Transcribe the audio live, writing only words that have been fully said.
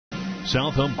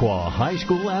South Umpqua High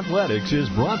School Athletics is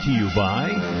brought to you by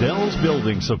Dell's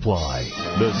Building Supply,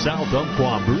 the South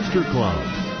Umpqua Booster Club,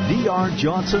 D.R.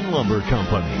 Johnson Lumber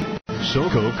Company,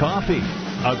 SoCo Coffee,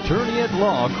 Attorney at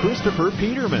Law Christopher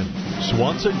Peterman,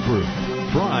 Swanson Group,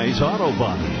 Fry's Auto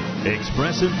Body,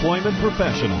 Express Employment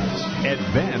Professionals,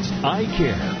 Advanced Eye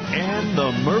Care, and the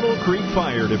Myrtle Creek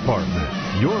Fire Department.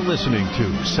 You're listening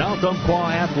to South Umpqua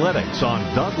Athletics on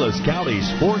Douglas County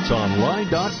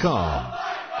SportsOnline.com.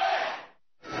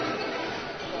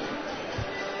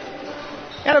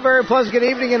 And a very pleasant good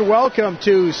evening and welcome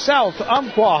to South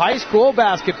Umpqua High School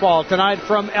basketball tonight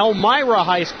from Elmira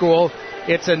High School.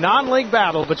 It's a non-league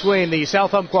battle between the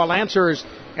South Umpqua Lancers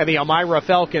and the Elmira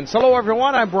Falcons. Hello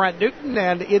everyone, I'm Brent Newton,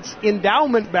 and it's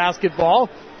endowment basketball.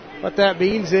 What that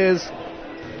means is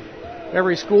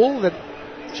every school that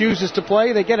chooses to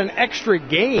play, they get an extra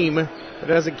game. It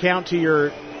doesn't count to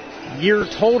your year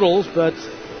totals, but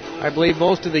I believe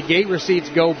most of the gate receipts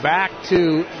go back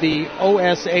to the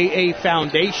OSAA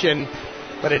Foundation,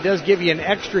 but it does give you an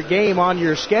extra game on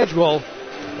your schedule,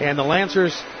 and the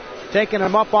Lancers taking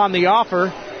them up on the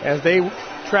offer as they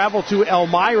travel to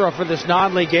Elmira for this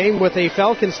non-league game with a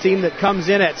Falcons team that comes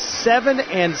in at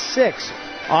 7-6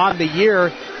 on the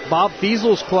year. Bob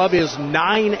Fiesel's club is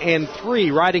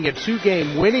 9-3, riding a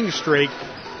 2-game winning streak.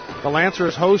 The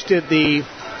Lancers hosted the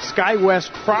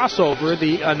SkyWest Crossover,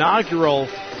 the inaugural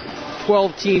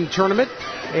 12-team tournament,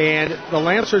 and the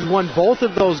Lancers won both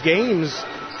of those games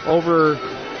over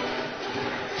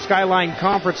Skyline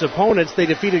Conference opponents. They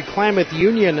defeated Klamath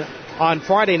Union on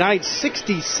Friday night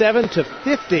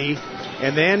 67-50,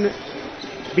 and then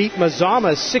beat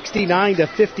Mazama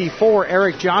 69-54.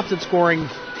 Eric Johnson scoring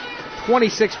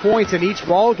 26 points in each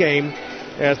ball game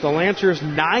as the Lancers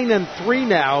 9-3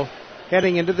 now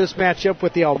heading into this matchup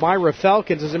with the Elmira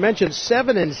Falcons. As I mentioned,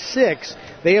 7-6.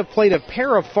 They have played a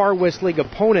pair of Far West League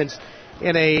opponents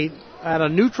at a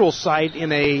neutral site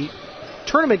in a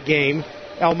tournament game.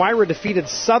 Elmira defeated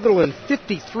Sutherland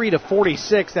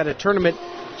 53-46 at a tournament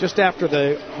just after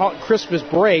the Christmas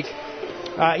break.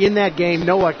 In that game,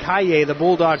 Noah Kaye, the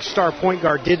Bulldogs' star point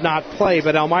guard, did not play,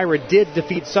 but Elmira did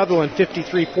defeat Sutherland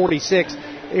 53-46.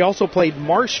 They also played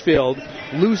Marshfield,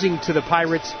 losing to the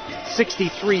Pirates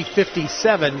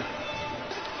 63-57.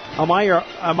 Elmira,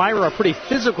 a pretty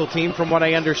physical team from what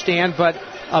I understand, but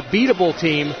a beatable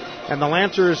team, and the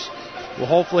Lancers will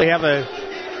hopefully have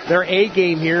their A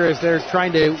game here as they're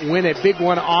trying to win a big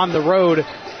one on the road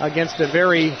against a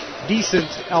very decent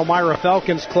Elmira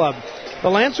Falcons club. The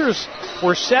Lancers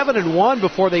were 7-1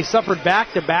 before they suffered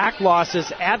back-to-back losses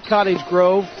at Cottage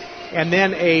Grove and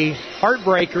then a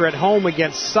heartbreaker at home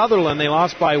against Sutherland. They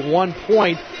lost by 1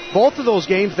 point. Both of those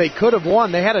games they could have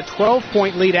won. They had a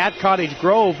 12-point lead at Cottage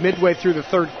Grove midway through the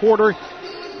third quarter.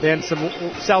 Then some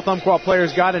South Umpqua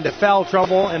players got into foul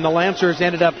trouble, and the Lancers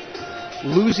ended up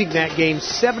losing that game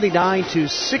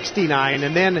 79-69.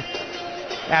 And then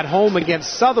at home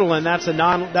against Sutherland,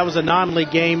 that was a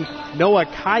non-league game. Noah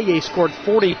Kaye scored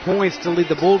 40 points to lead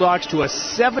the Bulldogs to a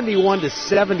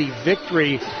 71-70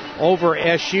 victory over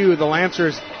SU. The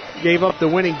Lancers gave up the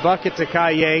winning bucket to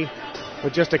Kaye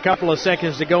with just a couple of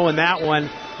seconds to go in that one,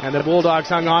 and the Bulldogs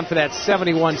hung on for that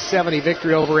 71-70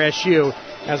 victory over SU.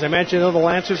 As I mentioned, though, the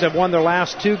Lancers have won their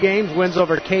last 2 games, wins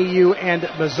over KU and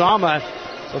Mazama,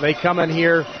 so they come in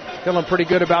here feeling pretty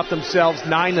good about themselves,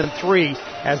 9-3,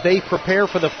 as they prepare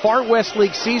for the Far West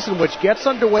League season, which gets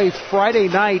underway Friday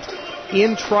night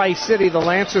in Tri-City. The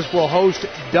Lancers will host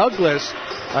Douglas,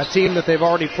 a team that they've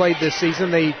already played this season.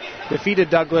 They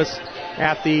defeated Douglas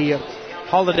at the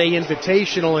Holiday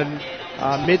Invitational in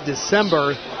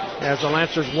mid-December. As the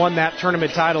Lancers won that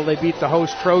tournament title, they beat the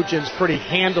host Trojans pretty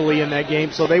handily in that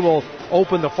game. So they will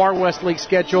open the Far West League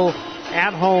schedule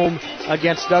at home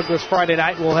against Douglas Friday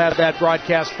night. We'll have that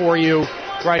broadcast for you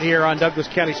right here on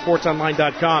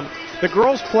DouglasCountySportsOnline.com. The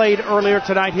girls played earlier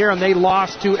tonight here, and they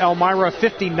lost to Elmira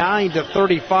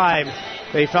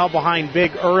 59-35. They fell behind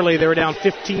big early. They were down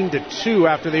 15-2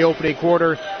 after the opening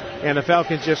quarter, and the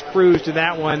Falcons just cruised in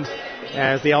that one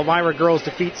as the Elmira girls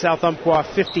defeat South Umpqua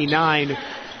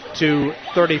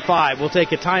 59-35. We'll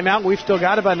take a timeout. We've still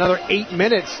got about another 8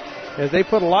 minutes as they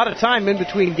put a lot of time in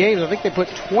between games. I think they put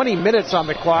 20 minutes on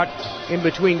the clock in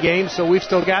between games, so we've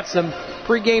still got some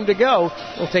pregame to go.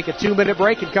 We'll take a 2-minute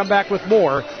break and come back with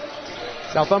more.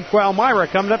 South Umpqua Elmira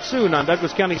coming up soon on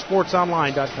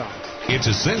DouglasCountySportsOnline.com. It's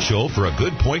essential for a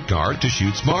good point guard to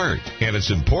shoot smart, and it's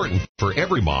important for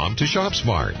every mom to shop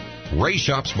smart. Ray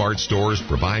Shop Smart Stores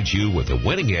provides you with a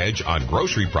winning edge on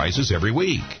grocery prices every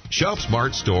week. Shop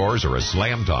Smart Stores are a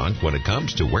slam dunk when it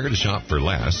comes to where to shop for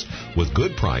less, with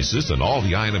good prices and all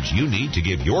the items you need to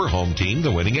give your home team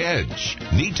the winning edge.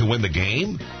 Need to win the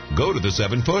game? Go to the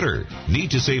 7-footer.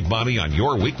 Need to save money on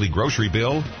your weekly grocery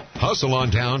bill? Hustle on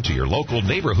down to your local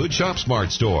neighborhood Shop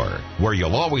Smart store, where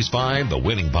you'll always find the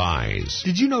winning buys.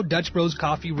 Did you know Dutch Bros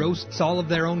Coffee roasts all of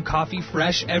their own coffee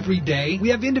fresh every day? We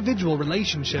have individual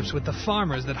relationships with the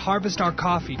farmers that harvest our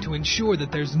coffee to ensure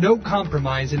that there's no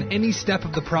compromise in any step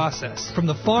of the process. From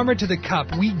the farmer to the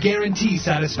cup, we guarantee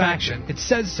satisfaction. It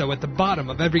says so at the bottom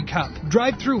of every cup.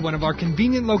 Drive through one of our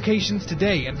convenient locations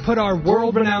today and put our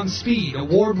world-renowned speed,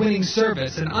 award-winning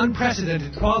service, and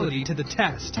unprecedented quality to the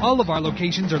test. All of our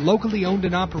locations are locally owned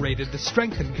and operated to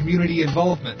strengthen community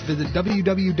involvement. Visit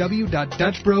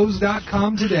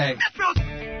www.dutchbros.com today.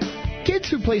 Kids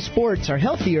who play sports are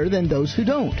healthier than those who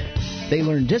don't. They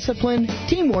learn discipline,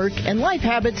 teamwork, and life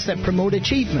habits that promote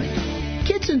achievement.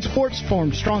 Kids in sports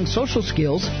form strong social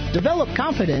skills, develop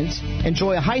confidence,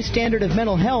 enjoy a high standard of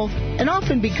mental health, and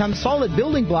often become solid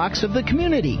building blocks of the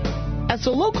community. As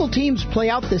the local teams play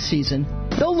out this season,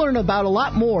 they'll learn about a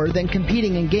lot more than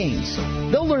competing in games.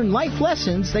 They'll learn life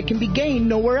lessons that can be gained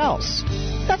nowhere else.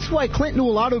 That's why Clint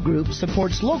Newell Auto Group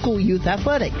supports local youth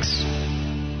athletics.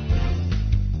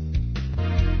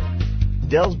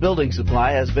 Dell's Building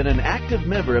Supply has been an active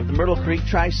member of the Myrtle Creek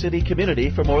Tri-City community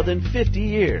for more than 50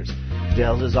 years.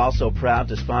 Dell's is also proud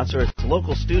to sponsor its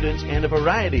local students and a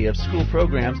variety of school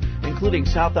programs, including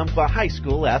South Umpqua High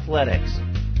School athletics.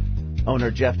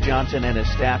 Owner Jeff Johnson and his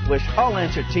staff wish all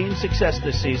Lancer teams success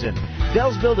this season.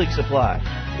 Dell's Building Supply,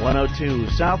 102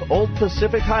 South Old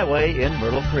Pacific Highway in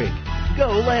Myrtle Creek. Go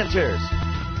Lancers!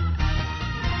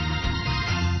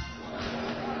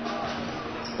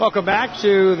 Welcome back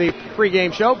to the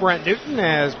pregame show. Brent Newton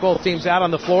has both teams out on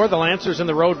the floor. The Lancers in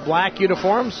the road black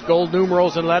uniforms, gold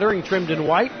numerals and lettering trimmed in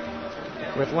white,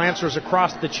 with Lancers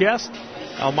across the chest.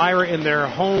 Elmira in their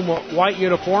home white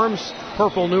uniforms,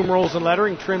 purple numerals and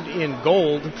lettering trimmed in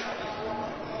gold.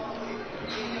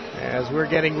 As we're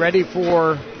getting ready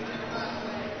for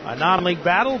a non-league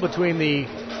battle between the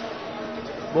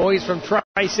boys from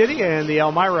Tri-City and the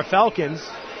Elmira Falcons.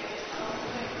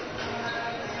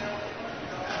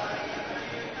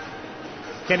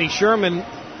 Kenny Sherman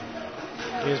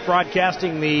is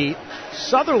broadcasting the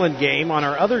Sutherland game on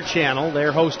our other channel.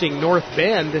 They're hosting North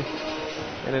Bend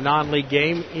in a non-league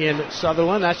game in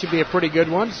Sutherland. That should be a pretty good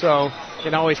one, so you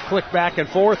can always click back and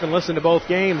forth and listen to both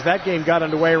games. That game got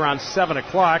underway around 7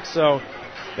 o'clock, so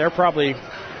they're probably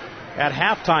at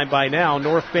halftime by now.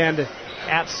 North Bend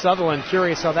at Sutherland.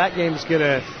 Curious how that game's going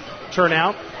to turn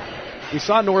out. We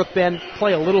saw North Bend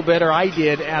play a little bit, or I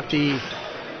did, at the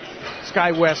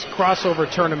SkyWest crossover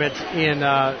tournament in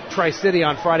Tri-City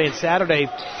on Friday and Saturday.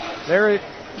 They're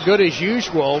good as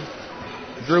usual.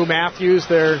 Drew Matthews,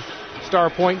 their star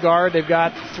point guard. They've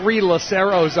got 3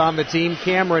 Laceros on the team,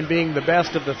 Cameron being the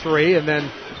best of the 3, and then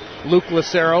Luke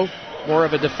Lacero, more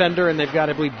of a defender, and they've got,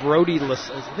 I believe, Brody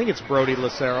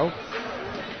Lacero.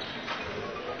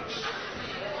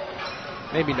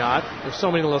 Maybe not. There's so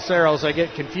many Laceros, I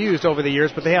get confused over the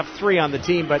years, but they have 3 on the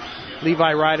team. But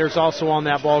Levi Ryder's also on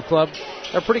that ball club.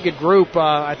 They're a pretty good group.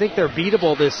 I think they're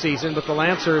beatable this season, but the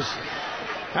Lancers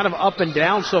kind of up and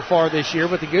down so far this year.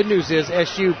 But the good news is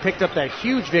SU picked up that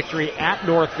huge victory at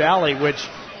North Valley, which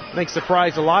I think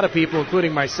surprised a lot of people,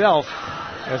 including myself,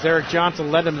 as Eric Johnson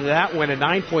led them to that win, a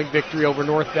 9-point victory over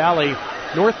North Valley.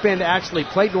 North Bend actually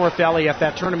played North Valley at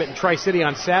that tournament in Tri-City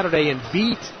on Saturday and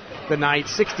beat the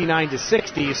Knights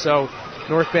 69-60, so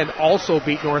North Bend also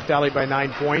beat North Valley by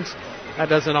 9 points. That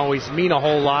doesn't always mean a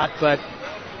whole lot, but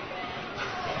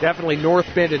definitely North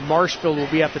Bend and Marshfield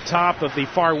will be at the top of the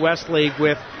Far West League,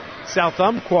 with South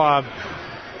Umpqua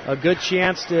a good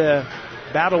chance to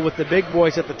battle with the big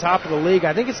boys at the top of the league.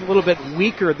 I think it's a little bit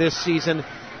weaker this season.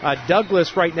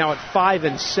 Douglas right now at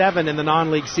 5-7 in the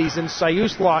non-league season.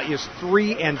 Siuslaw is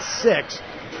 3-6.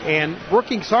 And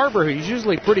Brookings Harbor, who's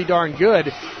usually pretty darn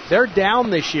good, they're down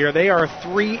this year. They are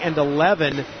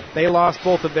 3-11. They lost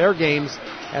both of their games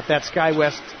at that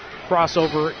SkyWest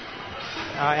crossover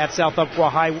at South Umpqua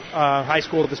High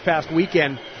School this past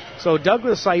weekend. So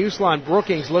Douglas, Siuslaw, and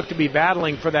Brookings look to be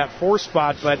battling for that 4th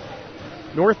spot, but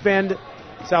North Bend,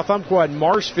 South Umpqua, and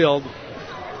Marshfield,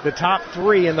 the top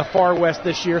 3 in the Far West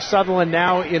this year. Sutherland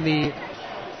now in the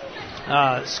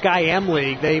Sky M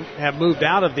League. They have moved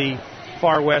out of the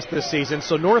Far West this season.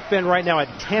 So North Bend right now at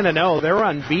 10-0. They're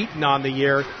unbeaten on the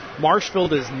year.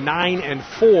 Marshfield is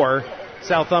 9-4.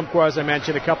 South Umpqua, as I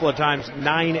mentioned a couple of times,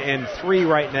 9-3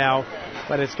 right now.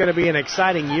 but it's going to be an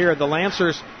exciting year. The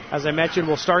Lancers, as I mentioned,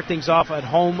 will start things off at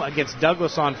home against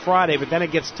Douglas on Friday, but then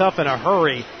it gets tough in a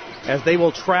hurry as they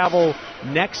will travel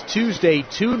next Tuesday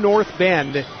to North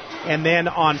Bend, and then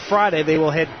on Friday they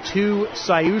will head to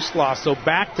Siuslaw. So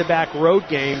back-to-back road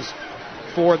games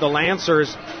for the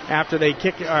Lancers after they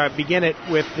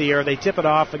they tip it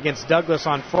off against Douglas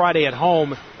on Friday at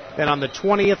home. Then on the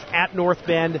 20th at North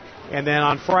Bend, and then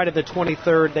on Friday the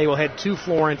 23rd they will head to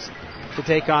Florence to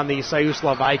take on the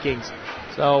Siuslaw Vikings.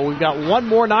 So we've got one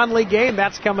more non-league game.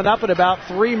 That's coming up in about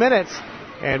 3 minutes,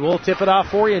 and we'll tip it off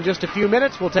for you in just a few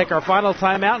minutes. We'll take our final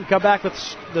timeout and come back with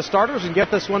the starters and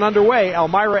get this one underway.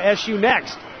 Elmira SU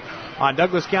next on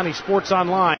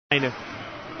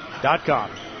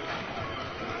DouglasCountySportsOnline.com.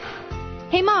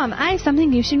 Hey, Mom, I have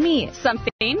something you should meet.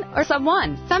 Something or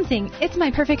someone? Something. It's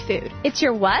my perfect food. It's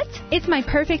your what? It's my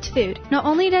perfect food. Not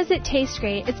only does it taste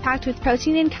great, it's packed with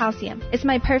protein and calcium. It's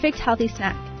my perfect healthy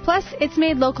snack. Plus, it's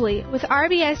made locally with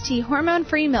RBST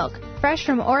hormone-free milk, fresh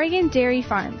from Oregon Dairy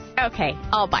Farms. Okay,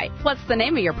 I'll bite. What's the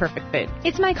name of your perfect food?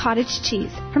 It's my cottage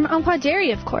cheese, from Umpqua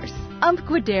Dairy, of course.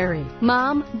 Umpqua Dairy.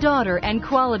 Mom, daughter, and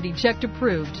quality checked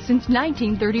approved since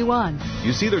 1931.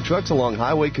 You see their trucks along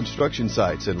highway construction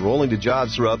sites and rolling to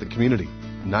jobs throughout the community.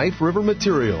 Knife River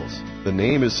Materials. The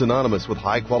name is synonymous with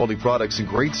high-quality products and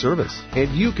great service. And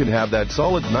you can have that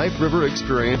solid Knife River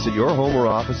experience at your home or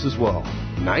office as well.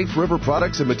 Knife River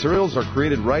products and materials are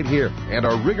created right here and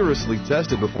are rigorously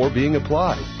tested before being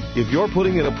applied. If you're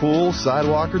putting in a pool,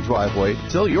 sidewalk, or driveway,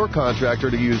 tell your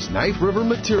contractor to use Knife River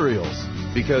Materials,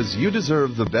 because you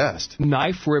deserve the best.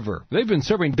 Knife River. They've been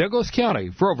serving Douglas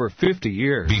County for over 50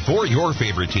 years. Before your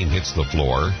favorite team hits the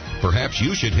floor, perhaps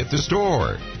you should hit the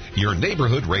store. Your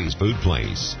neighborhood Ray's Food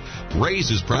Place. Ray's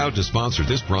is proud to sponsor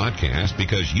this broadcast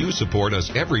because you support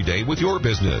us every day with your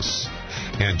business.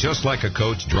 And just like a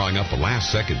coach drawing up a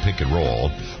last-second pick and roll,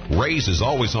 Ray's is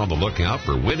always on the lookout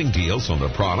for winning deals on the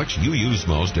products you use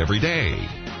most every day.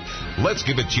 Let's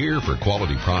give a cheer for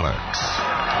quality products.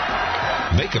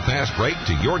 Make a fast break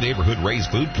to your neighborhood Ray's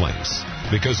Food Place,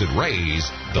 because at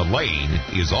Ray's, the lane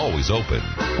is always open.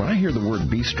 When I hear the word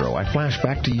bistro, I flash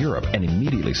back to Europe and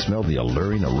immediately smell the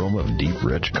alluring aroma of deep,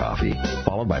 rich coffee,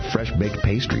 followed by fresh-baked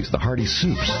pastries, the hearty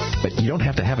soups. But you don't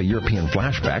have to have a European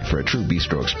flashback for a true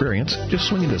bistro experience. Just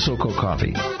swing into SoCo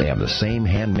Coffee. They have the same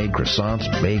handmade croissants,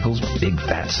 bagels, big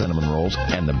fat cinnamon rolls,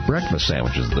 and the breakfast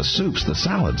sandwiches, the soups, the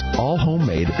salads, all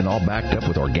homemade and all backed up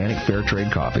with organic fair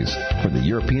trade coffees. For the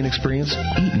European experience,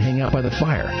 eat and hang out by the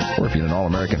fire. Or if you're in an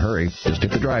all-American hurry, just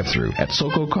hit the drive-thru at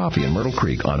SoCo Coffee in Myrtle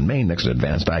Creek on Main next to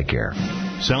Advanced Eye Care.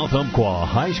 South Umpqua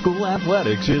High School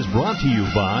Athletics is brought to you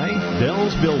by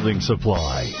Dell's Building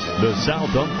Supply, the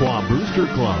South Umpqua Booster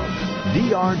Club,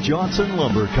 D.R. Johnson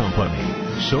Lumber Company,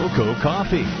 SoCo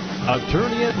Coffee,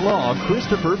 Attorney at Law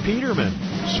Christopher Peterman,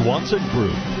 Swanson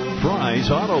Group, Fry's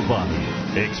Auto Body,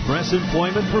 Express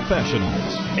Employment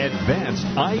Professionals, Advanced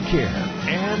Eye Care,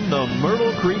 and the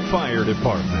Myrtle Creek Fire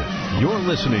Department. You're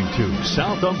listening to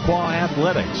South Umpqua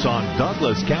Athletics on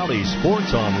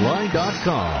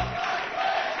DouglasCountySportsOnline.com.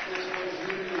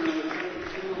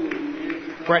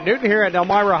 Brett Newton here at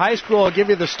Elmira High School. I'll give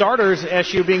you the starters.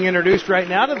 SU being introduced right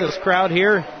now to this crowd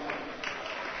here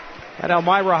at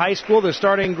Elmira High School. The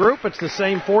starting group, it's the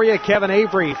same for you. Kevin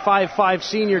Avery, 5'5"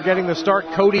 senior, getting the start.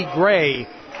 Cody Gray,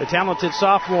 the talented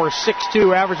sophomore,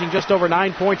 6'2", averaging just over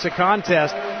 9 points a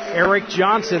contest. Eric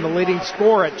Johnson, the leading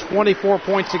scorer at 24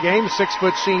 points a game, 6'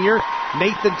 senior.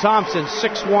 Nathan Thompson,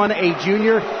 6'1", a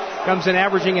junior, comes in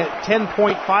averaging at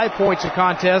 10.5 points a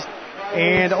contest.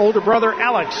 And older brother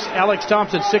Alex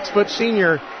Thompson, 6'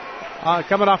 senior,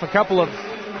 coming off a couple of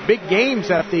big games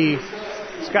at the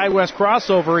SkyWest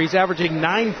crossover. He's averaging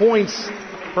 9 points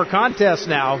per contest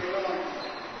now.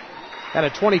 Had a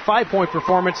 25-point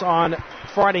performance on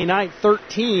Friday night,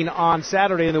 13 on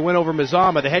Saturday in the win over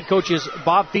Mazama. The head coach is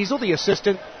Bob Fiesel. The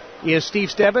assistant is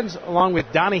Steve Stebbins, along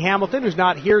with Donnie Hamilton, who's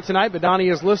not here tonight, but Donnie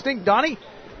is listening. Donnie,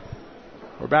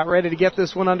 we're about ready to get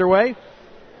this one underway.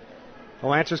 The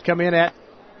Lancers come in at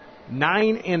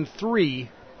 9-3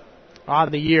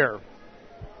 on the year.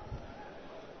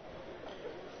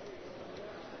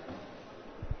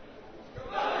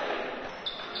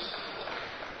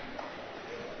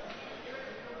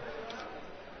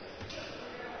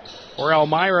 For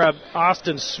Elmira,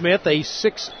 Austin Smith, a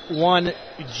 6'1"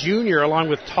 junior, along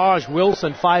with Taj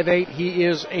Wilson, 5'8". He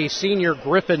is a senior.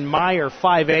 Griffin Meyer,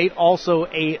 5'8", also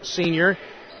a senior.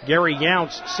 Gary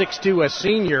Younts, 6'2", a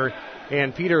senior.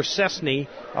 And Peter Sesney,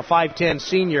 a 5'10"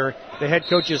 senior. The head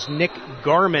coach is Nick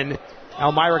Garman.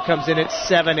 Elmira comes in at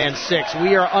 7-6.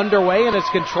 We are underway, and it's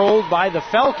controlled by the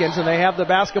Falcons, and they have the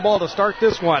basketball to start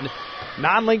this one.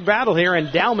 Non-league battle here,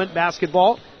 Endowment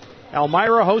basketball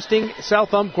Elmira hosting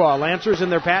South Umpqua. Lancers in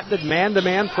their patented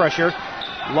man-to-man pressure.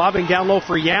 Lobbing down low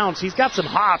for Younce. He's got some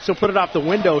hops. He'll put it off the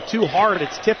window too hard.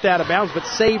 It's tipped out of bounds, but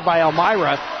saved by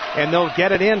Elmira. And they'll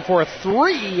get it in for a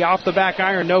 3 off the back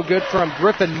iron. No good from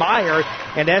Griffin Meyer.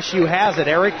 And SU has it.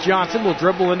 Eric Johnson will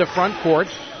dribble into front court.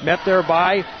 Met there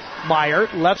by Meyer.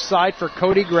 Left side for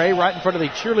Cody Gray right in front of the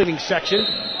cheerleading section.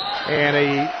 And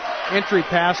a entry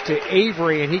pass to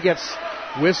Avery, and he gets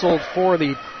whistled for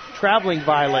the traveling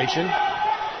violation.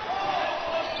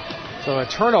 So a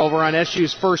turnover on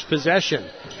SU's first possession.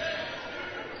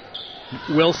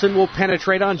 Wilson will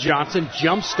penetrate on Johnson.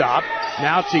 Jump stop.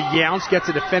 Now to Younce. Gets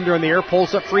a defender in the air.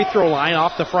 Pulls up free throw line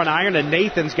off the front iron. And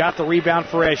Nathan's got the rebound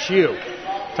for SU.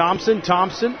 Thompson.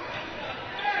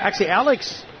 Actually,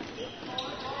 Alex.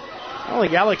 I don't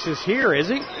think Alex is here, is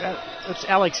he? That's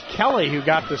Alex Kelly who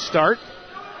got the start.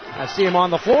 I see him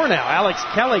on the floor now. Alex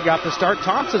Kelly got the start.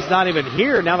 Thompson's not even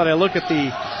here now that I look at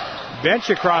the bench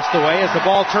across the way as the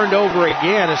ball turned over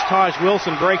again as Taj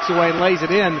Wilson breaks away and lays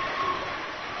it in.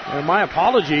 And my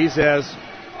apologies, as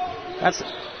that's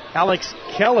Alex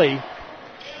Kelly,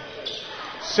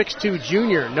 6'2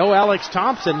 junior. No Alex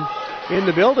Thompson in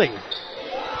the building.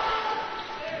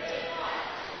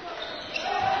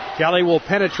 Kelly will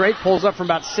penetrate, pulls up from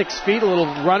about 6 feet, a little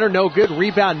runner, no good.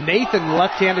 Rebound, Nathan,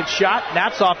 left-handed shot.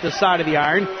 That's off the side of the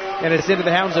iron, and it's into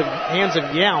the hands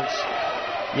of Younce.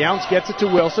 Younce gets it to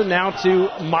Wilson, now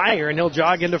to Meyer, and he'll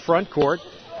jog into front court.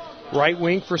 Right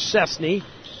wing for Cessny.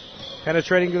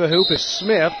 Penetrating to the hoop is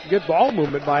Smith. Good ball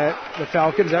movement by the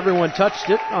Falcons. Everyone touched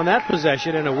it on that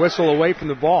possession, and a whistle away from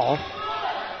the ball.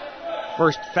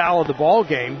 First foul of the ball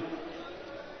game.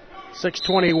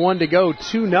 6:21 to go,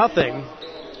 2-0.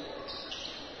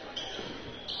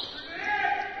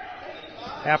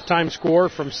 Halftime score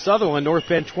from Sutherland, North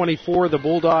Bend 24,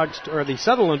 the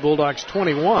Sutherland Bulldogs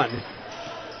 21.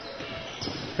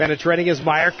 Penetrating is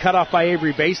Meyer, cut off by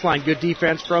Avery baseline. Good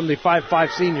defense from the 5'5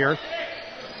 senior.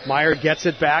 Meyer gets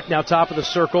it back, now top of the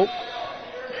circle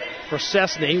for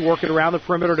Cessny, working around the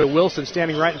perimeter to Wilson,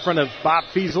 standing right in front of Bob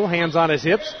Fiesel, hands on his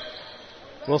hips.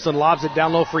 Wilson lobs it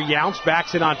down low for Younce,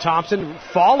 backs it on Thompson,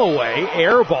 fall away,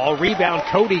 air ball, rebound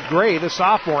Cody Gray, the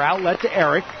sophomore, outlet to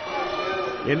Eric.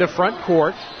 Into front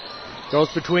court. Goes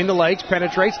between the legs,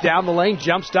 penetrates down the lane,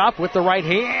 jump stop with the right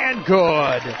hand.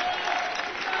 Good.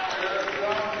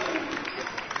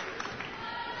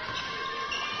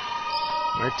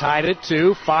 They're tied at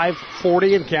 2.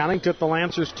 5:40 and counting. Took the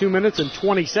Lancers 2 minutes and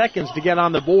 20 seconds to get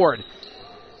on the board.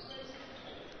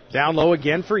 Down low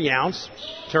again for Younce.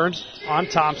 Turns on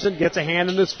Thompson. Gets a hand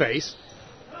in his face.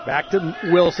 Back to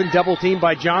Wilson. Double teamed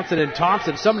by Johnson and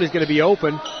Thompson. Somebody's going to be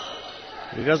open.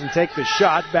 He doesn't take the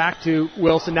shot. Back to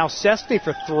Wilson. Now Cessny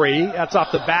for 3. That's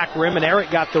off the back rim, and Eric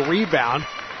got the rebound.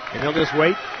 And he'll just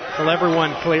wait till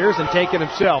everyone clears and take it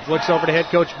himself. Looks over to head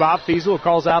coach Bob Fiesel, who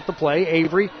calls out the play.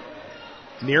 Avery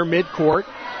near midcourt.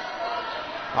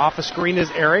 Off a screen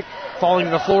is Eric. Falling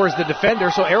to the floor is the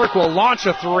defender, so Eric will launch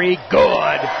a 3.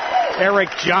 Good. Eric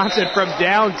Johnson from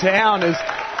downtown as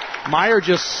Meyer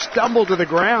just stumbled to the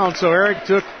ground, so Eric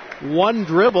took one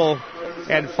dribble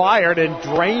and fired and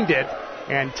drained it.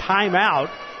 And timeout,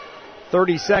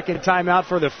 30-second timeout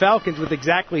for the Falcons with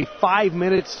exactly 5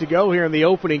 minutes to go here in the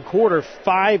opening quarter.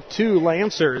 5-2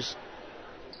 Lancers.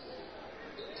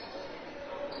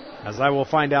 As I will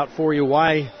find out for you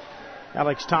why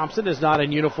Alex Thompson is not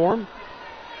in uniform.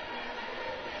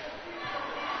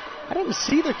 I didn't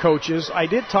see the coaches. I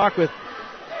did talk with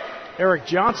Eric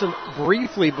Johnson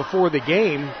briefly before the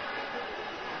game.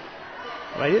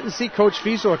 But I didn't see Coach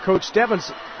Fiesel or Coach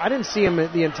Stebbins. I didn't see him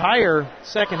the entire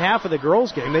second half of the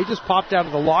girls' game. They just popped out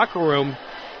of the locker room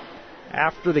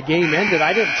after the game ended.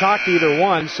 I didn't talk to either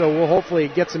one, so we'll hopefully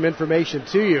get some information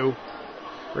to you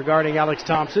regarding Alex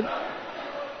Thompson.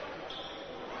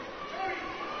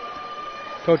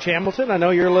 Coach Hamilton, I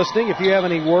know you're listening. If you have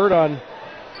any word on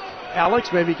Alex,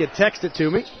 maybe you could text it to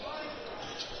me.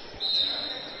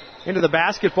 Into the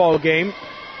basketball game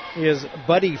is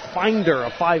Buddy Finder,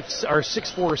 a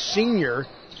 6'4 senior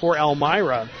for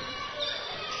Elmira.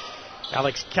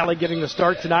 Alex Kelly getting the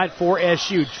start tonight for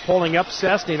SU. Pulling up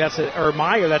Cessny,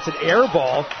 Meyer, that's an air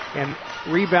ball, and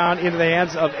rebound into the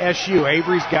hands of SU.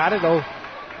 Avery's got it. He'll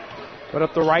put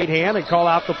up the right hand and call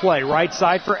out the play. Right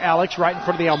side for Alex, right in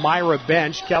front of the Elmira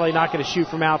bench. Kelly not going to shoot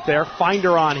from out there.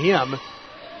 Finder on him.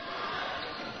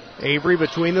 Avery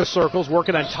between the circles,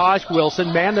 working on Taj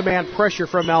Wilson. Man-to-man pressure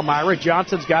from Elmira.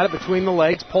 Johnson's got it between the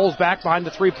legs. Pulls back behind the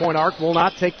three-point arc. Will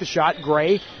not take the shot.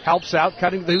 Gray helps out,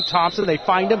 cutting to the hoop. Thompson, they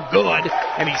find him. Good.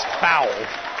 And he's fouled.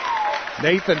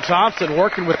 Nathan Thompson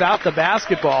working without the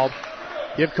basketball.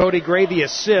 Give Cody Gray the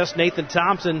assist. Nathan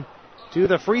Thompson to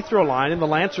the free throw line, and the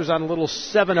Lancers on a little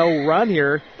 7-0 run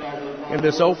here in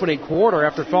this opening quarter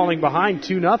after falling behind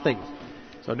 2-0.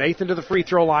 So Nathan to the free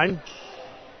throw line.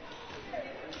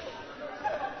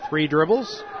 3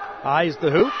 dribbles, eyes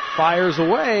the hoop, fires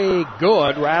away,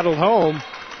 good, rattled home.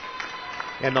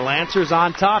 And the Lancers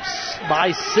on top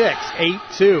by 6,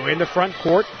 8-2 into front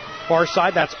court. Far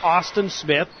side, that's Austin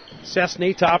Smith.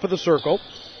 Cessny, top of the circle.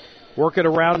 Working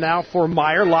around now for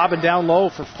Meyer, lobbing down low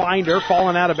for Finder,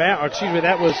 falling out of bounds. Excuse me,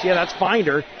 that's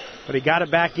Finder. But he got it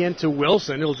back into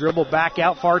Wilson. He'll dribble back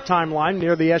out far timeline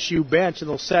near the SU bench, and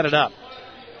they'll set it up.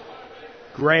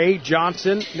 Gray,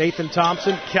 Johnson, Nathan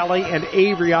Thompson, Kelly, and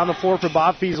Avery on the floor for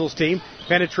Bob Fiesel's team.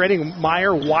 Penetrating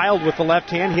Meyer, wild with the left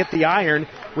hand, hit the iron.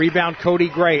 Rebound Cody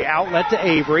Gray, outlet to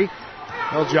Avery.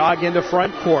 He'll jog into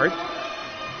front court.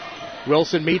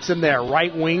 Wilson meets him there.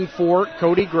 Right wing for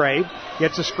Cody Gray.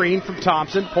 Gets a screen from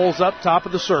Thompson. Pulls up top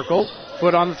of the circle.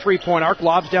 Foot on the three-point arc.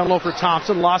 Lobs down low for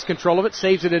Thompson. Lost control of it.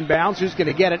 Saves it in bounds. Who's going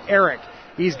to get it? Eric.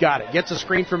 He's got it. Gets a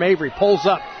screen from Avery. Pulls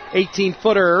up.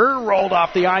 18-footer. Rolled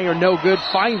off the iron. No good.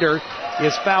 Finder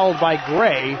is fouled by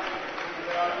Gray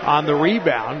on the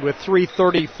rebound with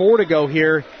 3:34 to go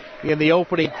here in the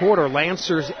opening quarter.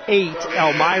 Lancers 8,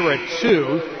 Elmira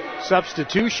 2.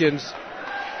 Substitutions.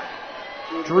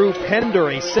 Drew Pender,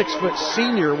 a 6-foot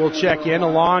senior, will check in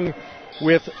along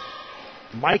with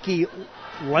Mikey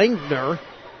Langner,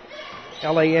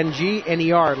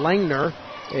 Langner, Langner,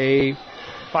 a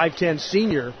 5'10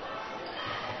 senior.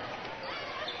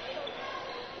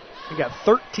 We got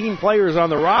 13 players on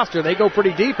the roster. They go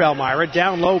pretty deep, Elmira.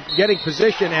 Down low, getting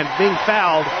position, and being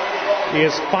fouled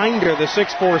is Finder, the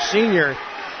 6'4 senior.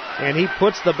 And he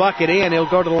puts the bucket in. He'll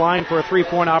go to the line for a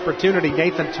three-point opportunity.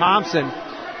 Nathan Thompson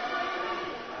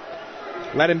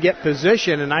let him get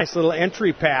position. A nice little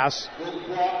entry pass.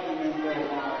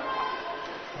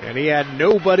 And he had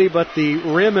nobody but the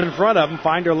rim in front of him.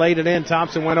 Finder laid it in.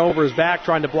 Thompson went over his back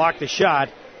trying to block the shot.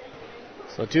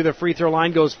 So to the free throw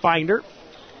line goes Finder.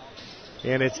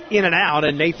 And it's in and out,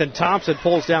 and Nathan Thompson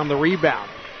pulls down the rebound.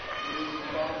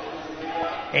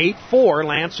 8-4,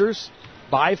 Lancers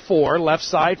by 4. Left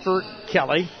side for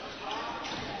Kelly.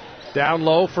 Down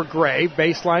low for Gray.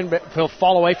 Baseline, he'll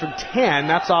fall away from 10.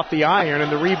 That's off the iron,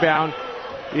 and the rebound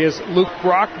is Luke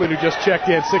Brockman, who just checked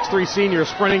in. 6'3 senior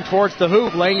sprinting towards the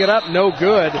hoop, laying it up. No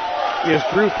good is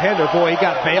Drew Pender. Boy, he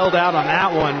got bailed out on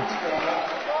that one.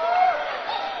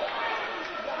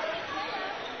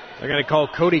 They're going to call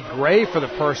Cody Gray for the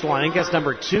personal. I think that's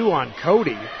number 2 on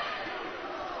Cody.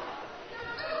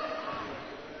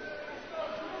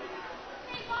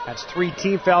 That's 3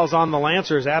 team fouls on the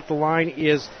Lancers. At the line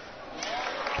is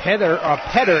Pedder,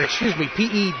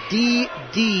 P-E-D-D-E-R,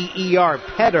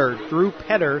 Pedder, Drew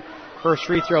Pedder. First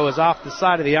free throw is off the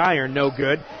side of the iron, no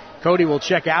good. Cody will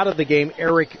check out of the game.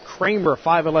 Eric Kramer,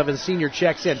 5'11 senior,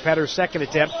 checks in. Pedder's second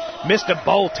attempt. Missed a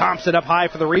bowl. Thompson up high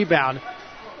for the rebound.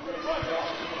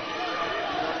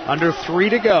 Under 3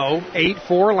 to go.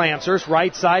 8-4 Lancers.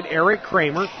 Right side, Eric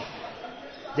Kramer.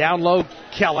 Down low,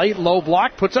 Kelly. Low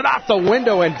block. Puts it off the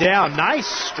window and down. Nice,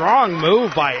 strong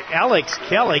move by Alex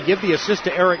Kelly. Give the assist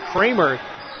to Eric Kramer.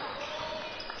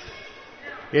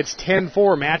 It's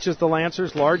 10-4. Matches the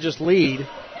Lancers' largest lead.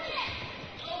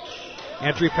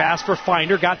 Entry pass for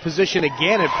Finder. Got position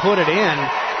again and put it in.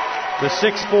 The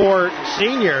 6'4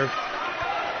 senior,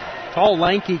 tall,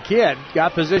 lanky kid,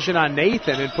 got position on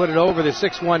Nathan and put it over the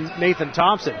 6'1 Nathan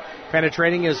Thompson.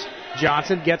 Penetrating is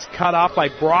Johnson. Gets cut off by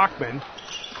Brockman.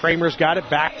 Kramer's got it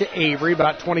back to Avery,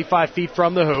 about 25 feet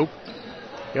from the hoop.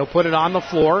 He'll put it on the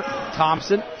floor.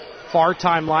 Thompson, far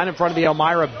timeline in front of the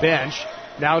Elmira bench.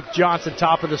 Now Johnson,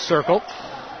 top of the circle.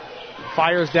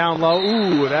 Fires down low.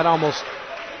 Ooh, that almost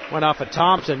went off of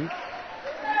Thompson.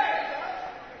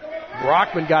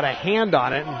 Brockman got a hand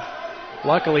on it. And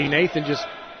luckily, Nathan just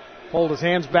pulled his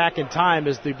hands back in time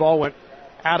as the ball went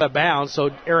out of bounds.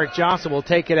 So Eric Johnson will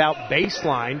take it out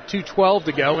baseline. 2:12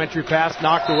 to go. Entry pass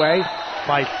knocked away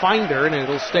by Finder, and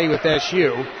it'll stay with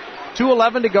SU.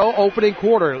 2:11 to go, opening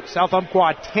quarter. South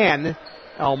Umpqua 10,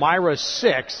 Elmira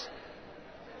 6.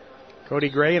 Cody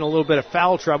Gray in a little bit of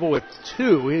foul trouble with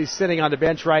 2. He's sitting on the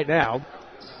bench right now.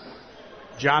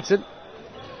 Johnson,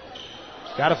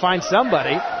 got to find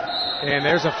somebody. And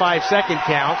there's a 5-second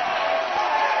count.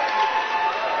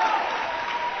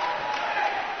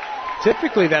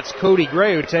 Typically, that's Cody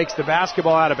Gray who takes the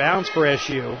basketball out of bounds for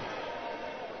SU.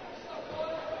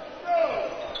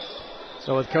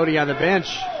 So with Cody on the bench,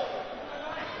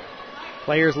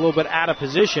 players a little bit out of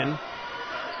position.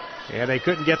 And they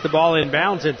couldn't get the ball in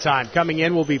bounds in time. Coming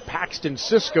in will be Paxton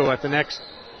Sisko at the next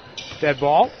dead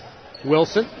ball.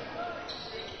 Wilson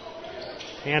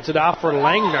hands it off for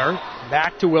Langner.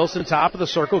 Back to Wilson, top of the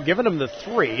circle, giving him the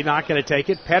 3. Not going to take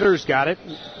it. Petter's got it.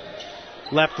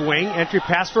 Left wing, entry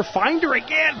pass for Finder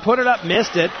again. Put it up,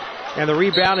 missed it. And the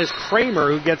rebound is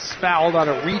Kramer, who gets fouled on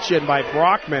a reach-in by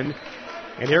Brockman.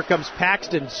 And here comes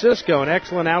Paxton Sisko, an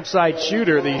excellent outside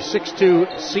shooter, the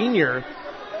 6'2 senior.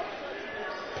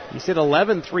 He's hit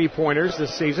 11 three-pointers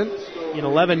this season in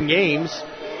 11 games.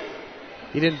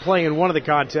 He didn't play in one of the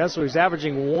contests, so he's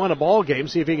averaging 1 a ball game.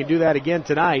 See if he can do that again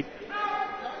tonight.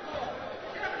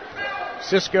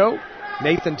 Sisko,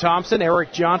 Nathan Thompson,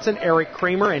 Eric Johnson, Eric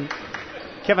Kramer, and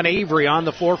Kevin Avery on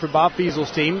the floor for Bob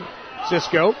Fiesel's team.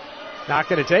 Sisko not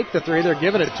going to take the 3. They're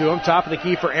giving it to him. Top of the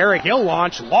key for Eric. He'll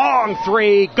launch. Long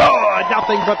 3. Good.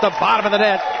 Nothing but the bottom of the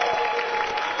net.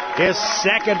 His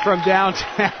second from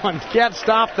downtown. Can't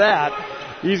stop that.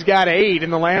 He's got 8,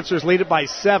 and the Lancers lead it by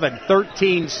 7.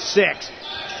 13-6.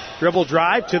 Dribble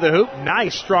drive to the hoop.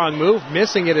 Nice strong move.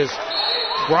 Missing it is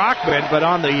Brockman, but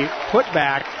on the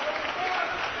putback,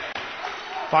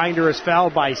 Finder is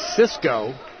fouled by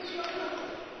Sisko.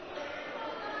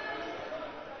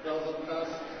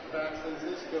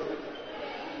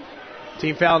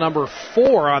 Team foul number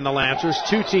 4 on the Lancers.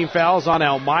 2 team fouls on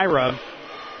Elmira.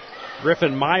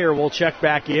 Griffin Meyer will check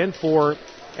back in for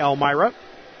Elmira.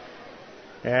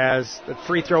 As the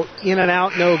free throw in and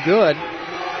out, no good.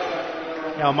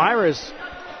 Elmira's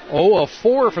 0 of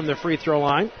 4 from the free throw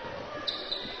line.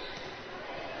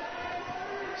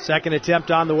 Second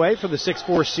attempt on the way for the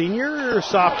 6'4 senior.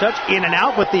 Soft touch, in and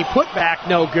out, but the putback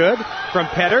no good from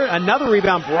Petter. Another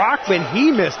rebound, Brockman. He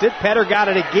missed it. Petter got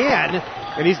it again,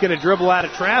 and he's going to dribble out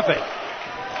of traffic.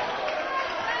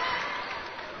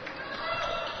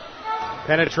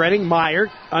 Penetrating,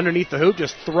 Meyer underneath the hoop,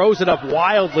 just throws it up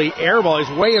wildly. Air ball,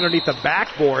 he's way underneath the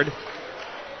backboard.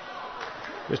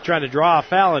 Just trying to draw a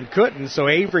foul and couldn't, so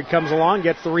Avery comes along,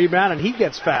 gets the rebound, and he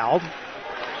gets fouled.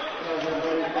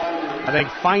 I think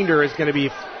Finder is going to be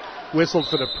whistled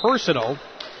for the personal.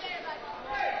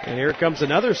 And here comes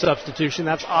another substitution.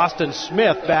 That's Austin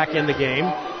Smith back in the game.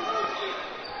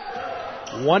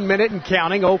 1 minute and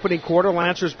counting. Opening quarter.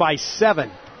 Lancers by 7.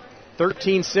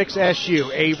 13-6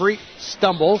 SU. Avery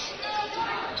stumbles.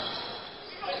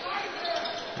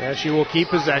 SU will keep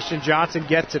possession. Johnson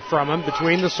gets it from him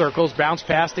between the circles. Bounce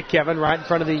pass to Kevin right in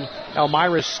front of the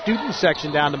Elmira student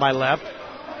section down to my left.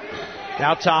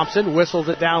 Now Thompson whistles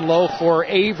it down low for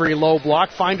Avery. Low block.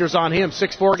 Finder's on him.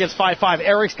 6'4 against 5'5.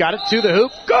 Eric's got it to the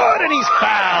hoop. Good, and he's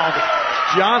fouled.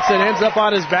 Johnson ends up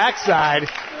on his backside.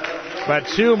 But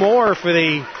 2 more for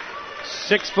the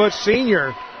 6'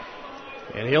 senior.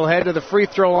 And he'll head to the free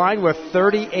throw line with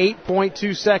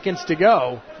 38.2 seconds to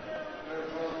go.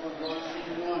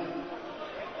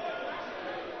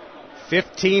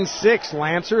 15-6.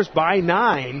 Lancers by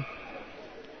 9.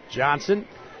 Johnson.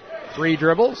 3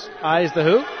 dribbles, eyes the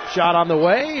hoop, shot on the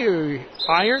way,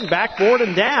 iron, backboard,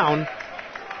 and down.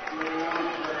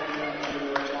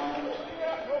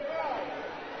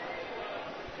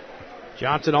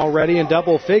 Johnson already in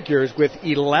double figures with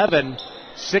 11,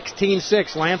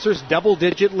 16-6. Lancers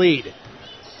double-digit lead.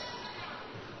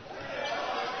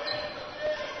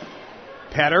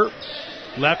 Petter,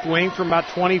 left wing from about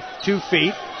 22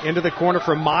 feet, into the corner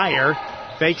for Meyer.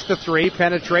 Fakes the 3,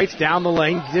 penetrates down the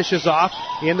lane, dishes off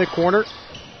in the corner.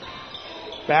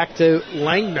 Back to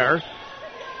Langner.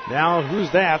 Now,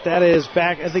 who's that? That is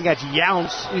back, I think that's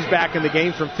Younce. He's back in the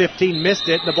game from 15, missed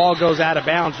it. The ball goes out of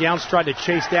bounds. Younce tried to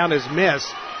chase down his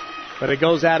miss, but it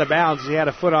goes out of bounds. He had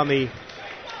a foot on the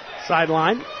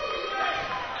sideline.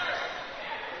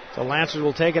 So Lancers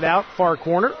will take it out, far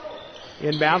corner.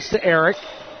 Inbounds to Eric.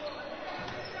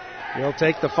 He'll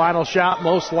take the final shot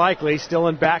most likely. Still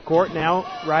in backcourt now,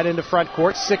 right into front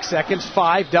court. 6 seconds,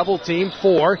 5, double team,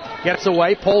 4. Gets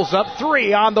away, pulls up,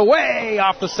 3 on the way,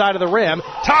 off the side of the rim.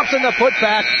 Thompson the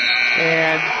putback,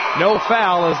 and no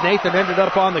foul as Nathan ended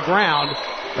up on the ground.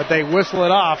 But they whistle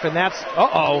it off, and that's,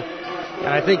 and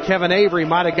I think Kevin Avery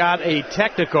might have got a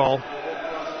technical.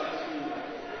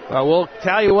 Well, we'll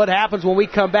tell you what happens when we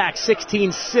come back.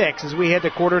 16-6 as we head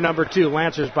to quarter number 2.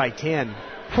 Lancers by 10.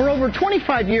 For over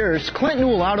 25 years, Clint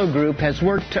Newell Auto Group has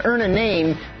worked to earn a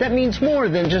name that means more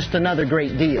than just another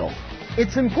great deal.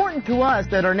 It's important to us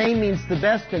that our name means the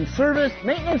best in service,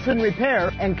 maintenance and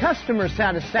repair, and customer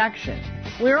satisfaction.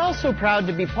 We're also proud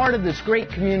to be part of this great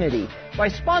community by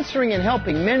sponsoring and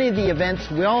helping many of the events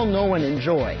we all know and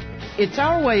enjoy. It's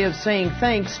our way of saying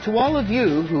thanks to all of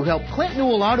you who helped Clint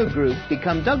Newell Auto Group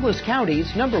become Douglas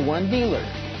County's #1 dealer.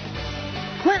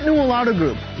 Clint Newell Auto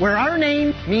Group, where our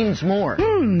name means more.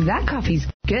 That coffee's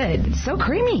good. It's so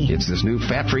creamy. It's this new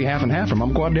fat-free half and half from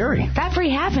Umpqua Dairy. Fat-free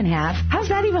half and half? How's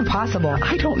that even possible?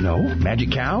 I don't know.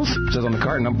 Magic cows? It says on the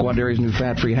carton, Umpqua Dairy's new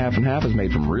fat-free half and half is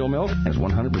made from real milk and is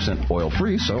 100%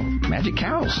 oil-free, so magic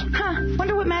cows. Huh.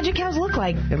 Wonder what magic cows look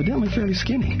like. Evidently fairly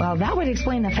skinny. Well, that would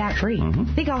explain the fat-free.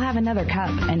 Think I'll have another cup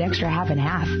and extra half and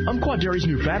half. Umpqua Dairy's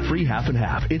new fat-free half and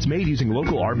half. It's made using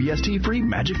local RBST-free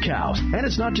magic cows. And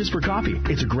it's not just for coffee.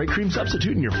 It's a great cream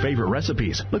substitute in your favorite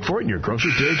recipes. Look for it in your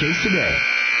grocer's dairy case today.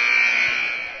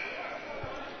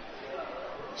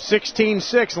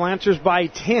 16-6, Lancers by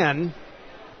 10.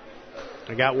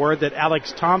 I got word that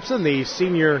Alex Thompson, the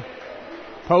senior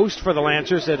post for the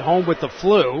Lancers, at home with the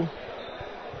flu.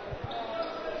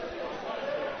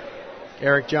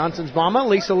 Eric Johnson's mama,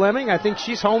 Lisa Lemming, I think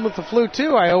she's home with the flu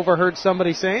too, I overheard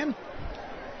somebody saying.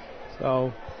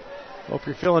 So, hope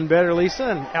you're feeling better, Lisa.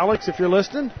 And Alex, if you're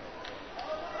listening,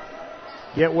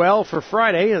 get well for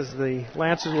Friday as the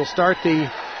Lancers will start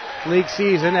the league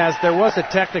season, as there was a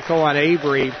technical on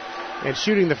Avery, and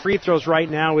shooting the free throws right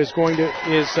now is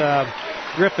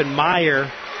Griffin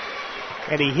Meyer,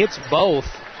 and he hits both.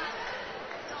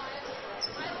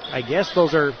 I guess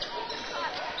those are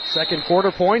second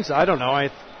quarter points. I don't know.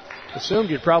 I assumed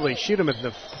you'd probably shoot them in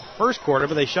the first quarter,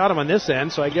 but they shot him on this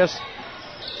end, so I guess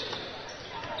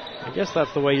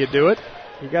that's the way you do it.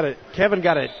 Kevin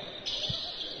got a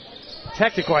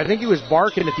technical. I think he was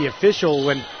barking at the official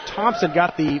when Thompson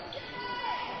got the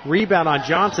rebound on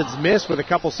Johnson's miss with a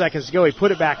couple seconds to go. He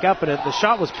put it back up, and the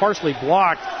shot was partially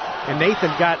blocked, and Nathan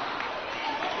got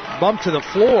bumped to the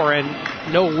floor, and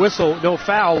no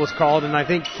foul was called, and I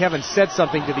think Kevin said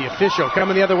something to the official.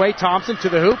 Coming the other way, Thompson to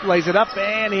the hoop, lays it up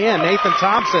and in. Nathan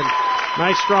Thompson,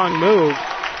 nice strong move.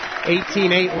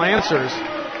 18-8 Lancers.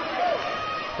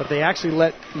 But they actually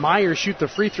let Meyer shoot the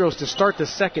free throws to start the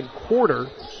second quarter.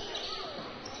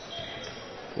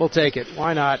 We'll take it.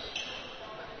 Why not?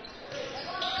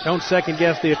 Don't second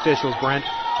guess the officials, Brent.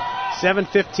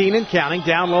 7:15 and counting.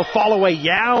 Down low, fall away,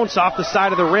 Younce off the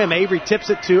side of the rim. Avery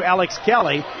tips it to Alex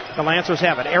Kelly. The Lancers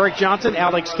have it. Eric Johnson,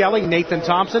 Alex Kelly, Nathan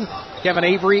Thompson, Kevin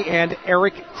Avery, and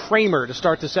Eric Kramer to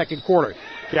start the second quarter.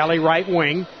 Kelly right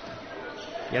wing.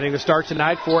 Getting the start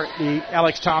tonight for the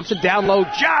Alex Thompson. Down low,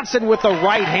 Johnson with the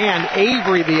right hand.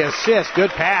 Avery the assist.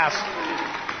 Good pass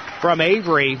from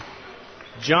Avery.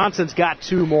 Johnson's got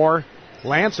two more.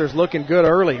 Lancers looking good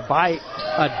early by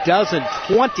a dozen.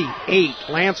 28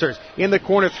 Lancers. In the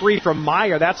corner three from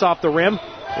Meyer. That's off the rim.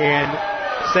 And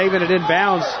saving it in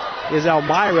bounds is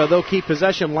Elmira. They'll keep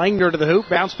possession. Langner to the hoop.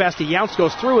 Bounce pass to Younce.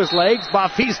 Goes through his legs.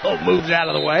 Bob Fiesel moves out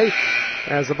of the way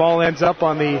as the ball ends up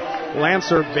on the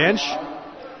Lancer bench.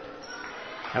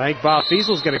 I think Bob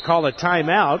Fiesel's going to call a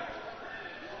timeout.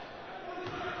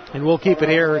 And we'll keep it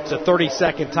here. It's a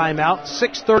 30-second timeout.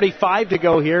 6:35 to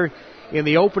go here in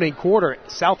the opening quarter.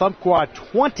 South Umpqua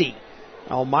 20,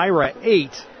 Elmira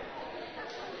 8.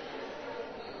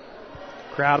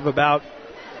 Crowd of about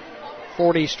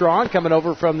 40 strong coming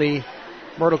over from the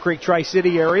Myrtle Creek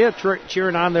Tri-City area,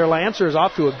 cheering on their Lancers.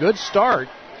 Off to a good start.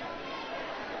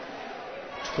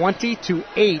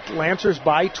 20-8, Lancers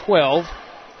by 12.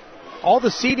 All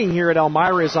the seating here at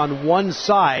Elmira is on one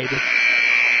side.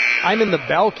 I'm in the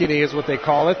balcony, is what they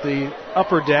call it, the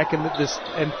upper deck, and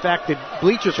in fact, the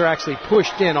bleachers are actually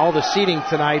pushed in. All the seating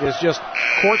tonight is just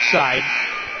courtside.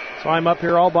 So I'm up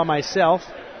here all by myself.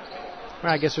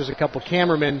 Well, I guess there's a couple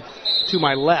cameramen to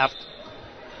my left,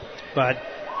 but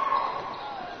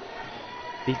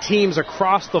the teams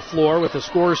across the floor with the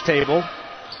scores table,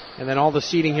 and then all the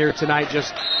seating here tonight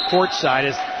just courtside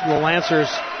as the Lancers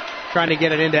trying to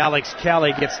get it into Alex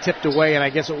Kelly, gets tipped away, and I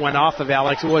guess it went off of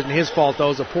Alex. It wasn't his fault, though.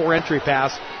 It was a poor entry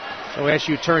pass, so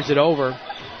SU turns it over.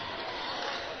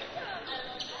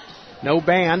 No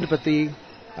band, but the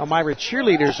Elmira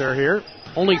cheerleaders are here.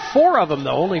 Only 4 of them,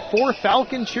 though. Only 4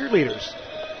 Falcon cheerleaders.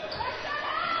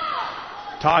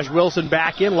 Taj Wilson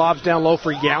back in, lobs down low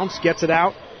for Younce, gets it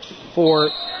out for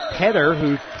Petter,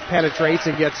 who penetrates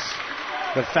and gets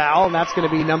the foul, and that's going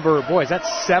to be is that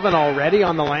 7 already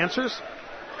on the Lancers?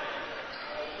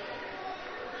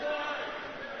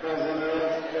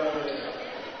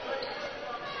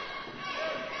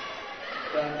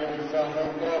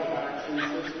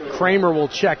 Kramer will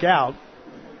check out.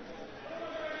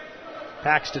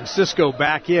 Paxton Cisco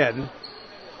back in.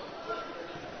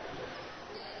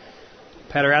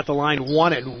 Petter at the line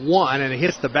 1-1, and it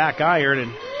hits the back iron,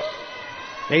 and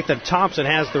Nathan Thompson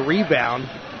has the rebound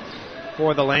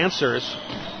for the Lancers.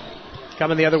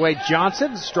 Coming the other way,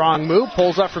 Johnson, strong move,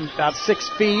 pulls up from about 6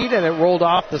 feet, and it rolled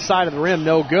off the side of the rim,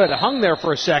 no good. It hung there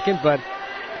for a second, but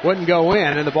wouldn't go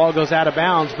in, and the ball goes out of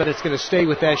bounds, but it's going to stay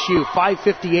with SU.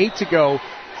 5:58 to go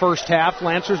first half.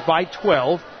 Lancers by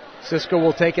 12. Cisco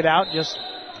will take it out just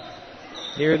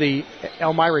near the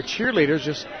Elmira cheerleaders,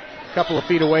 just a couple of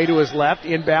feet away to his left.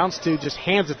 Inbounds to just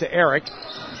hands it to Eric.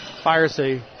 Fires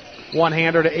a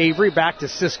one-hander to Avery. Back to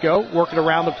Cisco. Working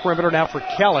around the perimeter now for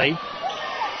Kelly.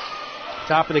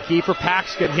 Top of the key for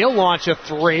Paxton. He'll launch a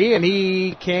three, and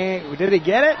he can't. Did he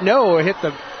get it? No. It hit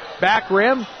the back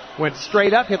rim. Went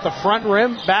straight up, hit the front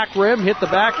rim, back rim, hit the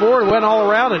backboard, went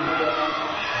all around, and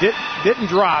didn't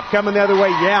drop. Coming the other way,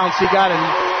 Younce. He got in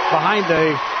behind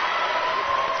the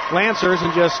Lancers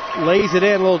and just lays it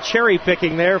in. A little cherry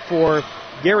picking there for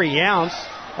Gary Younce.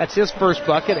 That's his first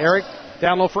bucket. Eric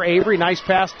down low for Avery. Nice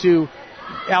pass to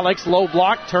Alex. Low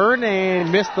block, turn,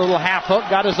 and missed the little half hook.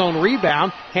 Got his own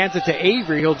rebound. Hands it to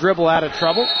Avery. He'll dribble out of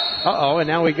trouble. And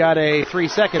now we got a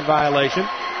 3-second violation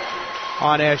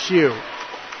on SU.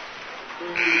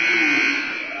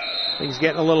 Things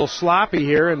getting a little sloppy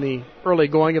here in the early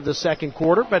going of the second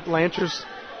quarter, but Lancers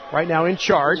right now in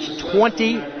charge,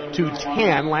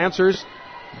 20-10. Lancers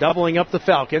doubling up the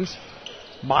Falcons.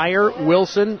 Meyer,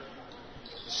 Wilson,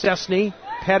 Cessny,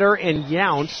 Petter, and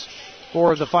Younce,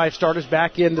 4 of the 5 starters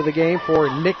back into the game for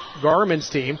Nick Garman's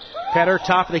team. Petter,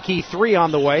 top of the key, 3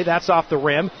 on the way. That's off the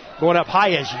rim. Going up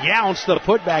high as Younce. The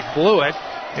putback blew it,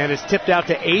 and it's tipped out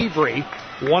to Avery.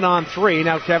 1-on-3.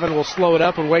 Now Kevin will slow it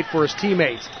up and wait for his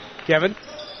teammates. Kevin,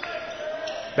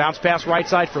 bounce pass right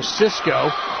side for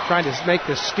Cisco, trying to make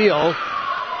the steal.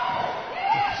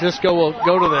 Cisco will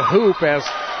go to the hoop, as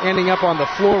ending up on the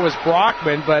floor was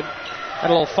Brockman, but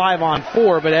had a little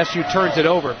 5-on-4, but SU turns it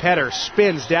over. Petter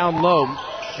spins down low,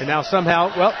 and now somehow,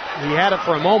 he had it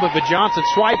for a moment, but Johnson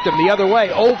swiped him the other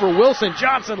way. Over Wilson,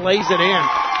 Johnson lays it in.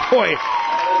 Boy,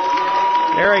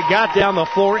 Eric got down the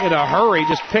floor in a hurry,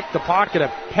 just picked the pocket of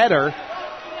Petter.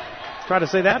 Try to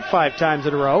say that 5 times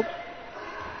in a row.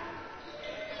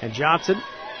 And Johnson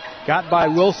got by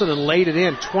Wilson and laid it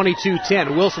in,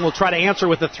 22-10. Wilson will try to answer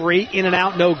with a 3. In and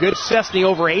out, no good. Cessny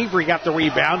over Avery got the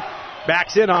rebound.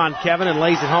 Backs in on Kevin and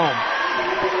lays it home.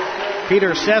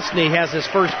 Peter Cessny has his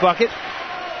first bucket.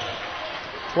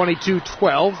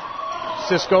 22-12.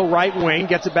 Cisco right wing,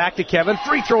 gets it back to Kevin.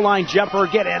 Free throw line jumper,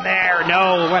 get in there.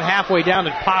 No, went halfway down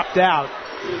and popped out.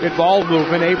 Good ball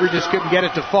movement. Avery just couldn't get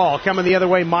it to fall. Coming the other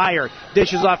way, Meyer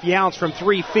dishes off Younce from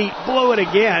 3 feet. Blew it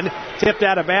again. Tipped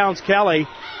out of bounds. Kelly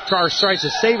tries to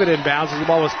save it in bounds as the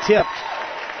ball was tipped.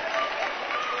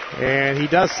 And he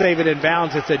does save it in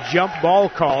bounds. It's a jump ball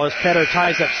call as Petter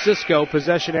ties up Cisco.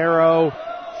 Possession arrow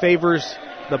favors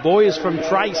the boys from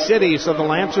Tri-City, so the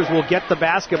Lancers will get the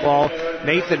basketball.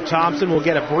 Nathan Thompson will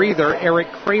get a breather. Eric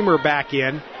Kramer back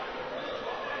in.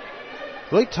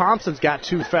 Blake Thompson's got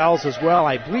 2 fouls as well.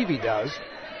 I believe he does.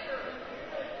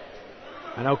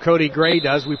 I know Cody Gray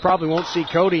does. We probably won't see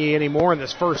Cody anymore in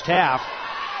this first half.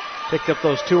 Picked up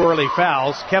those 2 early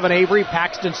fouls. Kevin Avery,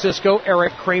 Paxton Cisco,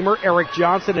 Eric Kramer, Eric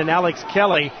Johnson, and Alex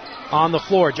Kelly on the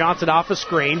floor. Johnson off a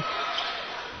screen.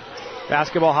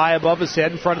 Basketball high above his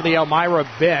head in front of the Elmira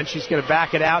bench. He's going to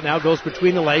back it out now. Goes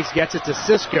between the legs. Gets it to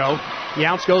Cisco.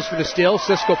 Younce goes for the steal.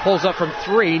 Cisco pulls up from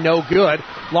 3. No good.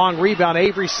 Long rebound.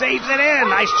 Avery saves it in.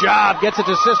 Nice job. Gets it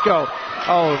to Cisco.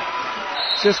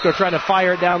 Cisco trying to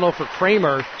fire it down low for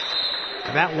Kramer.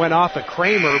 And that went off of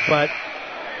Kramer, but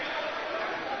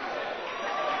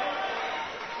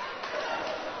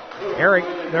Eric,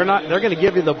 they're going to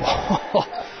give you the ball.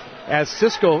 As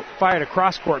Cisco fired a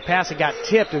cross-court pass, it got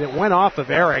tipped, and it went off of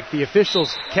Eric. The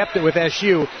officials kept it with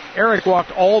SU. Eric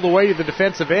walked all the way to the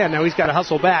defensive end. Now he's got to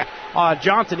hustle back.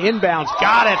 Johnson inbounds.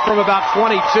 Got it from about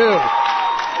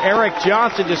 22. Eric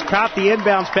Johnson just caught the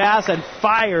inbounds pass and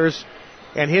fires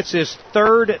and hits his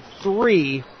 3rd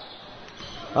 3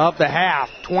 of the half.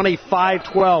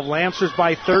 25-12. Lancers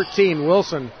by 13.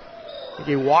 Wilson, I think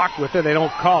he walked with it. They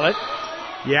don't call it.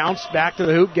 Younce back to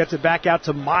the hoop. Gets it back out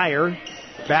to Meyer.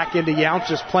 Back into Younce,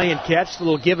 just playing catch, a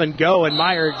little give and go, and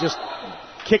Meyer just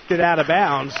kicked it out of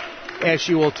bounds.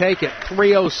 SU will take it.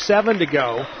 3:07 to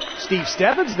go. Steve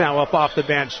Stebbins now up off the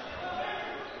bench.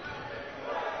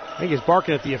 I think he's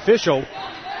barking at the official.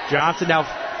 Johnson now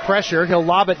pressure. He'll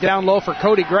lob it down low for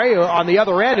Cody Gray on the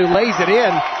other end, who lays it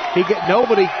in.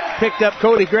 Nobody picked up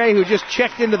Cody Gray, who just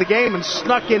checked into the game and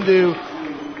snuck into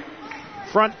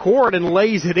front court and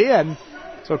lays it in.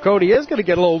 So Cody is going to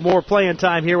get a little more playing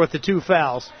time here with the 2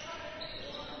 fouls.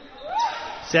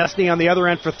 Cessny on the other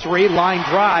end for 3. Line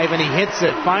drive, and he hits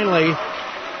it. Finally,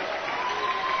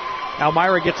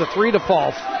 Elmira gets a 3 to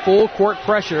fall. Full court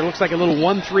pressure. Looks like a little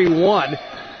 1-3-1.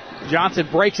 Johnson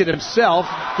breaks it himself.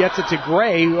 Gets it to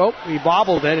Gray. He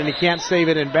bobbled it, and he can't save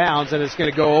it in bounds, and it's going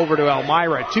to go over to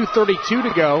Elmira. 2:32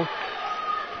 to go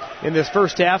in this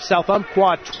first half. South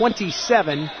Umpqua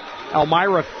 27,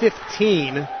 Elmira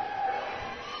 15.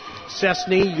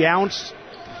 Cessny, Younce,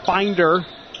 Finder,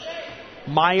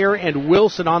 Meyer, and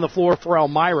Wilson on the floor for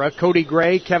Elmira. Cody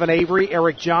Gray, Kevin Avery,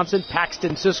 Eric Johnson,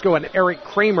 Paxton Cisco, and Eric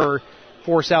Kramer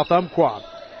for South Umpqua.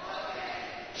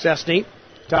 Cessny,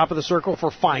 top of the circle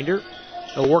for Finder.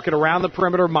 They'll work it around the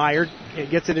perimeter. Meyer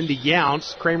gets it into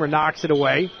Younce. Kramer knocks it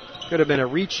away. Could have been a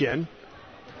reach-in.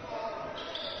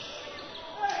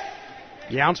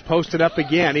 Younce posted up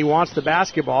again. He wants the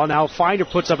basketball. Now Finder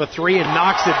puts up a three and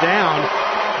knocks it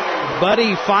down.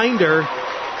 Buddy Finder,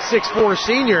 6'4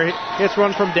 senior, hits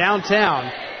one from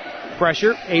downtown.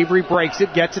 Pressure. Avery breaks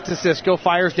it, gets it to Cisco,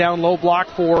 fires down low block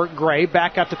for Gray.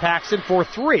 Back up to Paxton for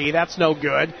three. That's no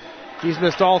good. He's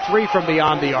missed all three from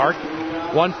beyond the arc.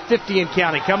 150 and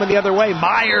counting. Coming the other way.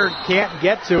 Meyer can't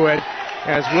get to it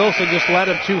as Wilson just led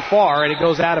him too far, and it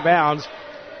goes out of bounds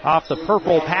off the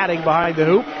purple padding behind the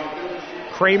hoop.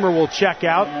 Kramer will check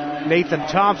out. Nathan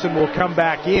Thompson will come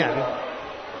back in.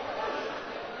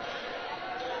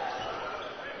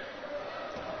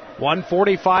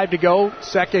 .145 to go,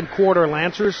 second quarter.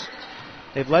 Lancers,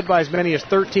 they've led by as many as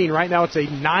 13. Right now it's a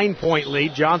 9-point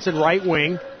lead. Johnson right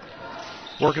wing.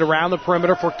 Working around the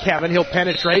perimeter for Kevin. He'll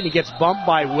penetrate, and he gets bumped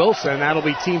by Wilson. That'll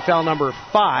be team foul number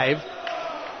 5.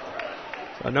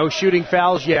 So no shooting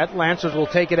fouls yet. Lancers will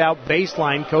take it out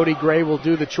baseline. Cody Gray will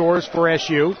do the chores for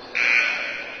SU.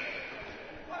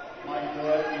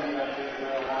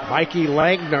 Mikey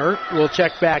Langner will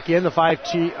check back in, the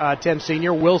 5'10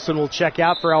 senior. Wilson will check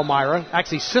out for Elmira.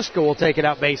 Actually, Cisco will take it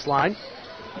out baseline.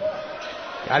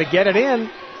 Got to get it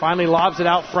in. Finally lobs it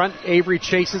out front. Avery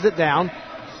chases it down.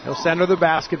 He'll center the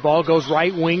basketball. Goes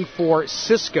right wing for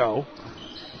Cisco.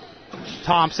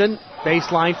 Thompson,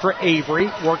 baseline for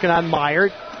Avery. Working on Meyer.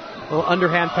 A little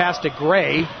underhand pass to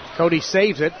Gray. Cody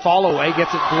saves it. Fall away.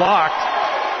 Gets it blocked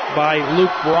by Luke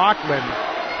Brockman.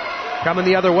 Coming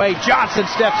the other way. Johnson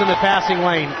steps in the passing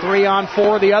lane.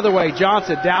 3-on-4 the other way.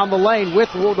 Johnson down the lane with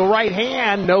the right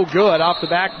hand. No good. Off the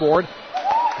backboard.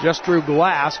 Just through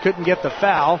glass. Couldn't get the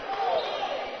foul.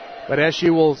 But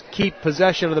SU will keep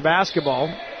possession of the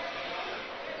basketball.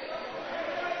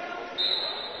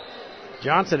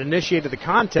 Johnson initiated the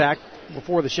contact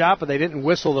before the shot, but they didn't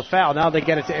whistle the foul. Now they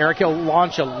get it to Eric. He'll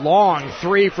launch a long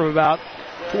three from about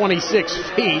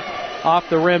 26 feet. Off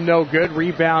the rim, no good.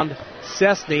 Rebound,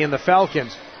 Cessny and the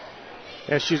Falcons.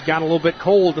 SU's gone a little bit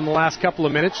cold in the last couple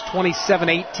of minutes.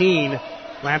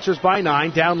 27-18. Lancers by 9.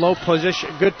 Down low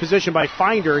position. Good position by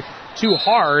Finder. Too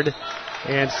hard.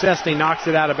 And Cessny knocks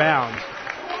it out of bounds.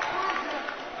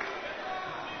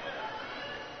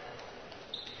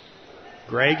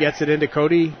 Gray gets it into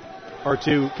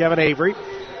Kevin Avery,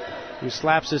 who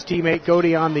slaps his teammate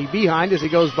Cody on the behind as he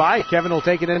goes by. Kevin will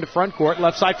take it into front court.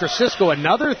 Left side for Cisco.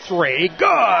 Another three.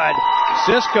 Good!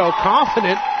 Cisco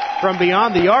confident from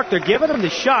beyond the arc. They're giving him the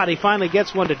shot. He finally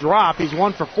gets one to drop. He's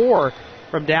 1 for 4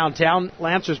 from downtown.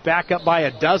 Lancers back up by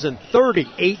a dozen.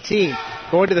 30-18.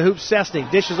 Going to the hoop,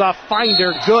 Cessny. Dishes off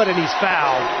Finder. Good, and he's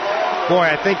fouled. Boy,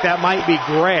 I think that might be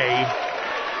Gray.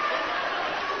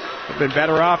 Been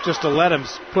better off just to let him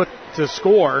put to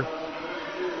score.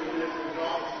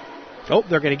 Oh,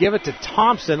 they're going to give it to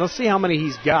Thompson. Let's see how many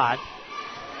he's got.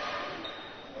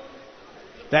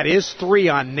 That is 3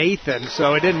 on Nathan,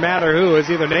 so it didn't matter who. It was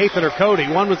either Nathan or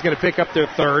Cody. One was going to pick up their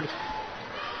third,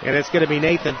 and it's going to be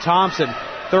Nathan Thompson.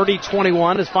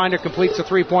 30-21 as Finder completes the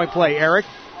three-point play. Eric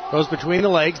goes between the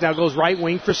legs, now goes right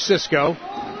wing for Cisco.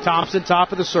 Thompson,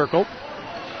 top of the circle.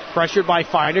 Pressured by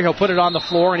Finder. He'll put it on the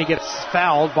floor, and he gets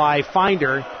fouled by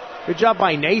Finder. Good job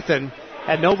by Nathan.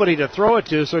 Had nobody to throw it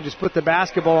to, so just put the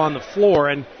basketball on the floor.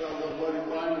 And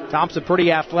Thompson, pretty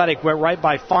athletic, went right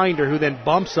by Finder, who then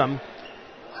bumps him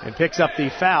and picks up the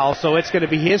foul. So it's going to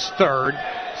be his third.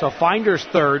 So Finder's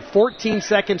third. 14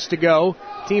 seconds to go.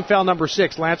 Team foul number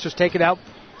 6. Lancers take it out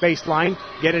baseline.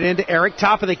 Get it into Eric.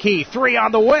 Top of the key. 3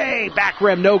 on the way. Back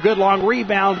rim. No good. Long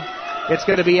rebound. It's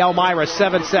going to be Elmira,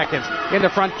 7 seconds. In the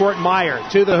front court, Meyer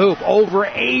to the hoop. Over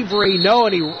Avery. No,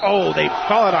 and they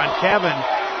call it on Kevin.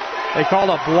 They called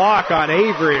a block on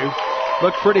Avery.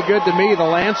 Looked pretty good to me, the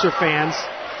Lancer fans.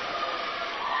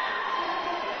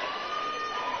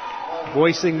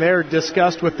 Voicing their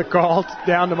disgust with the call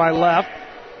down to my left.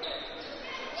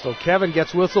 So Kevin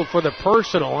gets whistled for the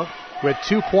personal with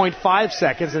 2.5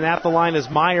 seconds, and at the line is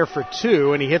Meyer for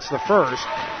 2, and he hits the first.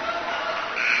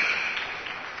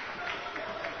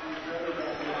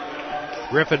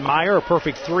 Griffin Meyer, a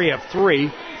perfect 3 of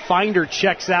 3. Finder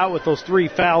checks out with those 3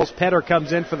 fouls. Petter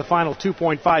comes in for the final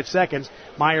 2.5 seconds.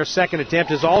 Meyer's second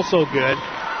attempt is also good.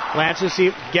 Lancers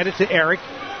get it to Eric.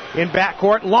 In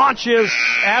backcourt, launches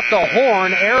at the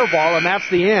horn, air ball, and that's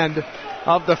the end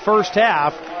of the first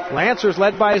half. Lancers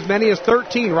led by as many as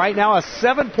 13. Right now a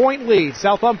 7-point lead.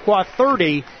 South Umpqua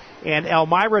 30 and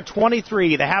Elmira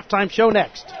 23. The halftime show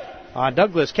next on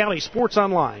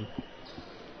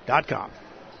DouglasCountySportsOnline.com.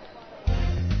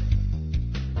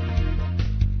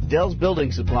 Dell's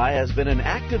Building Supply has been an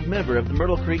active member of the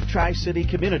Myrtle Creek Tri-City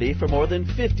community for more than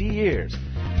 50 years.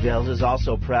 Dell's is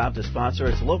also proud to sponsor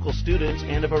its local students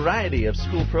and a variety of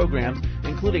school programs,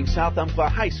 including South Umpqua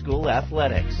High School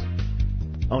athletics.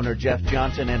 Owner Jeff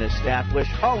Johnson and his staff wish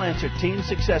all Lancer teams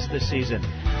success this season.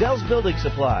 Dell's Building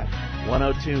Supply,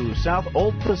 102 South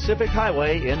Old Pacific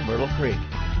Highway in Myrtle Creek.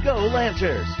 Go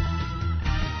Lancers!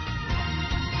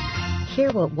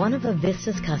 Hear what one of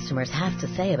Avista's customers has to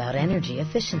say about energy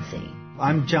efficiency.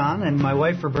 I'm John, and my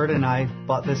wife Roberta and I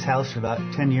bought this house about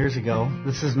 10 years ago.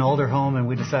 This is an older home, and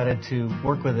we decided to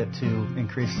work with it to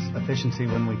increase efficiency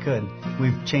when we could.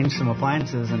 We've changed some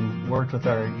appliances and worked with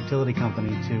our utility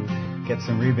company to get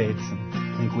some rebates. And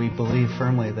I think we believe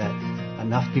firmly that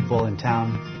enough people in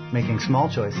town making small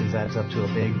choices adds up to a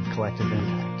big collective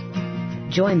impact.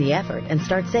 Join the effort and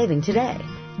start saving today.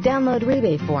 Download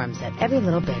rebate forms at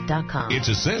everylittlebit.com. It's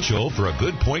essential for a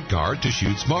good point guard to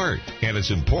shoot smart, and it's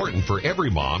important for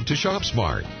every mom to shop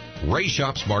smart. Ray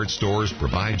Shop Smart stores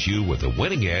provide you with a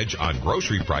winning edge on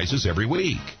grocery prices every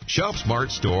week. Shop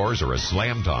Smart stores are a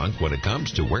slam dunk when it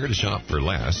comes to where to shop for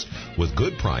less, with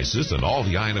good prices and all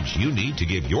the items you need to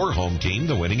give your home team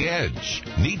the winning edge.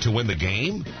 Need to win the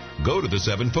game? Go to the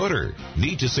 7-footer.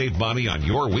 Need to save money on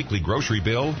your weekly grocery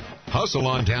bill? Hustle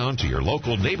on down to your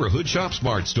local neighborhood Shop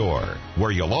Smart store,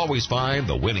 where you'll always find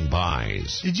the winning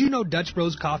buys. Did you know Dutch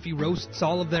Bros Coffee roasts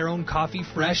all of their own coffee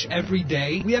fresh every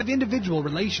day? We have individual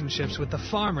relationships with the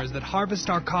farmers that harvest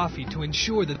our coffee to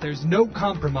ensure that there's no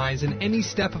compromise in any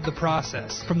step of the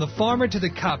process. From the farmer to the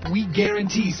cup, we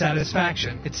guarantee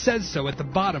satisfaction. It says so at the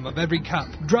bottom of every cup.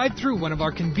 Drive through one of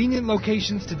our convenient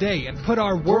locations today and put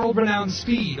our world-renowned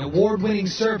speed, award-winning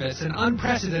service, and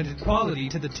unprecedented quality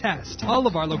to the test. All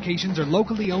of our locations are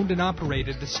locally owned and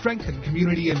operated to strengthen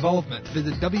community involvement.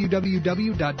 Visit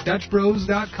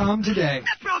www.dutchbros.com today.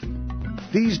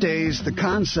 These days, the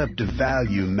concept of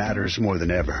value matters more than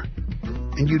ever.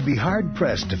 And you'd be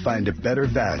hard-pressed to find a better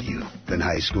value than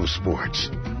high school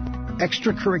sports.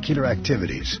 Extracurricular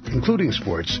activities, including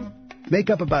sports,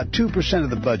 make up about 2% of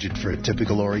the budget for a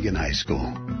typical Oregon high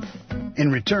school.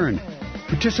 In return,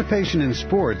 participation in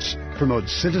sports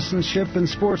promotes citizenship and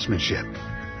sportsmanship.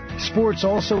 Sports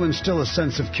also instill a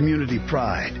sense of community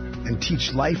pride and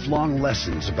teach lifelong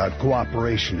lessons about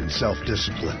cooperation and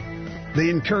self-discipline. They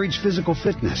encourage physical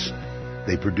fitness.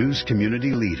 They produce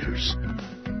community leaders.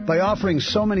 By offering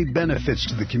so many benefits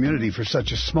to the community for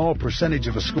such a small percentage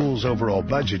of a school's overall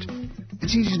budget,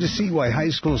 it's easy to see why high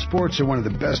school sports are one of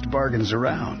the best bargains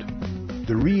around.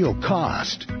 The real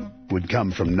cost would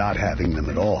come from not having them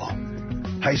at all.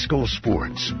 High school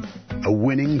sports, a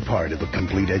winning part of a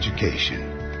complete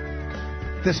education.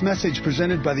 This message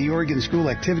presented by the Oregon School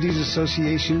Activities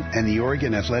Association and the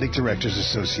Oregon Athletic Directors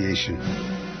Association.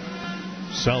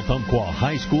 South Umpqua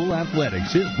High School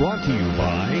Athletics is brought to you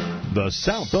by the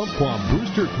South Umpqua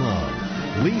Booster Club,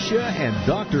 Leisha and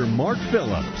Dr. Mark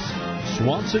Phillips,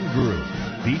 Swanson Group,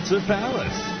 Pizza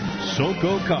Palace,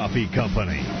 Soco Coffee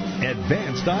Company,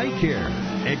 Advanced Eye Care,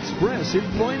 Express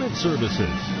Employment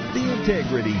Services, The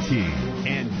Integrity Team,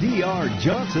 and D.R.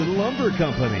 Johnson Lumber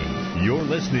Company. You're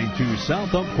listening to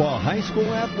South Umpqua High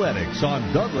School Athletics on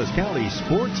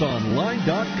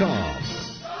DouglasCountySportsOnline.com.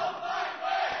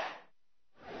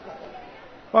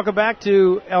 Welcome back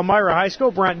to Elmira High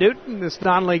School. Brent Newton, this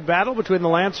non-league battle between the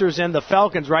Lancers and the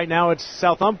Falcons. Right now it's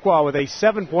South Umpqua with a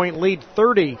 7-point lead,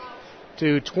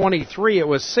 30-23. It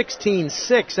was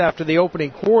 16-6 after the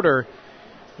opening quarter.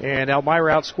 And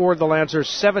Elmira outscored the Lancers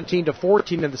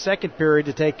 17-14 in the second period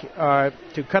to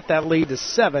cut that lead to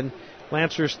 7.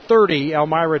 Lancers 30,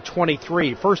 Elmira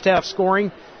 23. First half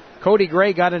scoring, Cody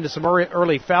Gray got into some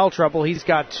early foul trouble. He's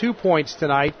got 2 points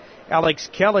tonight. Alex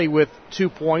Kelly with 2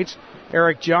 points.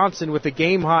 Eric Johnson with a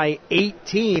game-high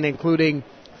 18, including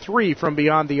 3 from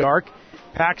beyond the arc.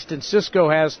 Paxton Sisko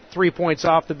has 3 points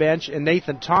off the bench, and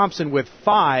Nathan Thompson with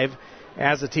 5.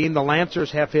 As a team, the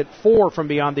Lancers have hit 4 from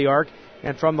beyond the arc,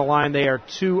 and from the line they are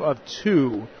 2 of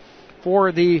 2.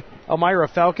 For the Elmira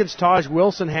Falcons, Taj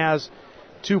Wilson has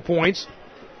 2 points.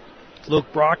 Luke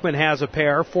Brockman has a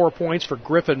pair, 4 points for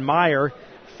Griffin Meyer,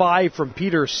 5 from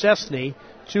Peter Sesney,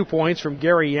 2 points from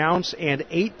Gary Younce, and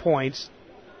 8 points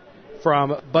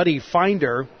from Buddy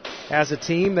Finder. As a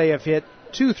team, they have hit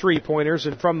 2 3-pointers,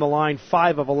 and from the line,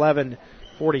 5 of 11,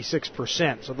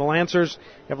 46%. So the Lancers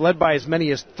have led by as many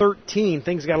as 13.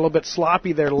 Things got a little bit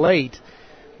sloppy there late,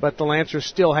 but the Lancers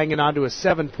still hanging on to a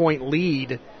 7-point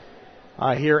lead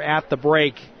here at the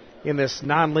break in this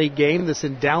non-league game, this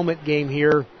endowment game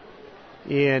here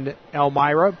in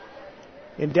Elmira.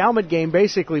 Endowment game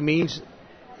basically means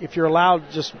if you're allowed,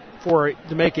 just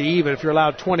to make it even, if you're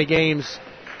allowed 20 games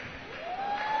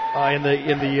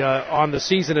on the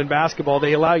season in basketball,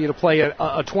 they allow you to play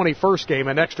a 21st game,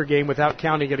 an extra game, without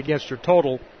counting it against your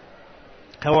total.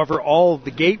 However, all of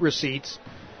the gate receipts,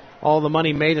 all the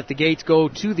money made at the gates, go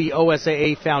to the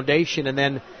OSAA Foundation, and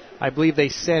then I believe they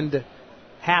send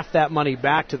half that money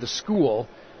back to the school.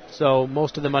 So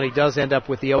most of the money does end up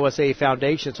with the OSAA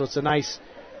Foundation. So it's a nice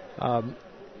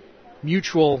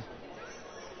mutual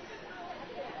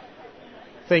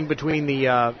thing between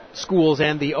the schools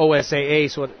and the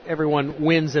OSAA. So everyone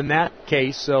wins in that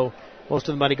case. So most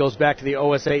of the money goes back to the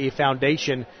OSAA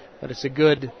Foundation. But it's a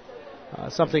good,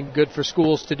 something good for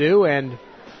schools to do, and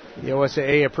the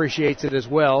OSAA appreciates it as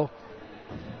well.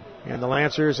 And the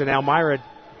Lancers and Elmira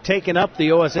taking up the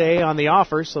OSAA on the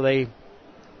offer, so they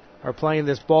are playing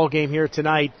this ball game here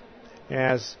tonight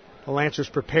as the Lancers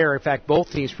prepare. In fact, both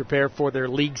teams prepare for their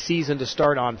league season to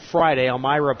start on Friday.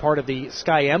 Elmira, part of the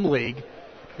Sky M League,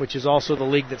 which is also the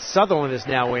league that Sutherland is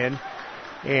now in.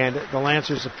 And the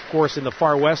Lancers, of course, in the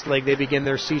Far West League, they begin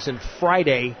their season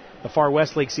Friday, the Far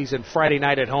West League season, Friday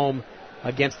night at home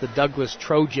against the Douglas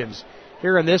Trojans.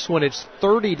 Here in this one, it's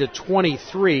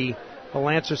 30-23. The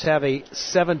Lancers have a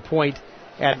 7-point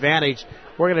advantage.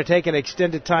 We're going to take an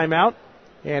extended timeout,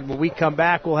 and when we come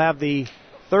back, we'll have the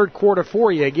third quarter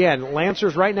for you. Again,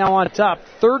 Lancers right now on top,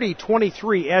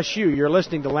 30-23 SU. You're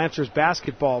listening to Lancers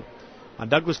basketball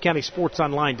on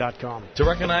DouglasCountySportsOnline.com. To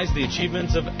recognize the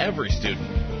achievements of every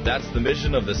student. That's the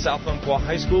mission of the South Umpqua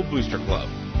High School Booster Club.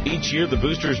 Each year, the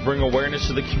boosters bring awareness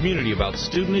to the community about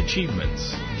student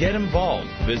achievements. Get involved.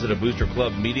 Visit a booster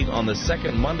club meeting on the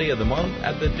second Monday of the month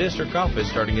at the district office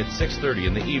starting at 6:30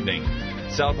 in the evening.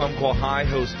 South Umpqua High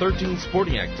hosts 13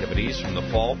 sporting activities from the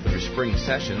fall through spring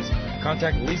sessions.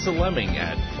 Contact Lisa Lemming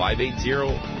at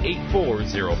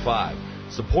 580-8405.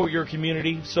 Support your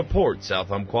community. Support South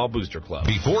Umpqua Booster Club.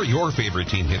 Before your favorite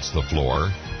team hits the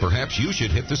floor, perhaps you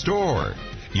should hit the store.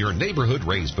 Your neighborhood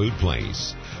Ray's Food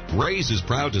Place. Ray's is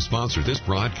proud to sponsor this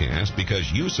broadcast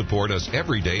because you support us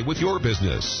every day with your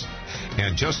business.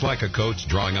 And just like a coach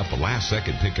drawing up a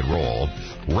last-second pick and roll,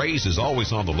 Ray's is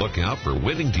always on the lookout for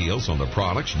winning deals on the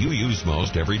products you use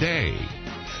most every day.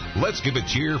 Let's give a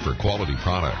cheer for quality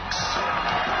products.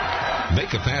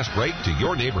 Make a fast break to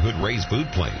your neighborhood Ray's Food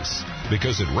Place,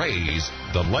 because at Ray's,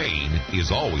 the lane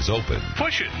is always open.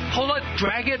 Push it, pull it,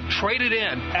 drag it, trade it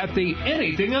in at the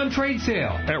Anything on Trade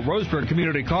sale at Roseburg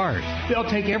Community Cars. They'll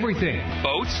take everything.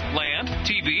 Boats, land,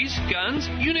 TVs, guns,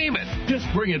 you name it. Just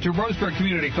bring it to Roseburg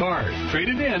Community Cars. Trade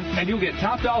it in, and you'll get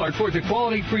top dollar towards a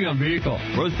quality pre-owned vehicle.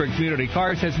 Roseburg Community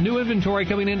Cars has new inventory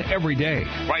coming in every day.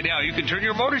 Right now, you can turn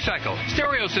your motorcycle,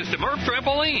 stereo system, or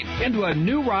trampoline into a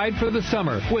new ride for the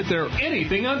summer with their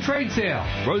Anything on Trade sale.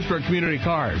 Roseburg Community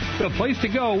Cars, the place to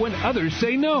go when others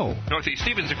say no. Northeast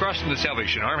Stevens across from the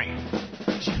Salvation Army.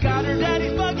 She got her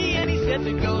daddy's buggy and he said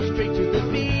to go straight to the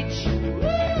beach.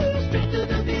 Woo, straight to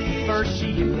the beach. First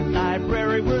she hit the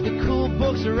library where the cool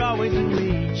books are always in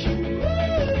reach.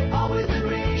 Woo, always in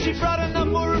reach. She brought enough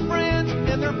for her friends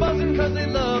and they're buzzing cause they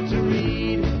love to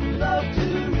read. Love to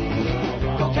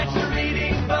read. Go catch the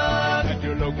reading bug at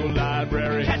your local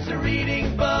library. Catch the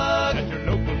reading bug at your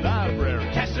local library.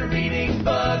 Catch the reading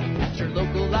bug at your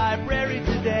local library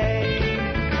today.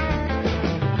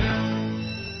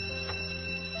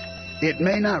 It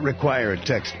may not require a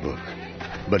textbook,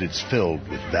 but it's filled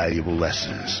with valuable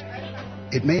lessons.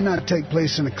 It may not take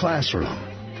place in a classroom,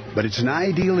 but it's an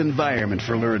ideal environment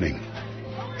for learning.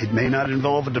 It may not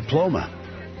involve a diploma,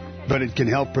 but it can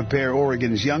help prepare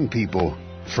Oregon's young people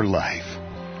for life.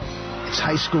 It's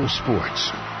high school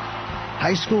sports.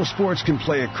 High school sports can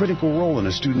play a critical role in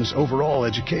a student's overall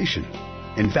education.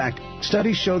 In fact,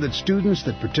 studies show that students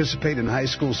that participate in high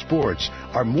school sports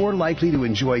are more likely to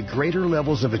enjoy greater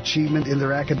levels of achievement in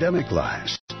their academic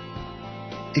lives.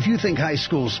 If you think high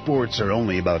school sports are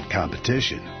only about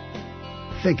competition,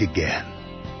 think again.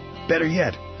 Better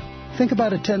yet, think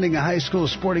about attending a high school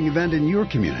sporting event in your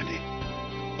community.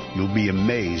 You'll be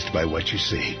amazed by what you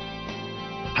see.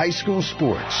 High school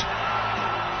sports,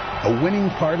 a winning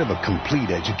part of a complete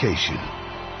education.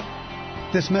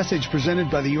 This message presented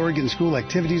by the Oregon School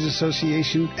Activities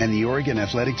Association and the Oregon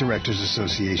Athletic Directors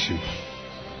Association.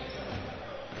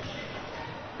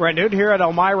 Brent Newton here at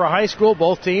Elmira High School.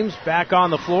 Both teams back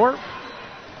on the floor,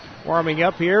 warming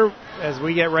up here as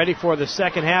we get ready for the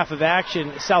second half of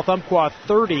action. South Umpqua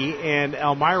 30 and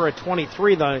Elmira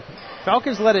 23. The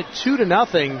Falcons led it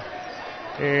 2-0,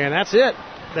 and that's it.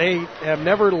 They have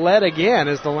never led again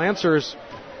as the Lancers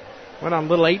went on a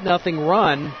little 8-0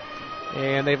 run,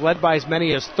 and they've led by as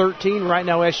many as 13. Right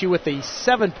now, SU with a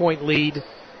 7-point lead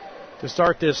to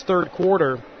start this third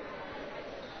quarter.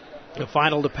 The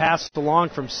final to pass along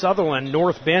from Sutherland,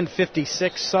 North Bend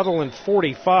 56, Sutherland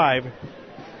 45.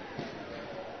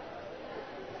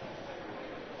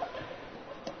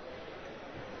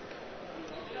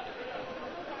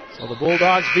 So the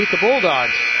Bulldogs beat the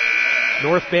Bulldogs.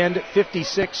 North Bend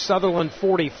 56, Sutherland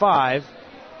 45.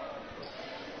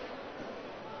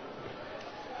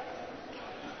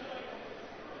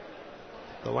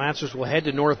 The Lancers will head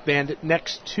to North Bend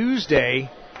next Tuesday.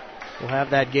 We'll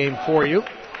have that game for you.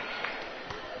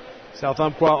 South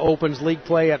Umpqua opens league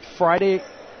play at Friday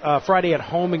at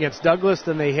home against Douglas.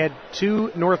 Then they head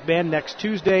to North Bend next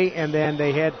Tuesday, and then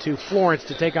they head to Florence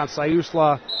to take on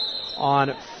Siuslaw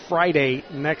on Friday,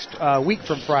 next week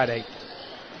from Friday.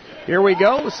 Here we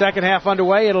go. Second half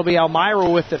underway. It'll be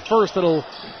Elmira with it first. It'll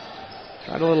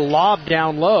try a little lob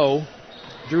down low.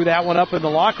 Drew that one up in the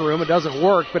locker room. It doesn't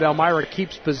work, but Elmira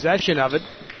keeps possession of it.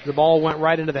 The ball went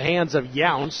right into the hands of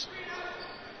Younce.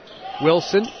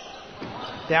 Wilson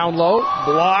down low,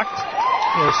 blocked.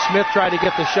 Smith tried to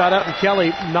get the shot up, and Kelly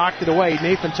knocked it away.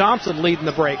 Nathan Thompson leading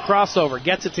the break. Crossover,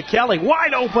 gets it to Kelly.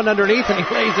 Wide open underneath, and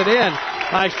he lays it in.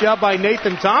 Nice job by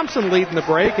Nathan Thompson leading the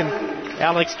break, and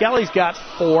Alex Kelly's got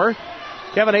 4.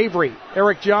 Kevin Avery,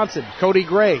 Eric Johnson, Cody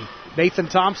Gray, Nathan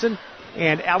Thompson,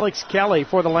 and Alex Kelly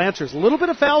for the Lancers. A little bit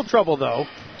of foul trouble, though,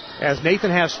 as Nathan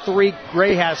has 3,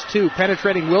 Gray has 2.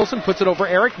 Penetrating Wilson, puts it over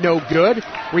Eric, no good.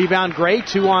 Rebound Gray,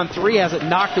 2-on-3, has it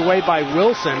knocked away by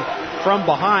Wilson from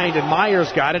behind, and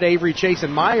Meyer's got it. Avery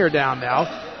chasing Meyer down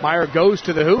now. Meyer goes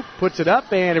to the hoop, puts it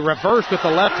up, and reverse with the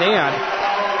left hand.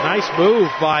 Nice move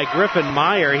by Griffin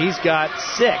Meyer. He's got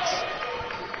 6.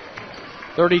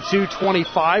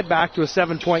 32-25, back to a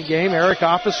 7-point game. Eric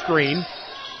off a screen.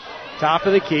 Top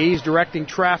of the key. He's directing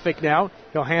traffic now.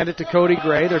 He'll hand it to Cody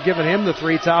Gray. They're giving him the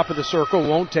 3 top of the circle.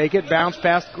 Won't take it. Bounce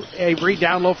past Avery.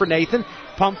 Down low for Nathan.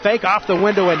 Pump fake off the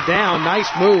window and down. Nice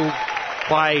move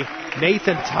by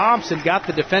Nathan Thompson. Got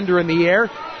the defender in the air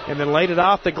and then laid it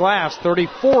off the glass.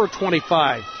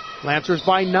 34-25. Lancers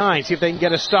by 9. See if they can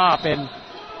get a stop. And,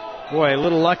 boy, a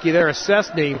little lucky there.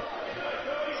 Cessny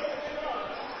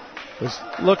was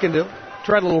looking to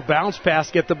try a little bounce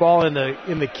pass, get the ball in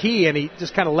the key, and he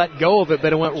just kind of let go of it,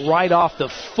 but it went right off the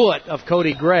foot of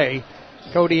Cody Gray.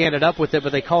 Cody ended up with it,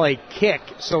 but they call a kick,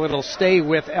 so it'll stay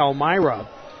with Elmira.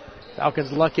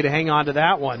 Falcons lucky to hang on to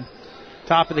that one.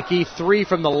 Top of the key, 3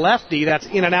 from the lefty. That's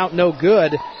in and out, no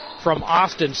good from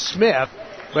Austin Smith.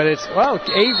 But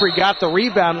Avery got the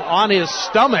rebound on his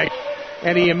stomach,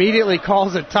 and he immediately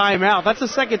calls a timeout. That's the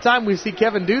second time we see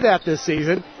Kevin do that this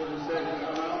season.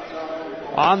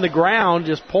 On the ground,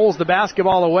 just pulls the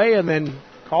basketball away and then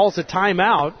calls a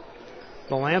timeout.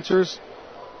 The Lancers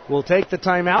will take the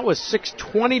timeout with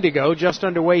 6:20 to go, just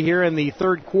underway here in the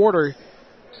third quarter.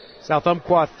 South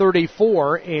Umpqua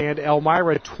 34 and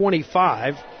Elmira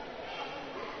 25.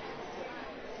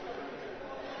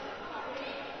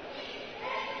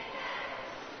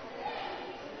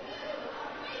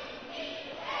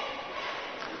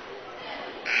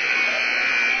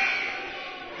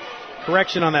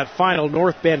 Correction on that final.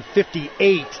 North Bend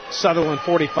 58, Sutherland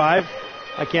 45.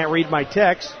 I can't read my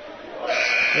text.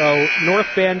 So North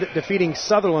Bend defeating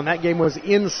Sutherland. That game was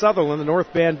in Sutherland. The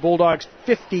North Bend Bulldogs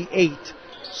 58,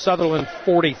 Sutherland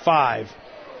 45.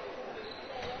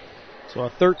 So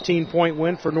a 13-point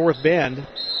win for North Bend.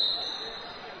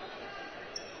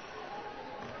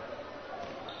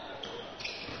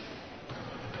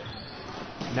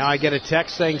 Now I get a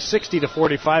text saying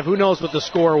 60-45. Who knows what the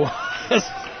score was?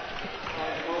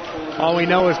 All we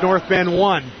know is North Bend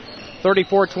won.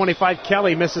 34-25,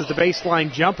 Kelly misses the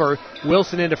baseline jumper.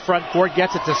 Wilson into front court,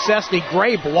 gets it to Cessny.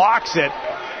 Gray blocks it.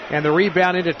 And the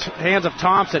rebound into hands of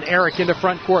Thompson. Eric into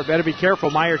front court. Better be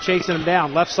careful. Meyer chasing him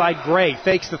down. Left side, Gray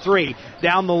fakes the 3.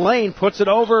 Down the lane, puts it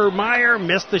over. Meyer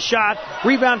missed the shot.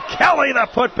 Rebound, Kelly, the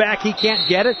putback. He can't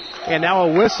get it. And now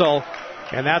a whistle.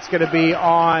 And that's going to be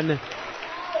on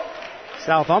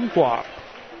South Umpqua.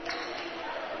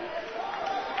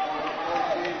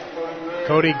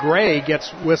 Cody Gray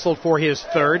gets whistled for his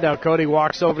 3rd. Now Cody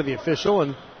walks over to the official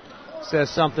and says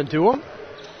something to him.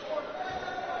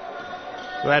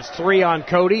 So that's 3 on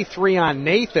Cody, 3 on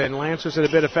Nathan. Lancers in a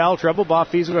bit of foul trouble. Bob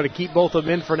Fiesel going to keep both of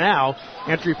them in for now.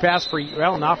 Entry pass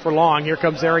not for long. Here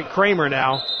comes Eric Kramer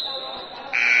now.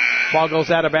 Ball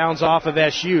goes out of bounds off of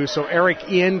SU. So Eric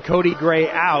in, Cody Gray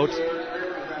out.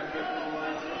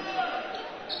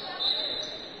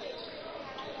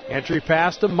 Entry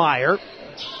pass to Meyer.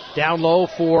 Down low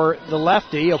for the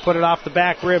lefty. He'll put it off the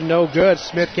back rim. No good.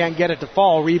 Smith can't get it to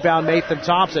fall. Rebound Nathan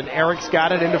Thompson. Eric's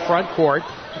got it into front court.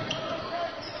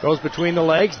 Goes between the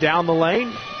legs. Down the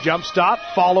lane. Jump stop.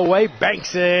 Fall away.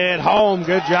 Banks it home.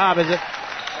 Good job as it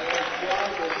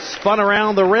spun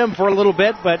around the rim for a little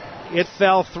bit, but it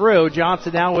fell through.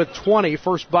 Johnson now with 20.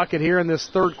 First bucket here in this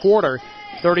third quarter.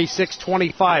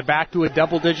 36-25. Back to a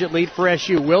double-digit lead for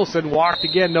SU. Wilson walked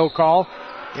again. No call.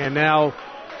 And now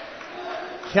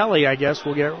Kelly, I guess,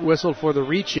 will get whistled for the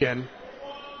reach-in.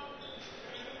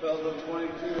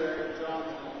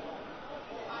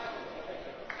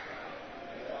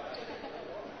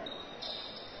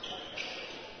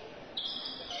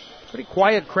 Pretty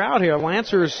quiet crowd here.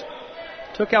 Lancers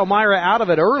took Elmira out of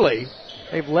it early.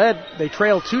 They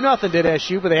trailed 2-0 at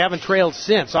SU, but they haven't trailed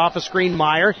since. Off a screen,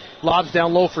 Meyer lobs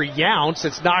down low for Younce.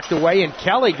 It's knocked away, and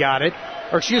Kelly got it.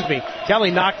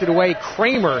 Kelly knocked it away.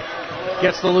 Kramer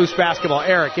gets the loose basketball.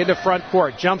 Eric into front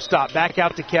court. Jump stop. Back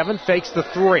out to Kevin. Fakes the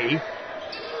three.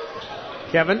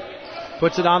 Kevin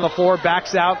puts it on the floor.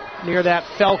 Backs out near that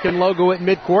Falcon logo at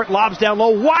midcourt. Lobs down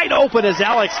low. Wide open is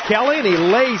Alex Kelly, and he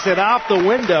lays it off the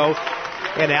window.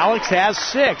 And Alex has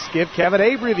 6. Give Kevin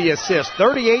Avery the assist.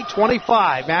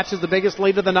 38-25. Matches the biggest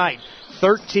lead of the night.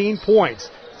 13 points.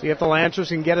 See if the Lancers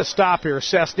can get a stop here.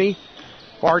 Cessny,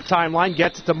 far timeline,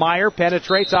 gets it to Meyer.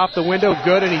 Penetrates off the window.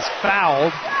 Good, and he's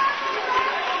fouled.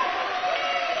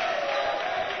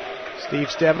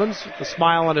 Steve Stebbins, a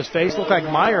smile on his face. Looked like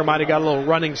Meyer might have got a little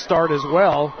running start as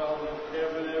well.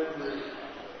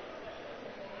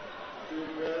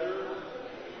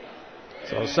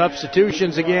 So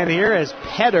substitutions again here as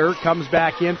Petter comes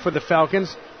back in for the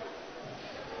Falcons.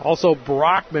 Also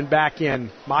Brockman back in.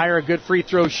 Meyer, a good free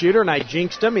throw shooter, and I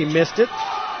jinxed him. He missed it.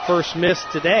 First miss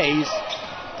today. He's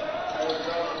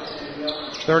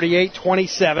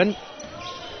 38-27.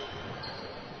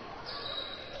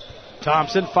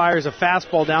 Thompson fires a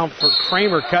fastball down for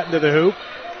Kramer, cutting to the hoop.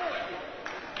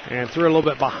 And threw a little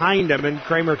bit behind him, and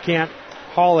Kramer can't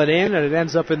haul it in, and it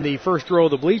ends up in the first row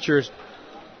of the bleachers.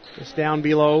 Just down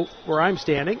below where I'm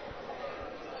standing.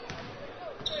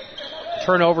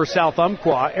 Turnover, South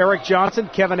Umpqua. Eric Johnson,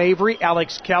 Kevin Avery,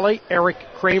 Alex Kelly, Eric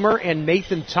Kramer, and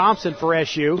Nathan Thompson for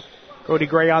SU. Cody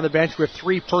Gray on the bench with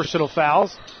 3 personal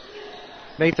fouls.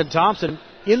 Nathan Thompson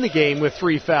in the game with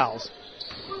 3 fouls.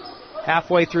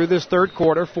 Halfway through this third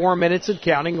quarter, 4 minutes and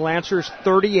counting. Lancers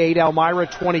 38, Elmira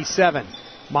 27.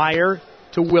 Meyer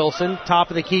to Wilson, top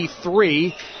of the key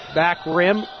 3. Back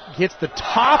rim, hits the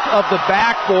top of the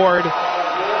backboard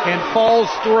and falls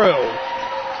through.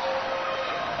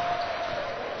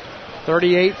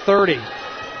 38-30.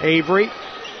 Avery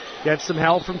gets some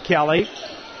help from Kelly.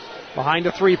 Behind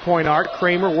a three-point arc.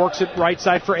 Kramer works it right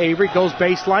side for Avery. Goes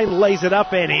baseline, lays it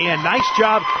up and in. Nice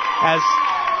job as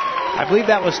I believe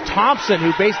that was Thompson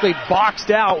who basically boxed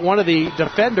out one of the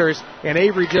defenders, and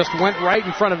Avery just went right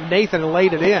in front of Nathan and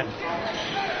laid it in.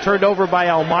 Turned over by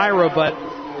Elmira, but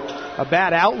a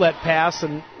bad outlet pass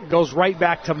and goes right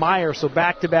back to Meyer. So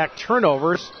back-to-back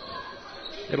turnovers.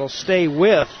 It'll stay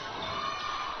with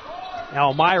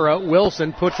Elmira.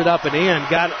 Wilson puts it up and in.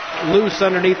 Got loose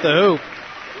underneath the hoop.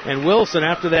 And Wilson,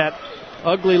 after that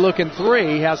ugly-looking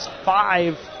three, has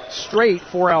 5 straight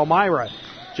for Elmira.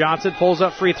 Johnson pulls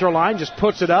up free throw line, just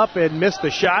puts it up and missed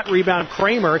the shot. Rebound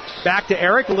Kramer. Back to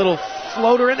Eric. A little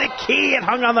floater in the key. It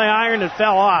hung on the iron and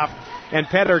fell off. And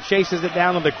Petter chases it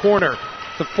down in the corner.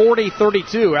 To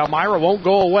 40-32. Elmira won't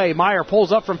go away. Meyer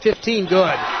pulls up from 15.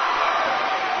 Good.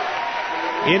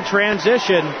 In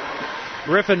transition,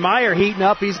 Griffin Meyer heating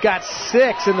up. He's got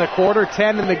 6 in the quarter,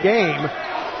 10 in the game.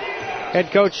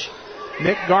 Head coach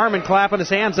Nick Garman clapping his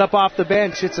hands up off the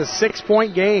bench. It's a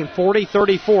 6-point game,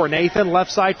 40-34. Nathan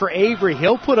left side for Avery.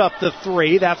 He'll put up the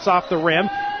 3. That's off the rim.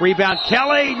 Rebound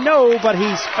Kelly. No, but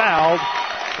he's fouled.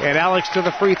 And Alex to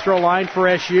the free throw line for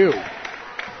SU.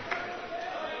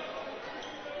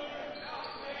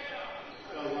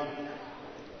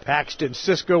 Paxton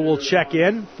Cisco will check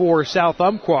in for South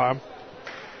Umpqua.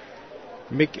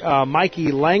 Mikey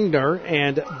Langner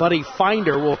and Buddy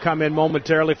Finder will come in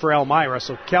momentarily for Elmira.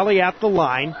 So Kelly at the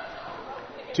line.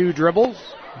 2 dribbles.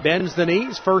 Bends the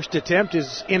knees. First attempt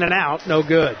is in and out. No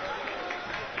good.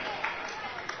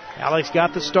 Alex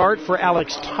got the start for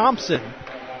Alex Thompson,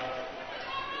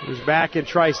 who's back in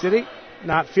Tri-City.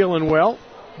 Not feeling well.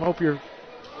 Hope you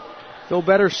feel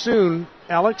better soon,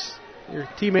 Alex. Your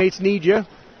teammates need you.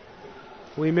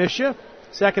 We miss you.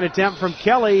 Second attempt from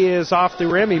Kelly is off the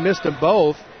rim. He missed them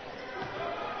both.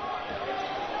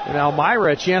 And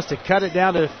Elmira a chance to cut it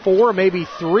down to 4, maybe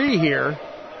 3 here.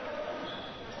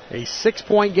 A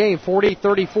 6-point game,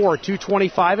 40-34,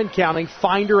 2:25 and counting.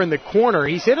 Finder in the corner.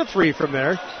 He's hit a three from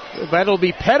there. But it'll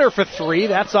be Petter for three.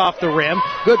 That's off the rim.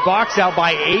 Good box out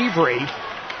by Avery.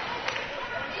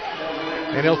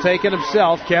 And he'll take it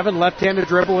himself. Kevin, left-handed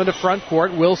dribble into front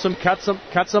court. Wilson cuts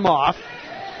him off.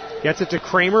 Gets it to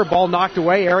Kramer. Ball knocked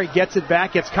away. Eric gets it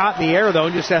back. Gets caught in the air, though,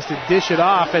 and just has to dish it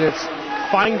off. And it's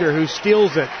Finder who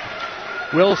steals it.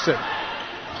 Wilson.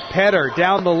 Petter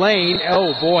down the lane.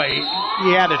 Oh, boy.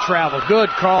 He had to travel. Good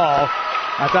call.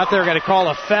 I thought they were going to call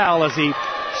a foul as he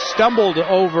stumbled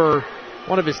over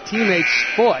one of his teammates'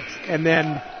 foot and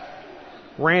then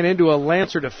ran into a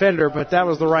Lancer defender, but that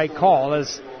was the right call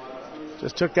as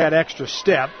just took that extra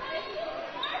step.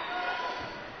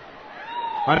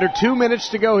 Under 2 minutes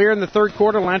to go here in the third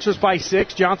quarter. Lancers by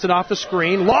 6. Johnson off the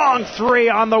screen. Long three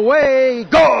on the way.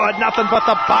 Good. Nothing but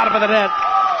the bottom of the net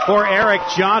for Eric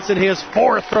Johnson. His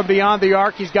fourth from beyond the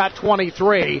arc. He's got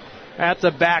 23. That's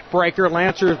a backbreaker.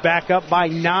 Lancers back up by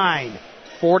 9.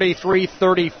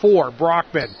 43-34.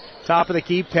 Brockman. Top of the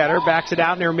key. Petter backs it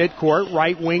out near midcourt.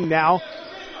 Right wing now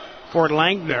for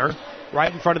Langner.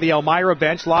 Right in front of the Elmira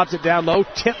bench. Lobs it down low.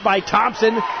 Tipped by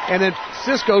Thompson. And then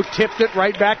Cisco tipped it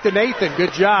right back to Nathan.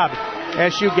 Good job.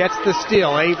 SU gets the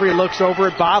steal. Avery looks over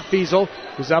at Bob Fiesel,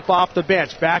 who's up off the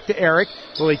bench. Back to Eric.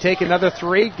 Will he take another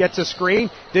three? Gets a screen.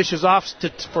 Dishes off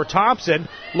for Thompson.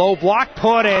 Low block.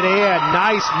 Put it in.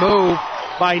 Nice move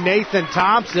by Nathan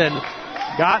Thompson.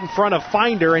 Got in front of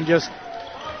Finder and just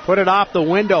put it off the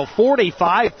window.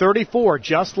 45-34.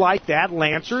 Just like that.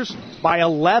 Lancers by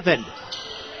 11.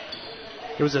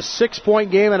 It was a 6-point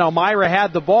game and Elmira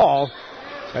had the ball.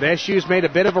 But SU's made a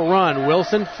bit of a run.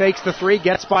 Wilson fakes the three,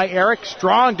 gets by Eric.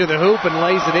 Strong to the hoop and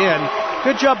lays it in.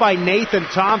 Good job by Nathan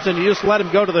Thompson. You just let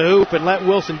him go to the hoop and let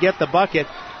Wilson get the bucket.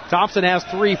 Thompson has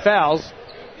 3 fouls.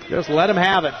 Just let him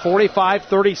have it.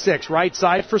 45-36. Right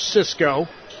side for Cisco.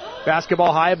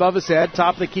 Basketball high above his head.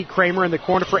 Top of the key, Kramer in the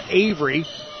corner for Avery.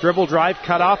 Dribble drive,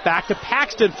 cut off. Back to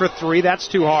Paxton for 3. That's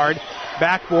too hard.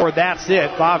 Backboard, that's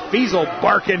it. Bob Fiesel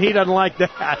barking. He doesn't like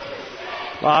that.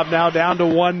 Bob now down to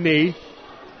one knee.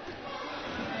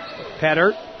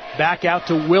 Petter back out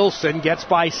to Wilson. Gets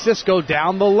by Cisco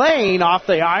down the lane off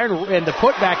the iron, and the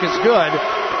putback is good.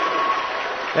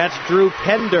 That's Drew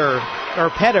Petter,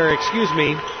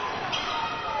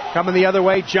 Coming the other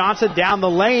way, Johnson down the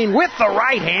lane with the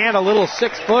right hand, a little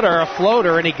 6-footer, a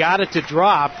floater, and he got it to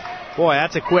drop. Boy,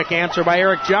 that's a quick answer by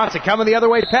Eric Johnson. Coming the other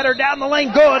way, Petter down the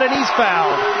lane, good, and he's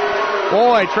fouled.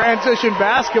 Boy, transition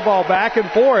basketball back and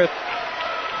forth.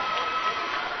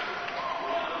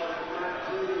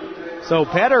 So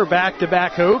Petter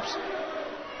back-to-back hoops.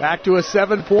 Back to a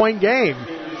 7-point game.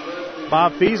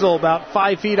 Bob Fiesel about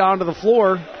 5 feet onto the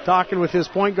floor, talking with his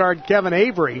point guard, Kevin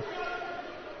Avery.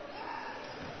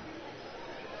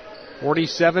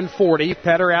 47-40.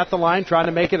 Petter at the line, trying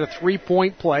to make it a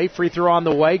 3-point play. Free throw on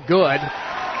the way. Good.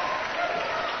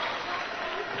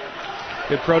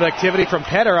 Good productivity from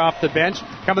Petter off the bench.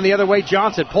 Coming the other way,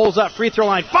 Johnson pulls up, free throw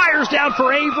line, fires down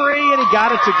for Avery, and he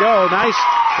got it to go. Nice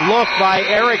look by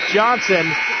Eric Johnson,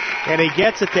 and he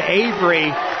gets it to Avery,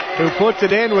 who puts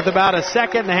it in with about a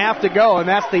second and a half to go, and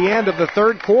that's the end of the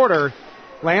third quarter.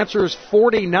 Lancers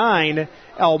 49,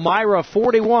 Elmira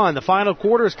 41. The final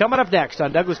quarter is coming up next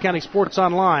on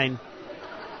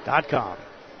DouglasCountySportsOnline.com.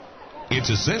 It's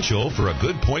essential for a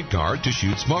good point guard to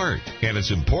shoot smart, and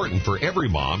it's important for every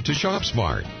mom to shop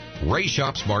smart. Ray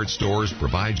Shop Smart Stores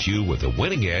provides you with a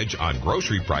winning edge on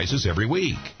grocery prices every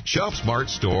week. Shop Smart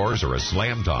Stores are a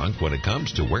slam dunk when it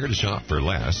comes to where to shop for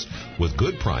less, with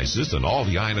good prices and all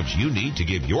the items you need to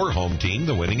give your home team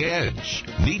the winning edge.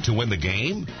 Need to win the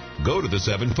game? Go to the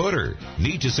 7-footer.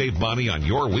 Need to save money on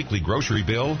your weekly grocery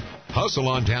bill? Hustle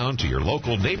on down to your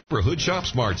local neighborhood Shop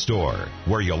Smart store,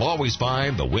 where you'll always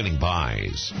find the winning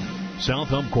buys.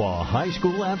 South Umpqua High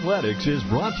School Athletics is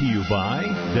brought to you by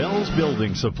Dell's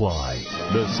Building Supply,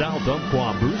 the South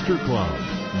Umpqua Booster Club,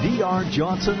 D.R.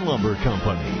 Johnson Lumber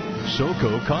Company,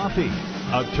 SoCo Coffee,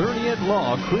 Attorney at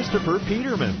Law Christopher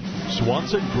Peterman,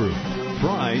 Swanson Group,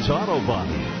 Fry's Auto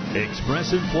Body,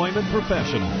 Express Employment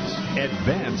Professionals,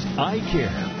 Advanced Eye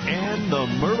Care, and the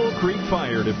Myrtle Creek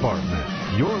Fire Department.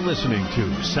 You're listening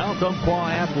to South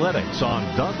Umpqua Athletics on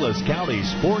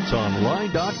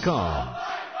DouglasCountySportsOnline.com.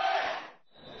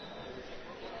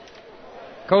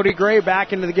 Cody Gray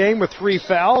back into the game with 3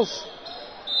 fouls.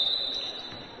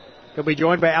 He'll be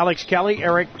joined by Alex Kelly,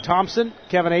 Eric Thompson,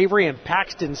 Kevin Avery, and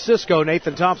Paxton Cisco.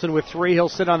 Nathan Thompson with 3. He'll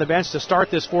sit on the bench to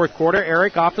start this fourth quarter.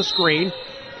 Eric off the screen.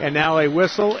 And now a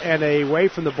whistle and away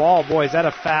from the ball. Boy, is that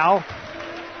a foul?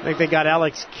 I think they got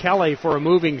Alex Kelly for a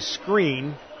moving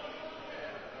screen.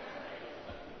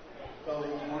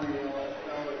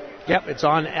 Yep, it's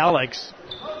on Alex.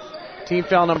 Team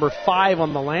foul number 5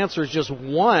 on the Lancers, just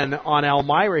 1 on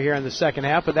Elmira here in the second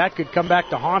half, but that could come back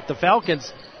to haunt the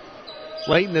Falcons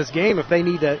late in this game if they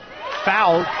need to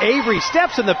foul. Avery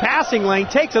steps in the passing lane,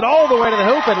 takes it all the way to the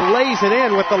hoop and lays it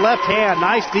in with the left hand.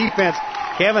 Nice defense.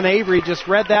 Kevin Avery just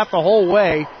read that the whole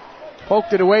way.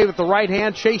 Poked it away with the right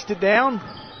hand, chased it down,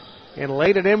 and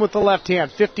laid it in with the left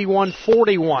hand.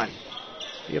 51-41.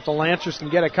 If the Lancers can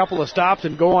get a couple of stops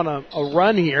and go on a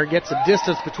run here, get some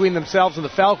distance between themselves and the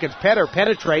Falcons. Petter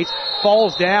penetrates,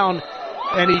 falls down,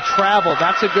 and he traveled.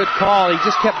 That's a good call. He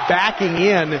just kept backing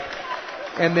in,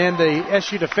 and then the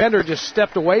SU defender just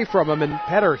stepped away from him, and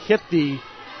Petter hit the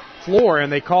floor,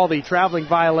 and they call the traveling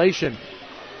violation.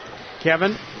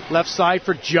 Kevin, left side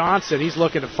for Johnson. He's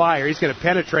looking to fire. He's going to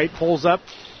penetrate, pulls up,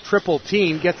 triple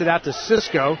team, gets it out to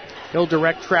Cisco. He'll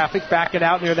direct traffic, back it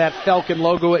out near that Falcon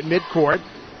logo at midcourt.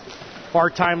 Far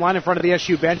timeline in front of the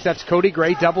SU bench. That's Cody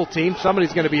Gray, double team.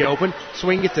 Somebody's going to be open.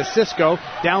 Swing it to Cisco.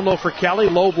 Down low for Kelly.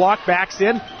 Low block, backs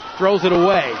in, throws it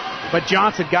away. But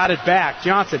Johnson got it back.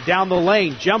 Johnson down the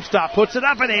lane. Jump stop, puts it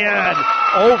up and in.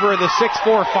 Over the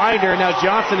 6'4 Finder. Now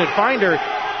Johnson and Finder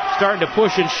starting to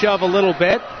push and shove a little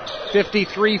bit.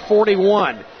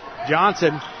 53-41.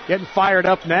 Johnson getting fired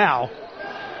up now.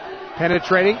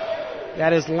 Penetrating.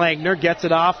 That is Langner. Gets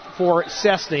it off for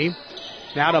Cessny.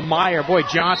 Now to Meyer. Boy,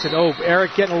 Johnson. Oh,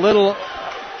 Eric getting a little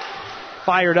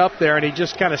fired up there, and he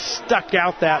just kind of stuck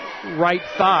out that right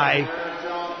thigh.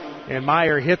 And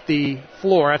Meyer hit the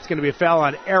floor. That's going to be a foul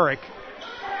on Eric.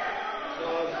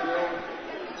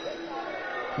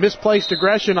 Misplaced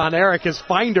aggression on Eric. His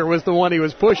Finder was the one he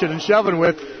was pushing and shoving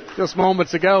with just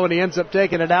moments ago, and he ends up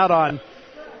taking it out on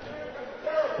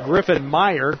Griffin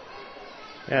Meyer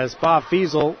as Bob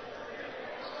Fiesel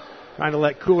trying to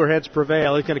let cooler heads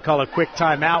prevail. He's going to call a quick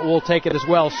timeout. We'll take it as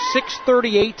well.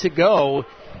 6:38 to go.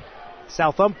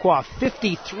 South Umpqua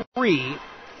 53.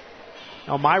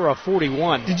 Elmira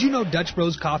 41. Did you know Dutch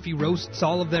Bros Coffee roasts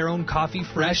all of their own coffee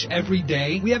fresh every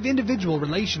day? We have individual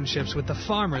relationships with the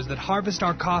farmers that harvest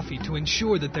our coffee to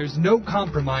ensure that there's no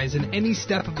compromise in any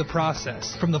step of the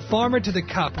process. From the farmer to the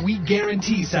cup, we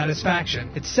guarantee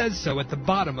satisfaction. It says so at the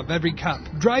bottom of every cup.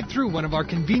 Drive through one of our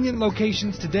convenient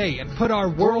locations today and put our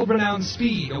world-renowned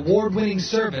speed, award-winning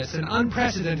service, and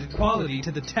unprecedented quality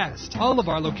to the test. All of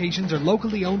our locations are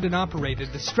locally owned and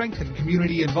operated to strengthen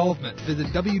community involvement. Visit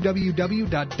www.dutchbros.com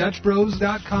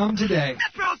today.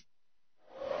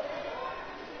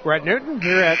 Brett Newton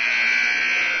here at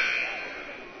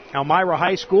Elmira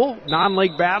High School.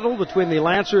 Non-league battle between the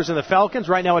Lancers and the Falcons.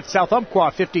 Right now it's South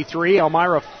Umpqua 53,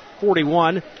 Elmira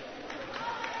 41.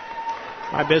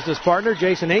 My business partner,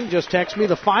 Jason Hing, just texted me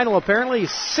the final apparently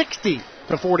is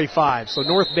 60-45. So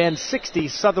North Bend 60,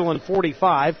 Sutherland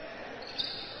 45.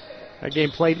 That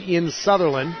game played in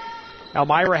Sutherland.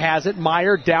 Elmira has it.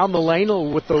 Meyer down the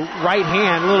lane with the right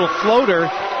hand. Little floater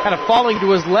kind of falling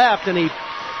to his left, and he,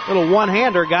 little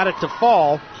one-hander, got it to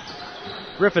fall.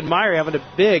 Griffin Meyer having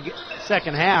a big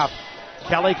second half.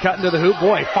 Kelly cutting to the hoop.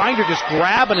 Boy, Finder just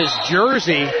grabbing his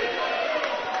jersey.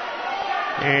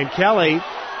 And Kelly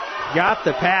got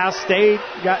the pass, stayed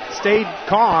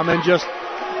calm, and just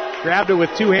grabbed it with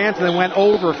two hands and then went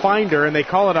over Finder, and they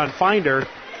call it on Finder.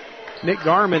 Nick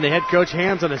Garman, the head coach,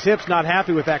 hands on his hips, not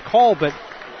happy with that call, but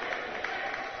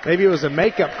maybe it was a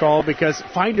makeup call because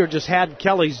Finder just had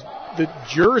Kelly's the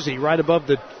jersey right above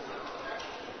the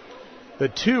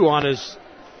 2 on his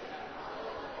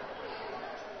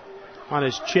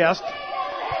chest.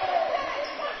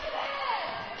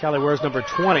 Kelly wears number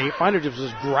 20. Finder just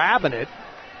was grabbing it.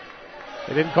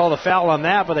 They didn't call the foul on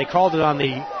that, but they called it on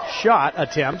the shot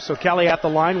attempt. So Kelly at the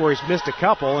line where he's missed a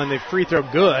couple, and the free throw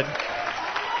good.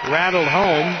 Rattled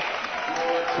home.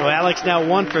 So Alex now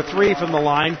 1 for 3 from the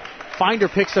line. Finder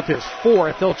picks up his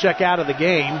 4th. He'll check out of the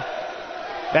game.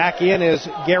 Back in is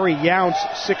Gary Younce,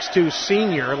 6'2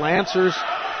 senior. Lancers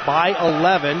by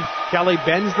 11. Kelly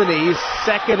bends the knees.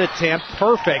 Second attempt,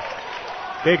 perfect.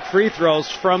 Big free throws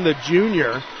from the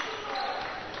junior.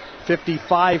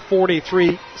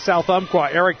 55-43 South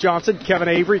Umpqua. Eric Johnson, Kevin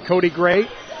Avery, Cody Gray,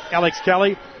 Alex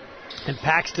Kelly, and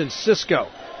Paxton Cisco.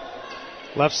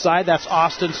 Left side, that's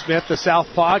Austin Smith, the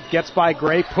southpaw, gets by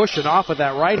Gray, pushing off with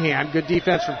that right hand. Good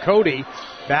defense from Cody.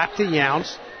 Back to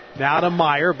Younce. Now to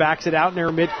Meyer, backs it out near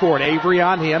midcourt. Avery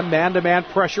on him, man-to-man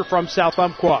pressure from South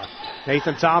Umpqua.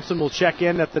 Nathan Thompson will check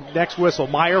in at the next whistle.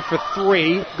 Meyer for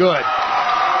 3, good.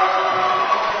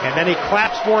 And then he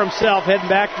claps for himself, heading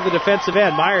back to the defensive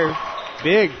end. Meyer,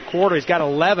 big quarter, he's got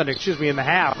 11 in the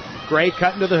half. Gray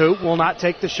cutting to the hoop, will not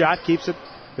take the shot, keeps it.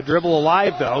 The dribble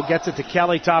alive, though. Gets it to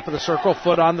Kelly, top of the circle.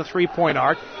 Foot on the three-point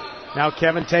arc. Now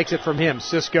Kevin takes it from him.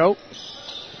 Cisco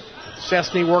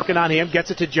Cessny working on him,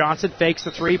 gets it to Johnson, fakes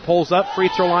the three, pulls up, free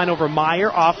throw line over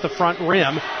Meyer, off the front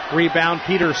rim. Rebound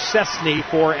Peter Cessny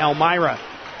for Elmira.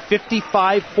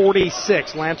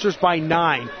 55-46, Lancers by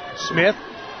 9. Smith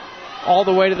all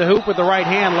the way to the hoop with the right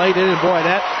hand, laid it in. Boy,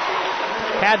 that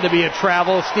had to be a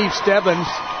travel. Steve Stebbins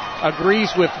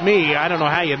agrees with me. I don't know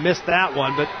how you missed that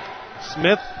one, but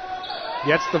Smith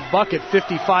gets the bucket,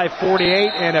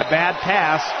 55-48, and a bad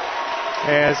pass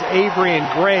as Avery and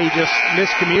Gray just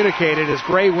miscommunicated as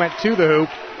Gray went to the hoop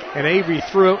and Avery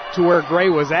threw it to where Gray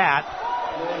was at.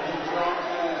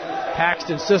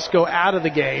 Paxton Cisco out of the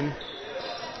game.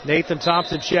 Nathan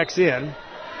Thompson checks in.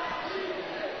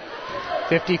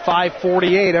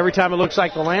 55-48. Every time it looks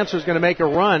like the Lancers going to make a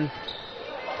run,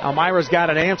 Elmira's got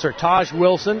an answer. Taj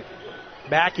Wilson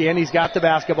back in. He's got the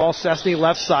basketball. Cessny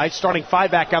left side. Starting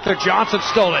five back out there. Johnson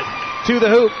stole it. To the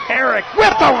hoop. Eric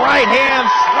with the right hand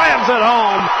slams it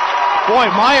home. Boy,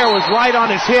 Meyer was right on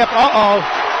his hip. Uh-oh.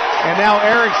 And now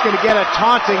Eric's going to get a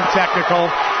taunting technical.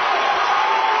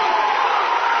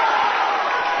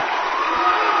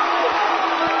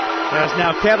 As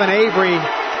now Kevin Avery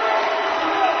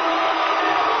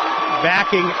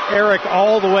backing Eric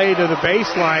all the way to the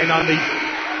baseline on the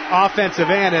offensive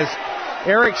end as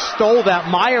Eric stole that.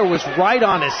 Meyer was right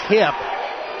on his hip,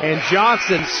 and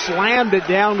Johnson slammed it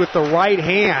down with the right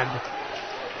hand.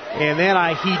 And then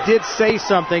he did say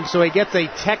something, so he gets a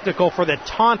technical for the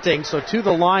taunting. So to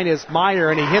the line is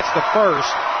Meyer, and he hits the first.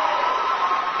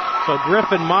 So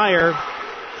Griffin Meyer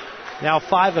now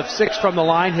 5 of 6 from the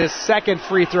line. His second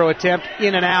free throw attempt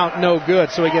in and out, no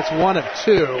good. So he gets 1 of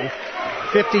 2.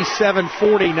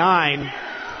 57-49.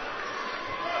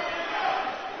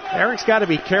 Eric's got to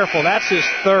be careful. That's his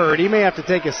third. He may have to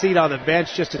take a seat on the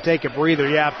bench just to take a breather.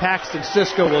 Yeah, Paxton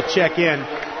Cisco will check in.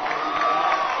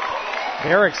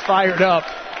 Eric's fired up.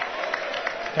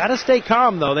 Got to stay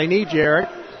calm, though. They need you, Eric.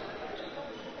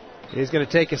 He's going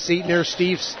to take a seat near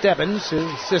Steve Stebbins, his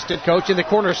assistant coach. In the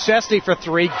corner, Cessny for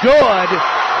three. Good.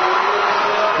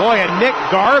 Boy, and Nick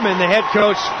Garman, the head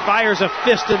coach, fires a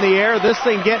fist in the air. This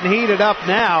thing getting heated up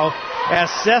now as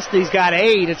Cessny's got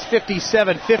 8. It's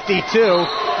 57-52,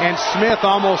 and Smith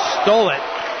almost stole it.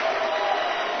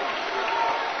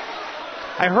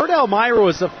 I heard Elmira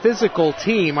was a physical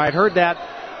team. I'd heard that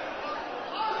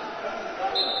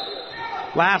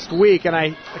last week, and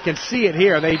I can see it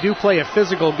here. They do play a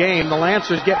physical game. The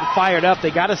Lancers getting fired up.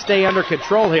 They got to stay under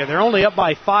control here. They're only up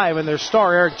by 5, and their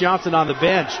star, Eric Johnson, on the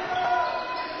bench.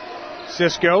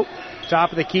 Cisco,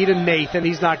 top of the key to Nathan.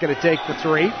 He's not going to take the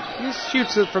three. He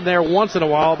shoots it from there once in a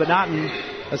while, but not in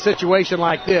a situation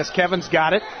like this. Kevin's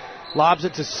got it. Lobs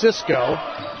it to Cisco.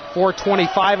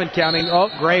 4:25 and counting. Oh,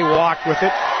 Gray walked with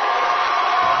it.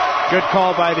 Good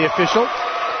call by the official.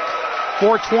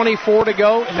 4:24 to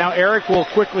go, and now Eric will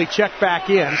quickly check back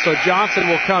in. So Johnson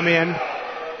will come in.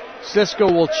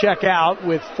 Cisco will check out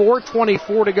with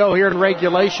 4:24 to go here in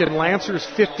regulation. Lancers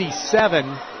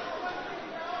 57.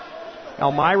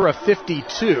 Elmira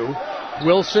 52.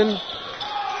 Wilson,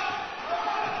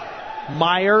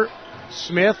 Meyer,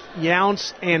 Smith,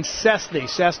 Younce, and Cessny.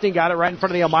 Cessny got it right in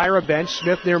front of the Elmira bench.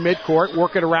 Smith near midcourt,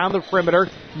 working around the perimeter.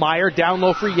 Meyer down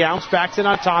low for Younce, backs in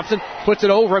on Thompson, puts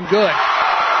it over him, good.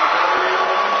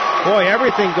 Boy,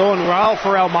 everything going well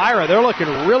for Elmira. They're looking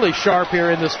really sharp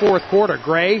here in this fourth quarter.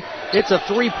 Gray, it's a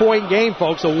 3-point game,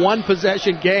 folks, a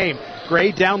 1-possession game.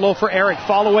 Gray down low for Eric.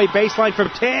 Fall away baseline from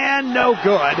 10. No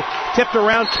good. Tipped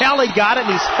around. Kelly got it,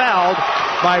 and he's fouled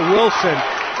by Wilson.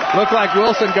 Looked like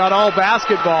Wilson got all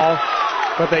basketball,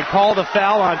 but they call the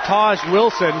foul on Taj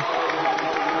Wilson.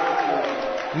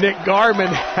 Nick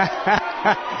Garman,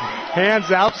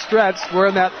 hands outstretched,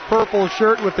 wearing that purple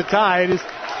shirt with the tie. He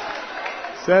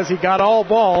says he got all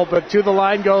ball, but to the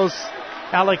line goes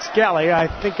Alex Kelly. I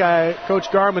think Coach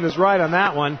Garman is right on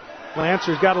that one.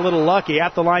 Lancers got a little lucky.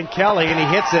 At the line, Kelly, and he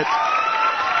hits it.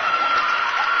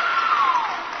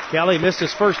 Kelly missed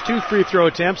his first 2 free throw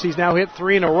attempts. He's now hit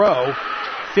 3 in a row.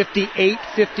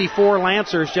 58-54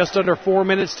 Lancers, just under 4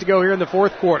 minutes to go here in the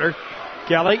fourth quarter.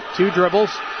 Kelly, 2 dribbles,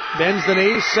 bends the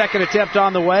knees, second attempt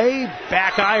on the way.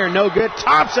 Back iron, no good.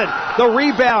 Thompson, the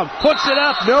rebound, puts it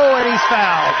up, no, and he's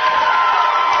fouled.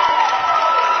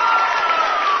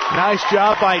 Nice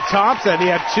job by Thompson. He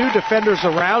had 2 defenders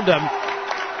around him.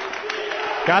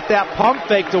 Got that pump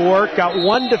fake to work, got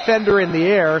 1 defender in the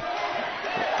air.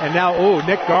 And now,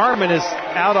 Nick Garman is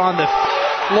out on the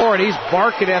floor, and he's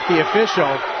barking at the official.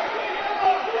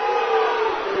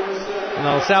 And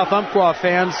the South Umpqua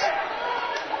fans,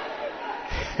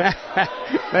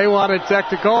 they want a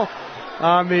technical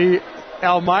on the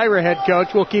Elmira head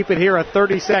coach. We'll keep it here, a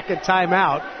 30-second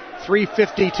timeout.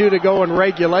 3:52 to go in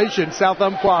regulation. South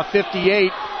Umpqua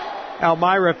 58,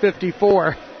 Elmira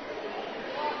 54.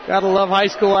 Gotta love high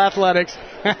school athletics.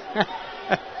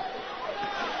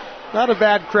 Not a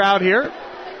bad crowd here.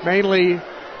 Mainly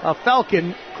a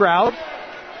Falcon crowd.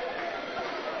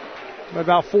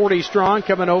 About 40 strong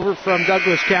coming over from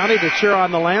Douglas County to cheer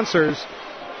on the Lancers.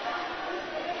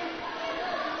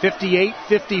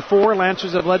 58-54.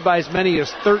 Lancers have led by as many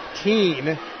as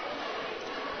 13.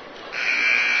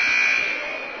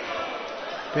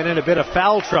 Been in a bit of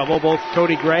foul trouble, both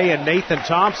Cody Gray and Nathan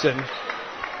Thompson.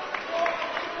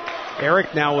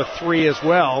 Eric now with 3 as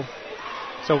well.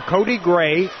 So Cody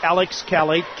Gray, Alex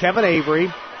Kelly, Kevin Avery,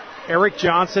 Eric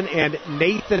Johnson, and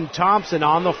Nathan Thompson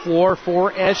on the floor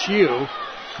for SU.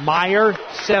 Meyer,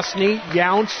 Cessny,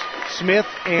 Younce, Smith,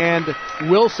 and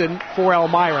Wilson for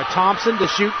Elmira. Thompson to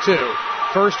shoot 2.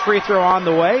 First free throw on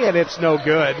the way, and it's no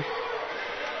good.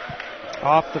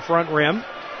 Off the front rim.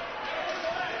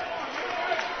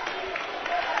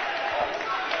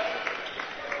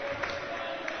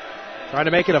 Trying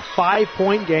to make it a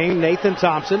 5-point game. Nathan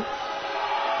Thompson.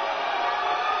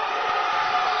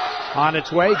 On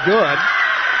its way. Good.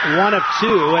 1 of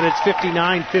 2, and it's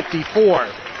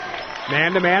 59-54.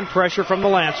 Man-to-man pressure from the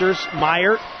Lancers.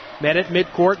 Meyer met at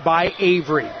midcourt by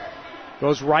Avery.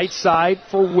 Goes right side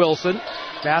for Wilson.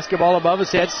 Basketball above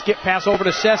his head. Skip pass over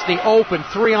to Cessny. Open.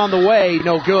 3 on the way.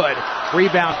 No good.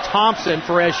 Rebound Thompson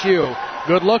for SU.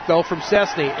 Good look, though, from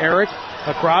Cessny. Eric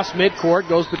across midcourt.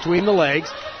 Goes between the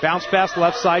legs. Bounce pass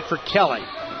left side for Kelly.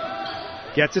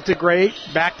 Gets it to Gray.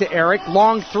 Back to Eric.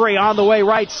 Long 3 on the way.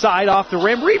 Right side off the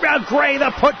rim. Rebound Gray.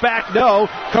 The putback. No.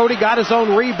 Cody got his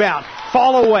own rebound.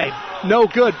 Fall away. No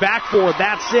good. Back forward.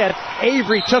 That's it.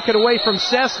 Avery took it away from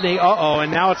Cessny.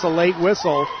 And now it's a late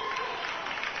whistle.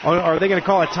 Or are they going to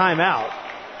call a timeout?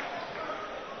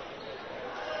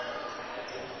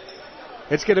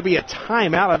 It's going to be a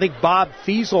timeout. I think Bob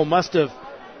Fiesel must have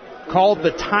called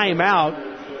the timeout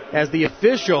as the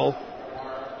official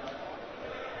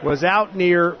was out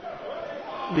near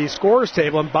the scores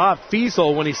table. And Bob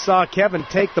Fiesel, when he saw Kevin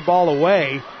take the ball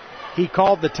away, he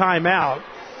called the timeout.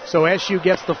 So SU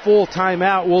gets the full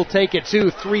timeout. We'll take it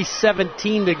to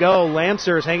 3:17 to go.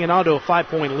 Lancers hanging on to a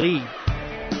 5-point lead.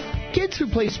 Kids who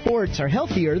play sports are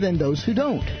healthier than those who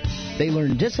don't. They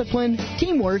learn discipline,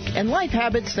 teamwork, and life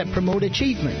habits that promote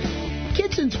achievement.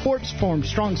 Kids in sports form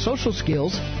strong social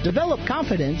skills, develop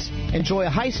confidence, enjoy a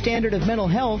high standard of mental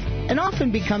health, and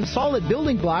often become solid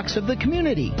building blocks of the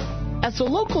community. As the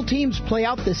local teams play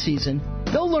out this season,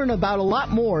 they'll learn about a lot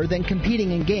more than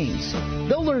competing in games.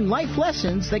 They'll learn life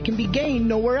lessons that can be gained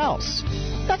nowhere else.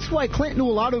 That's why Clint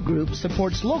Newell Auto Group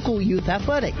supports local youth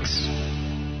athletics.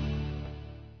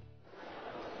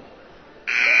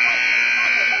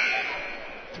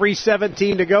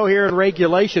 .317 to go here in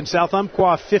regulation. South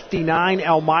Umpqua 59,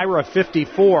 Elmira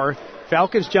 54.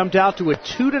 Falcons jumped out to a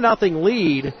 2-0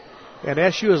 lead, and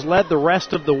SU has led the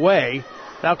rest of the way.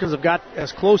 Falcons have got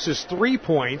as close as 3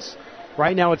 points.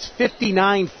 Right now it's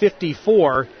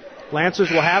 59-54.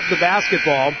 Lancers will have the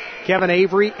basketball. Kevin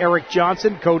Avery, Eric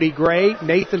Johnson, Cody Gray,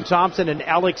 Nathan Thompson, and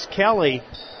Alex Kelly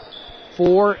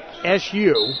for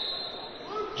SU.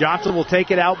 Johnson will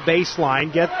take it out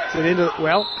baseline, gets it into,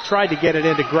 tried to get it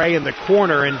into Gray in the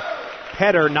corner, and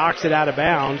Petter knocks it out of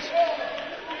bounds.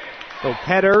 So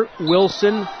Petter,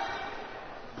 Wilson,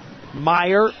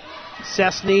 Meyer,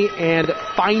 Cessny, and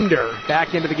Finder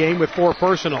back into the game with 4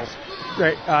 personals.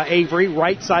 Avery,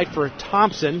 right side for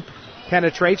Thompson,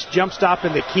 penetrates, jump stop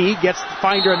in the key, gets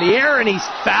Finder in the air, and he's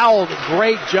fouled.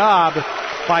 Great job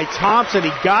by Thompson.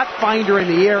 He got Finder in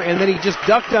the air, and then he just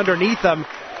ducked underneath him,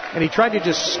 and he tried to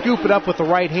just scoop it up with the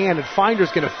right hand, and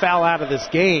Finder's going to foul out of this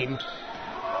game.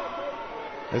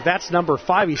 As that's number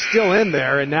 5. He's still in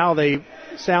there, and now they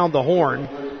sound the horn.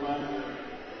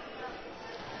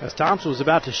 As Thompson was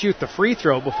about to shoot the free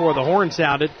throw before the horn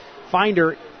sounded,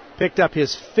 Finder picked up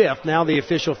his 5th. Now the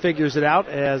official figures it out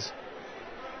as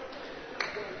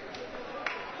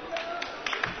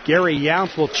Gary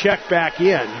Younce will check back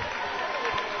in.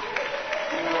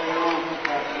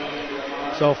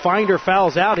 So Finder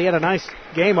fouls out. He had a nice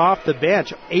game off the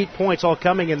bench. 8 points all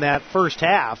coming in that first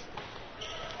half.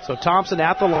 So Thompson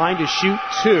at the line to shoot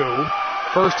 2.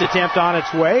 First attempt on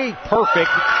its way. Perfect.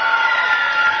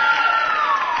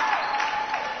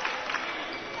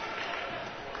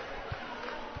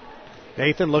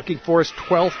 Nathan looking for his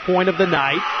 12th point of the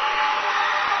night.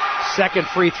 Second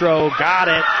free throw. Got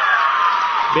it.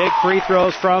 Big free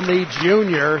throws from the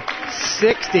junior.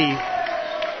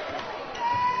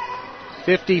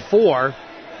 60-54.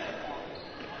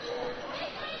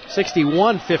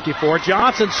 61-54.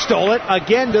 Johnson stole it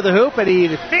again to the hoop, and he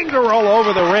finger roll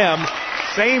over the rim.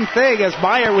 Same thing as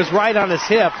Meyer was right on his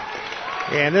hip.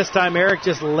 And this time Eric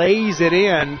just lays it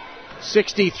in.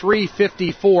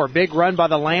 63-54. Big run by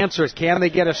the Lancers. Can they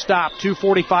get a stop?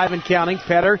 2:45 and counting.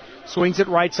 Petter swings it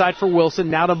right side for Wilson.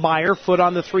 Now to Meyer. Foot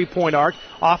on the three-point arc.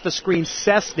 Off the screen,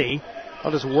 Cessny.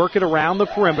 They'll just work it around the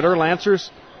perimeter. Lancers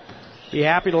be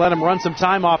happy to let him run some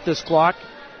time off this clock.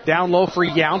 Down low for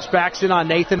Younce. Backs in on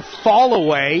Nathan. Fall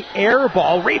away. Air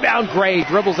ball. Rebound Gray.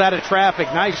 Dribbles out of traffic.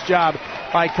 Nice job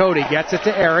by Cody. Gets it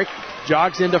to Eric.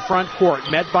 Jogs into front court.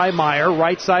 Met by Meyer.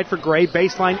 Right side for Gray.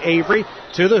 Baseline Avery.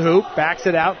 To the hoop. Backs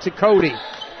it out to Cody.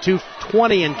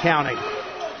 2:20 and counting.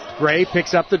 Gray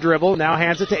picks up the dribble. Now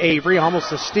hands it to Avery.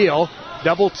 Almost a steal.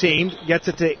 Double teamed. Gets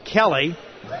it to Kelly.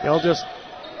 He'll just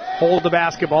hold the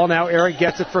basketball. Now Eric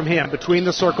gets it from him. Between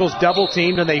the circles. Double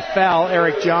teamed, and they foul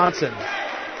Eric Johnson.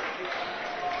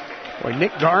 Boy,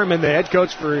 Nick Garman, the head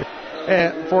coach for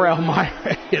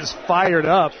Elmira, is fired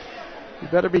up. You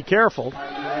better be careful.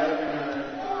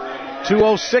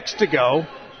 2:06 to go.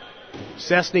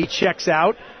 Cessny checks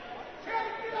out.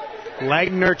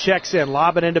 Langner checks in.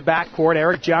 Lob it into backcourt.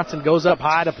 Eric Johnson goes up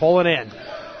high to pull it in.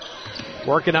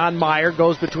 Working on Meyer.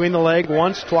 Goes between the leg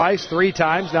once, twice, three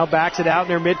times. Now backs it out in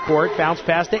their midcourt. Bounce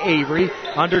pass to Avery.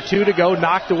 Under 2 to go.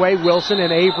 Knocked away Wilson,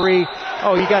 and Avery.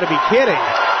 Oh, you got to be kidding.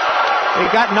 It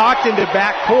got knocked into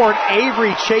backcourt.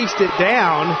 Avery chased it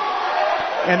down.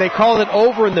 And they called it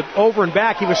over and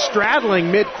back. He was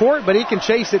straddling midcourt, but he can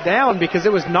chase it down because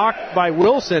it was knocked by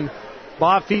Wilson.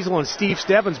 Bob Fiesel and Steve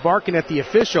Stebbins barking at the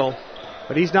official,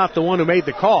 but he's not the one who made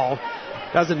the call.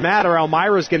 Doesn't matter.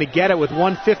 Elmira's going to get it with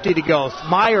 1:50 to go.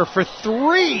 Meyer for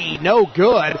three. No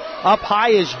good. Up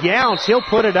high is Younce. He'll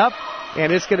put it up,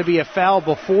 and it's going to be a foul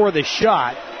before the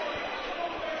shot.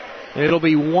 And it'll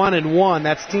be 1-1.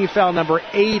 That's team foul number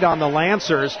 8 on the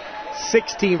Lancers.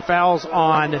 16 fouls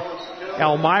on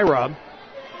Elmira.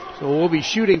 So we'll be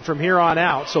shooting from here on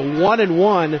out. So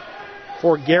 1-1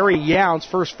 for Gary Younce.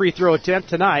 First free throw attempt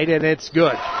tonight, and it's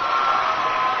good.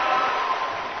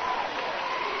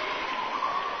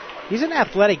 He's an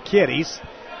athletic kid. He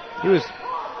was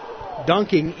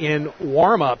dunking in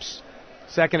warm-ups.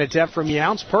 Second attempt from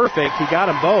Younce. Perfect. He got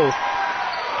them both.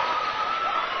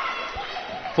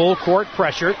 Full court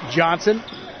pressure. Johnson,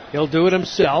 he'll do it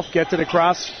himself. Gets it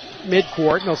across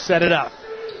midcourt, and he'll set it up.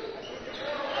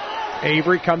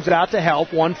 Avery comes out to help.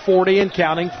 1:40 and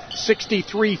counting.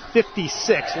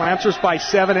 63-56. Lancers by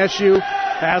 7. SU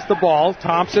has the ball.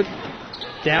 Thompson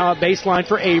down at baseline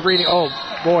for Avery. Oh,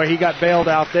 boy, he got bailed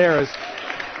out there as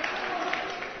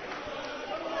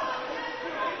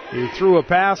he threw a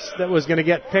pass that was going to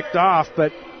get picked off,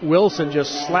 but Wilson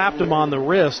just slapped him on the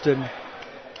wrist, and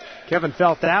Kevin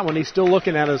felt that when he's still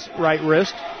looking at his right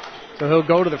wrist. So he'll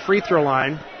go to the free throw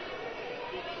line.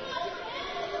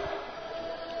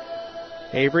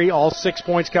 Avery, all 6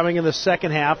 points coming in the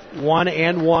second half.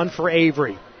 1-1 for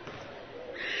Avery.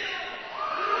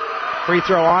 Free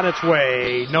throw on its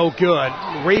way. No good.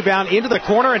 Rebound into the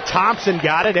corner, and Thompson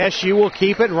got it. SU will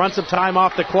keep it and run some time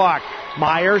off the clock.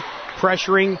 Meyer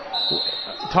pressuring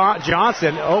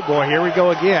Johnson. Oh, boy, here we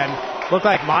go again. Looked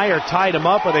like Meyer tied him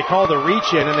up, but they called a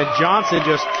reach in, and then Johnson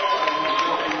just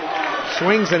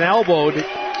swings an elbow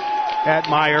at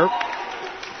Meyer.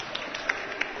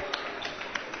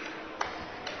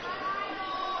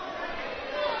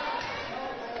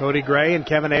 Cody Gray and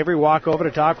Kevin Avery walk over to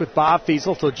talk with Bob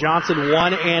Fiesel. So Johnson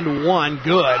 1-1.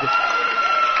 Good.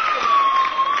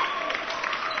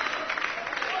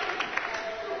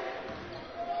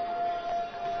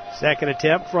 Second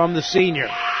attempt from the senior.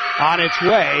 On its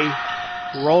way.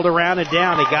 Rolled around and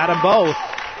down. He got them both.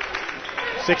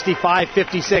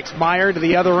 65-56. Meyer to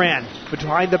the other end.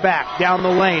 Behind the back. Down the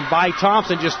lane by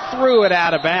Thompson. Just threw it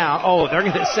out of bounds. Oh, they're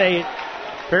going to say it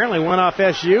apparently went off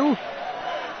SU.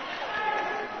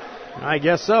 I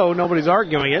guess so. Nobody's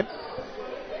arguing it.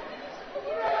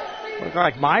 Looked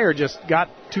like Meyer just got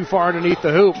too far underneath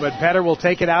the hoop, but Petter will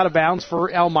take it out of bounds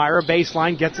for Elmira.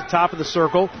 Baseline, gets it top of the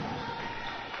circle.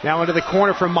 Now into the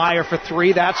corner from Meyer for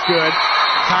three. That's good.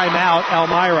 Timeout,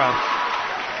 Elmira.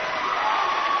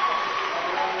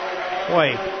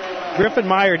 Boy, Griffin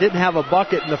Meyer didn't have a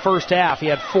bucket in the first half. He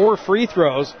had 4 free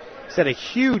throws. He's had a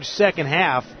huge second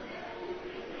half.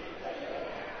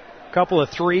 Couple of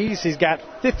threes. He's got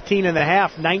 15 in the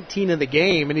half, 19 in the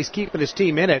game, and he's keeping his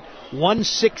team in it.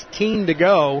 1:16 to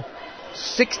go.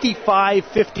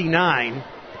 65-59.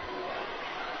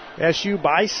 SU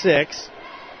by 6.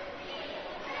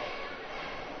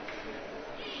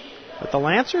 But the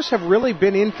Lancers have really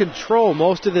been in control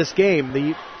most of this game.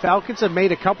 The Falcons have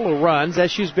made a couple of runs.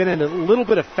 SU's been in a little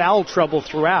bit of foul trouble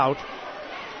throughout.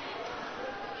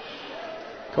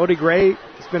 Cody Gray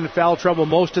been in foul trouble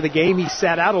most of the game. He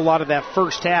sat out a lot of that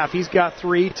first half. He's got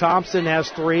 3. Thompson has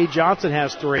 3. Johnson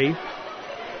has 3.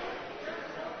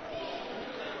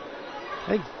 I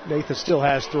think Nathan still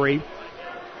has 3.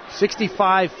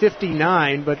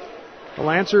 65-59, but the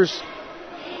Lancers,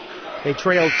 they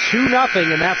trailed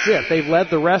 2-0, and that's it. They've led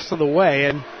the rest of the way,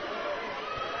 and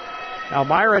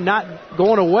Elmira not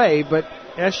going away, but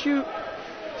SU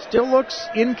still looks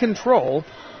in control.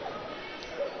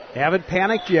 They haven't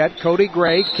panicked yet. Cody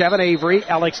Gray, Kevin Avery,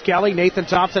 Alex Kelly, Nathan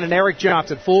Thompson, and Eric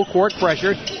Johnson. Full court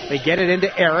pressure. They get it into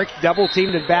Eric. Double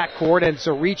teamed in backcourt, and it's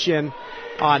a reach in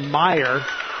on Meyer.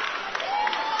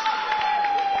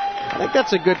 I think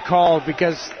that's a good call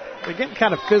because they're getting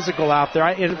kind of physical out there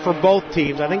and for both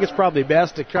teams. I think it's probably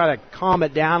best to try to calm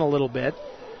it down a little bit.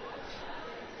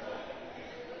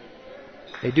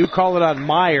 They do call it on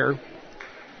Meyer.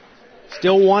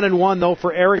 Still 1-1 though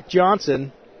for Eric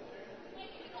Johnson.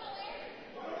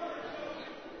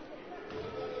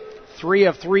 3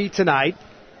 of 3 tonight.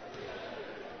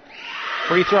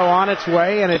 Free throw on its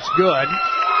way, and it's good.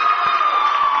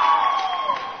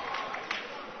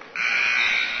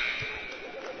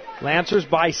 Lancers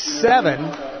by 7.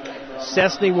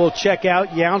 Cessny will check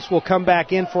out. Younce will come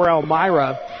back in for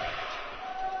Elmira.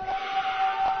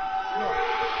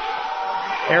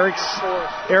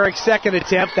 Eric's second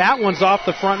attempt. That one's off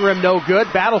the front rim, no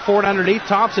good. Battle for it underneath.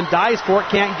 Thompson dives for it,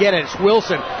 can't get it. It's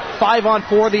Wilson.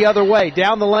 5-on-4 the other way.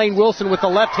 Down the lane, Wilson with the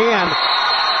left hand.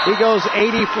 He goes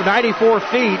 94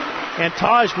 feet, and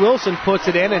Taj Wilson puts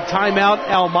it in, and timeout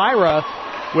Elmira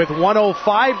with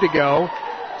 1:05 to go.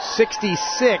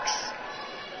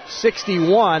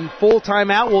 66-61. Full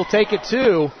timeout. We'll take it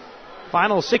to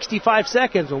final 65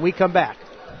 seconds when we come back.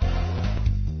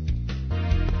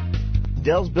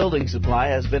 Dell's Building Supply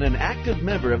has been an active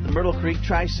member of the Myrtle Creek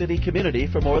Tri-City community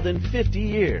for more than 50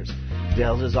 years.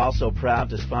 Dell's is also proud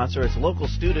to sponsor its local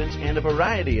students and a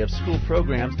variety of school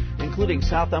programs, including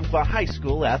South Umpqua High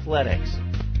School athletics.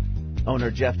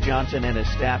 Owner Jeff Johnson and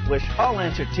his staff wish all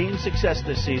Lancer teams success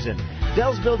this season.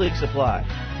 Dell's Building Supply,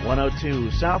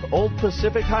 102 South Old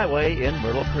Pacific Highway in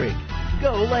Myrtle Creek.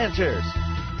 Go Lancers!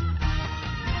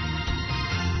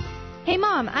 Hey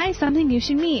Mom, I have something you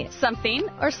should meet. Something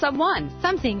or someone?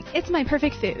 Something. It's my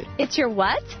perfect food. It's your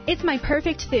what? It's my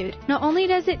perfect food. Not only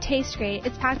does it taste great,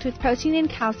 it's packed with protein and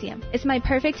calcium. It's my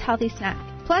perfect healthy snack.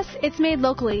 Plus, it's made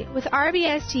locally with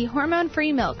RBST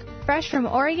hormone-free milk, fresh from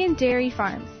Oregon Dairy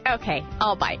Farms. Okay,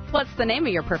 I'll bite. What's the name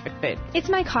of your perfect food? It's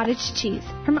my cottage cheese,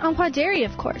 from Umpqua Dairy,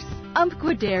 of course.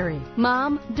 Umpqua Dairy.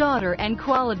 Mom, daughter, and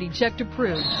quality checked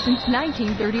approved since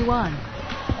 1931.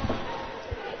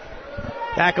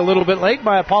 Back a little bit late,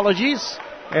 my apologies,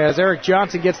 as Eric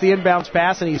Johnson gets the inbounds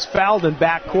pass, and he's fouled in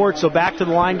backcourt, so back to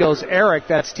the line goes Eric.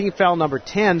 That's team foul number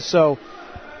 10, so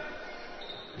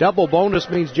double bonus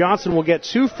means Johnson will get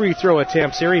 2 free throw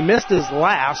attempts here. He missed his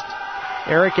last.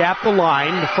 Eric at the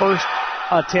line. The first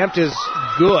attempt is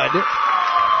good.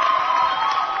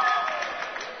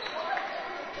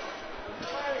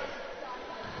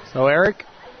 So Eric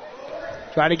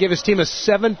trying to give his team a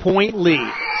 7-point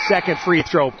lead. Second free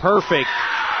throw, perfect.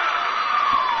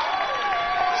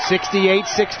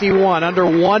 68-61, under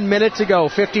 1 minute to go,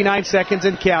 59 seconds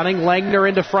and counting. Langner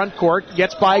into front court,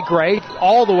 gets by Gray,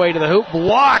 all the way to the hoop,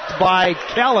 blocked by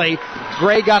Kelly.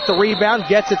 Gray got the rebound,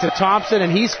 gets it to Thompson,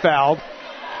 and he's fouled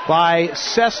by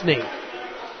Cessny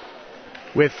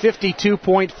with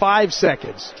 52.5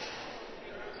 seconds.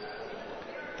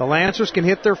 The Lancers can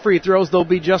hit their free throws. They'll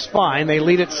be just fine. They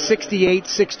lead at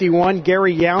 68-61.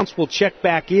 Gary Younce will check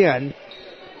back in.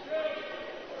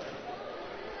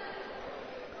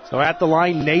 So at the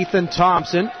line, Nathan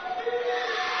Thompson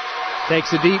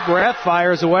takes a deep breath,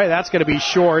 fires away. That's going to be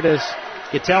short, as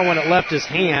you tell when it left his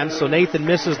hand. So Nathan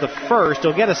misses the first.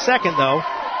 He'll get a second, though.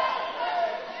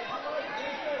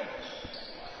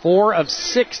 4 of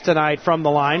 6 tonight from the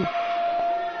line.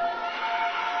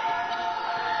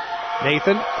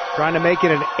 Nathan trying to make it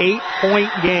an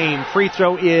 8-point game. Free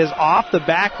throw is off the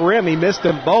back rim. He missed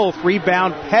them both.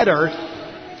 Rebound, Petter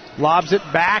lobs it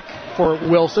back for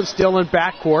Wilson, still in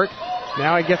backcourt.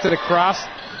 Now he gets it across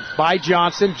by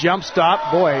Johnson. Jump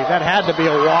stop. Boy, that had to be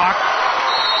a walk.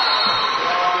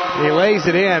 He lays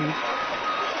it in.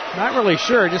 Not really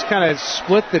sure. Just kind of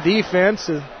split the defense.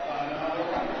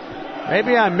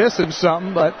 Maybe I'm missing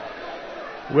something, but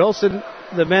Wilson,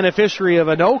 the beneficiary of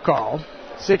a no call.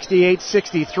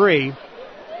 68-63.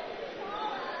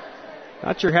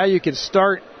 Not sure how you can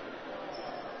start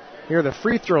near the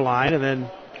free throw line and then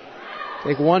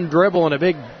take one dribble and a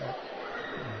big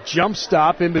jump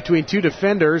stop in between 2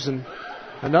 defenders and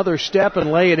another step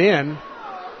and lay it in.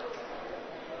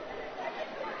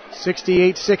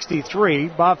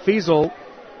 68-63. Bob Fiesel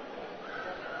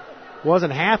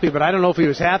wasn't happy, but I don't know if he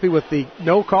was happy with the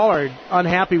no call or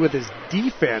unhappy with his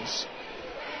defense.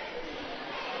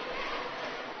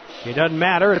 It doesn't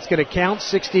matter. It's going to count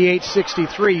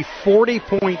 68-63,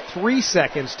 40.3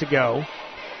 seconds to go.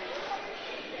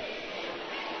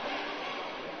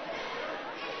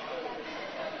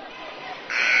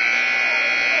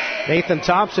 Nathan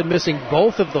Thompson missing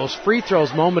both of those free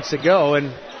throws moments ago,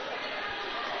 and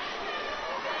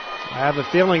I have a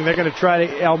feeling they're going to try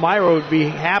to, Elmira would be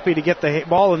happy to get the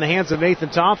ball in the hands of Nathan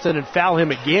Thompson and foul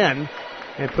him again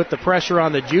and put the pressure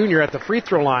on the junior at the free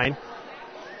throw line.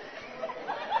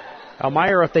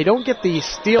 Elmira, if they don't get the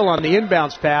steal on the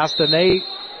inbounds pass, then they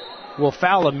will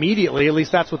foul immediately. At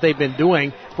least that's what they've been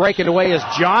doing. Breaking away is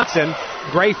Johnson.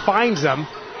 Gray finds him.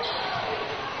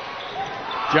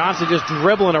 Johnson just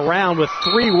dribbling around with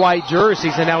 3 white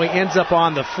jerseys, and now he ends up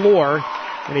on the floor,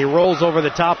 and he rolls over the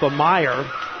top of Meyer.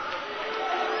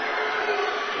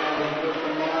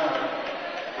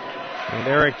 And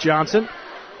Eric Johnson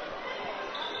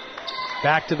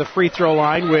back to the free throw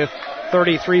line with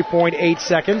 33.8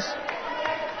 seconds.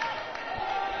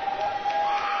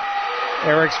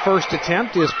 Eric's first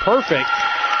attempt is perfect.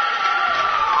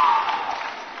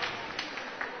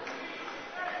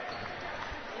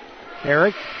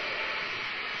 Eric,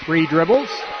 3 dribbles,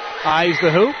 eyes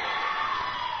the hoop.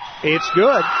 It's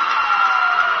good.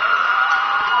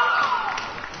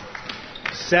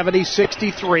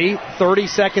 70-63, 30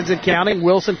 seconds and counting.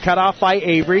 Wilson cut off by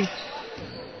Avery.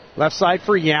 Left side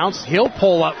for Younce. He'll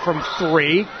pull up from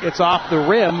 3. It's off the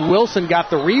rim. Wilson got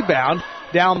the rebound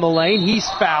down the lane. He's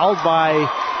fouled by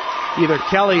either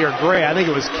Kelly or Gray. I think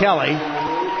it was Kelly.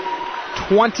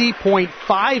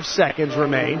 20.5 seconds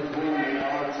remain.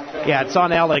 Yeah, it's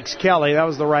on Alex Kelly. That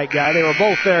was the right guy. They were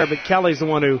both there, but Kelly's the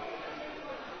one who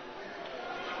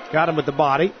got him with the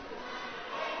body.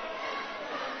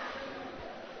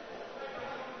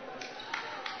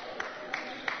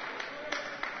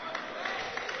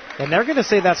 And they're going to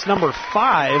say that's number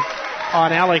 5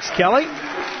 on Alex Kelly.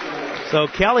 So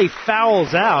Kelly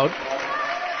fouls out.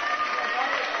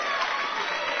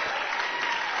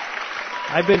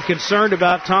 I've been concerned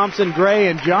about Thompson, Gray,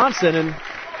 and Johnson, and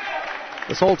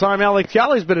this whole time Alex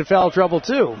Kelly's been in foul trouble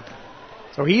too.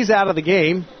 So he's out of the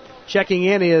game. Checking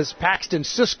in is Paxton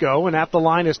Sisko, and at the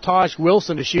line is Taj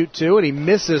Wilson to shoot 2, and he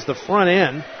misses the front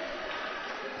end.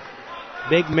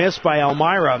 Big miss by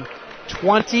Elmira.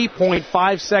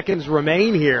 20.5 seconds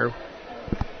remain here.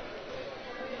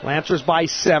 Lancers by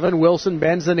 7. Wilson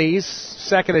bends the knees.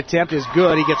 Second attempt is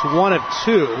good. He gets 1 of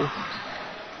 2.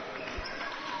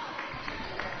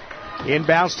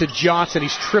 Inbounds to Johnson.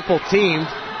 He's triple teamed.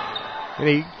 And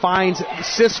he finds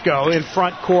Sisko in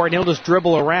front court, and he'll just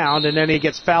dribble around, and then he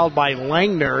gets fouled by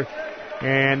Langner.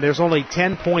 And there's only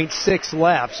 10.6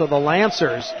 left. So the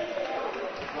Lancers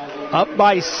up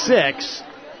by 6.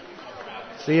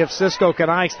 See if Sisko can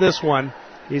ice this one.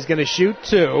 He's going to shoot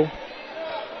 2.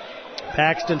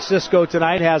 Paxton Sisko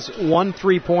tonight has 1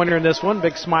 3-pointer in this one.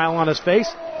 Big smile on his face.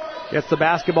 Gets the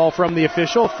basketball from the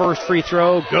official. First free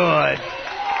throw, good.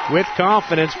 With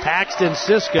confidence, Paxton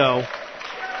Sisko.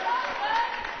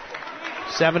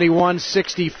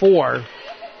 71-64.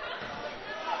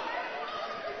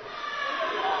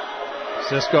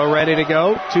 Sisko ready to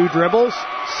go. 2 dribbles.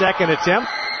 Second attempt.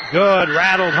 Good.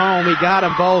 Rattled home. He got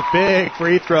them both. Big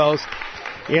free throws.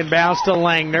 Inbounds to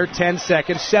Langner. 10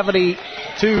 seconds.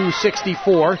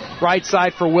 72-64. Right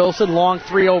side for Wilson. Long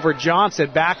 3 over Johnson.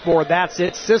 Backboard. That's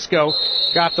it. Sisko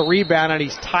got the rebound, and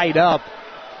he's tied up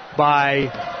by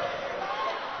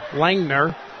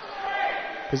Langner.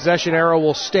 Possession arrow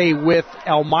will stay with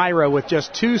Elmira with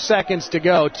just 2 seconds to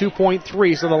go.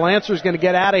 2.3. So the Lancers going to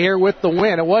get out of here with the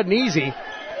win. It wasn't easy,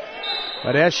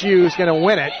 but SU is going to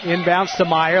win it. Inbounds to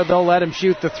Meyer. They'll let him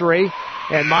shoot the 3.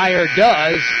 And Meyer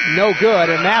does. No good.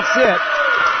 And that's it.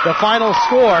 The final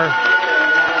score.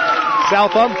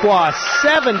 South Umpqua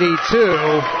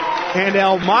 72 and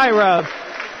Elmira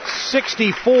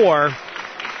 64.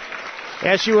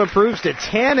 SU improves to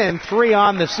 10-3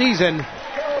 on the season.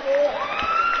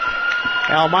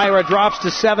 Elmira drops to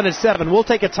 7-7. We'll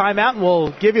take a timeout, and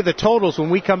we'll give you the totals when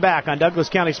we come back on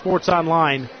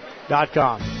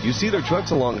DouglasCountySportsOnline.com. You see their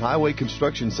trucks along highway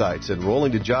construction sites and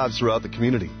rolling to jobs throughout the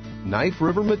community. Knife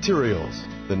River Materials.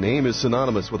 The name is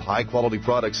synonymous with high-quality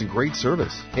products and great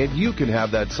service. And you can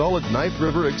have that solid Knife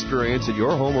River experience at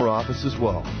your home or office as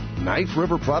well. Knife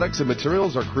River products and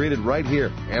materials are created right here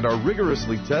and are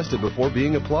rigorously tested before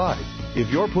being applied.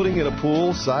 If you're putting in a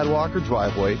pool, sidewalk, or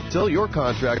driveway, tell your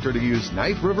contractor to use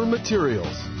Knife River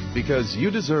Materials, because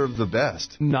you deserve the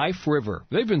best. Knife River.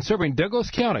 They've been serving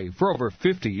Douglas County for over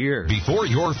 50 years. Before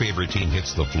your favorite team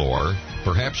hits the floor,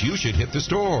 perhaps you should hit the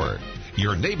store.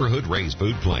 your neighborhood Ray's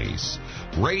food place.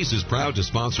 Ray's is proud to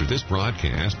sponsor this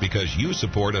broadcast because you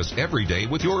support us every day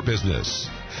with your business.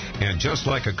 And just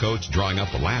like a coach drawing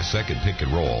up a last-second pick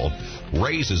and roll,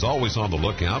 Ray's is always on the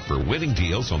lookout for winning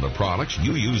deals on the products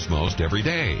you use most every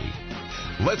day.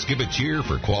 Let's give a cheer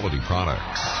for quality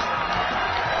products.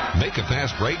 Make a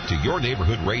fast break to your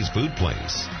neighborhood Ray's food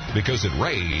place, because at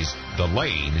Ray's, the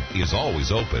lane is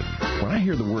always open. When I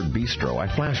hear the word bistro,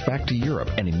 I flash back to Europe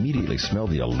and immediately smell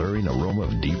the alluring aroma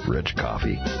of deep, rich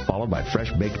coffee, followed by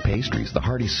fresh baked pastries, the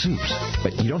hearty soups.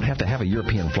 But you don't have to have a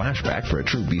European flashback for a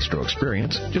true bistro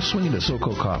experience. Just swing into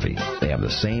SoCo Coffee. They have the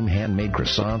same handmade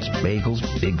croissants, bagels,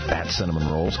 big fat cinnamon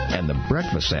rolls, and the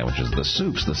breakfast sandwiches, the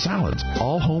soups, the salads,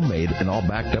 all homemade and all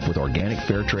backed up with organic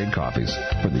fair trade coffees.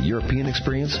 For the European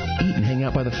experience, eat and hang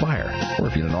out by the fire. Or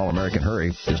if you're in an all-American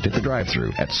hurry, just hit the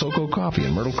drive-thru at SoCo Coffee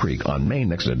in Myrtle Creek on Main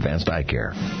next to Advanced Eye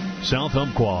Care. South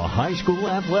Umpqua High School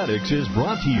Athletics is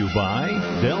brought to you by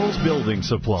Dell's Building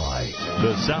Supply,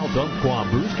 the South Umpqua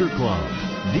Booster Club,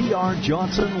 D.R.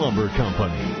 Johnson Lumber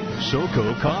Company,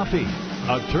 SoCo Coffee,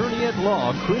 Attorney at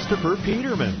Law Christopher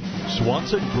Peterman,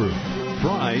 Swanson Group,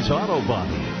 Fry's Auto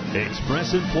Body,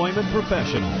 Express Employment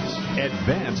Professionals,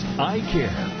 Advanced Eye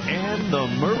Care, and the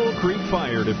Myrtle Creek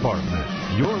Fire Department.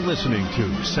 You're listening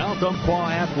to South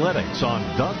Umpqua Athletics on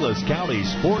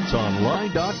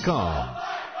DouglasCountySportsOnline.com.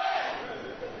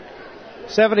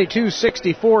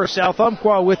 72-64, South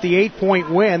Umpqua with the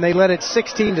 8-point win. They led it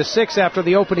 16-6 after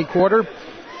the opening quarter.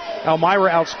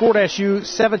 Elmira outscored SU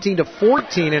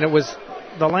 17-14, and it was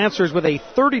the Lancers with a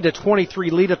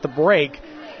 30-23 lead at the break.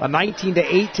 A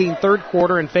 19-18 third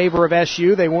quarter in favor of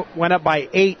SU. They went up by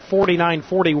 8,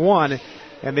 49-41,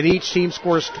 and then each team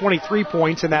scores 23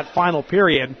 points in that final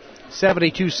period.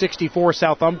 72-64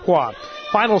 South Umpqua.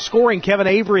 Final scoring, Kevin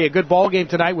Avery, a good ball game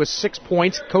tonight with 6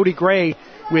 points. Cody Gray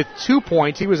with 2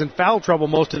 points. He was in foul trouble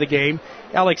most of the game.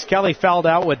 Alex Kelly fouled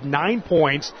out with 9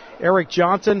 points. Eric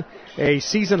Johnson, a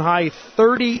season-high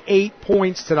 38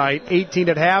 points tonight, 18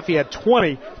 at half. He had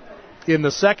 20 in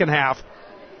the second half.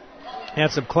 And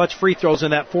some clutch free throws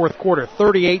in that fourth quarter.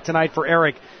 38 tonight for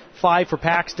Eric, 5 for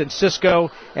Paxton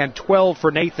Cisco, and 12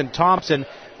 for Nathan Thompson.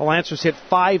 The Lancers hit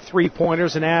 5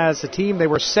 3-pointers, and as a team, they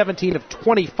were 17 of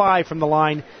 25 from the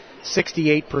line,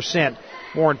 68%.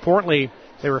 More importantly,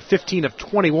 they were 15 of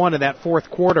 21 in that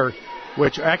fourth quarter,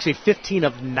 which are actually 15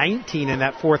 of 19 in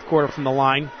that fourth quarter from the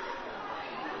line.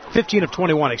 15 of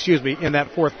 21, in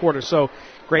that fourth quarter. So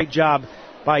great job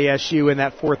by SU in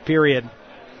that fourth period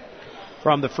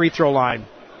from the free throw line.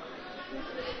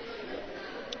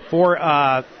 For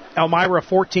Elmira,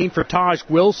 14 for Taj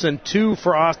Wilson, 2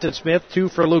 for Austin Smith, 2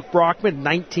 for Luke Brockman,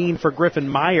 19 for Griffin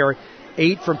Meyer,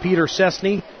 8 from Peter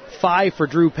Sesney, 5 for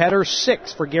Drew Petter,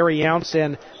 6 for Gary Younce,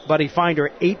 and Buddy Finder,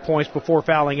 8 points before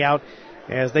fouling out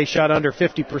as they shot under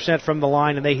 50% from the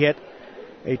line, and they hit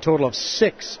a total of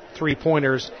 6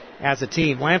 3-pointers as a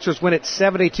team. Lancers win at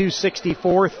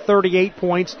 72-64, 38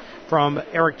 points from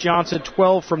Eric Johnson,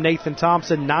 12 from Nathan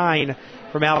Thompson, 9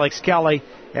 from Alex Kelly,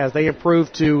 as they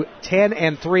improve to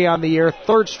 10-3 on the year,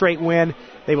 third straight win.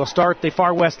 They will start the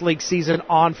Far West League season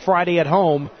on Friday at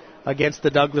home against the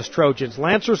Douglas Trojans.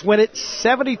 Lancers win it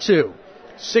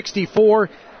 72-64.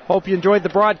 Hope you enjoyed the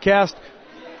broadcast.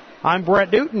 I'm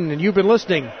Brett Newton, and you've been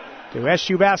listening to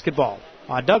SU Basketball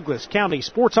on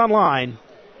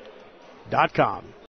DouglasCountySportsOnline.com.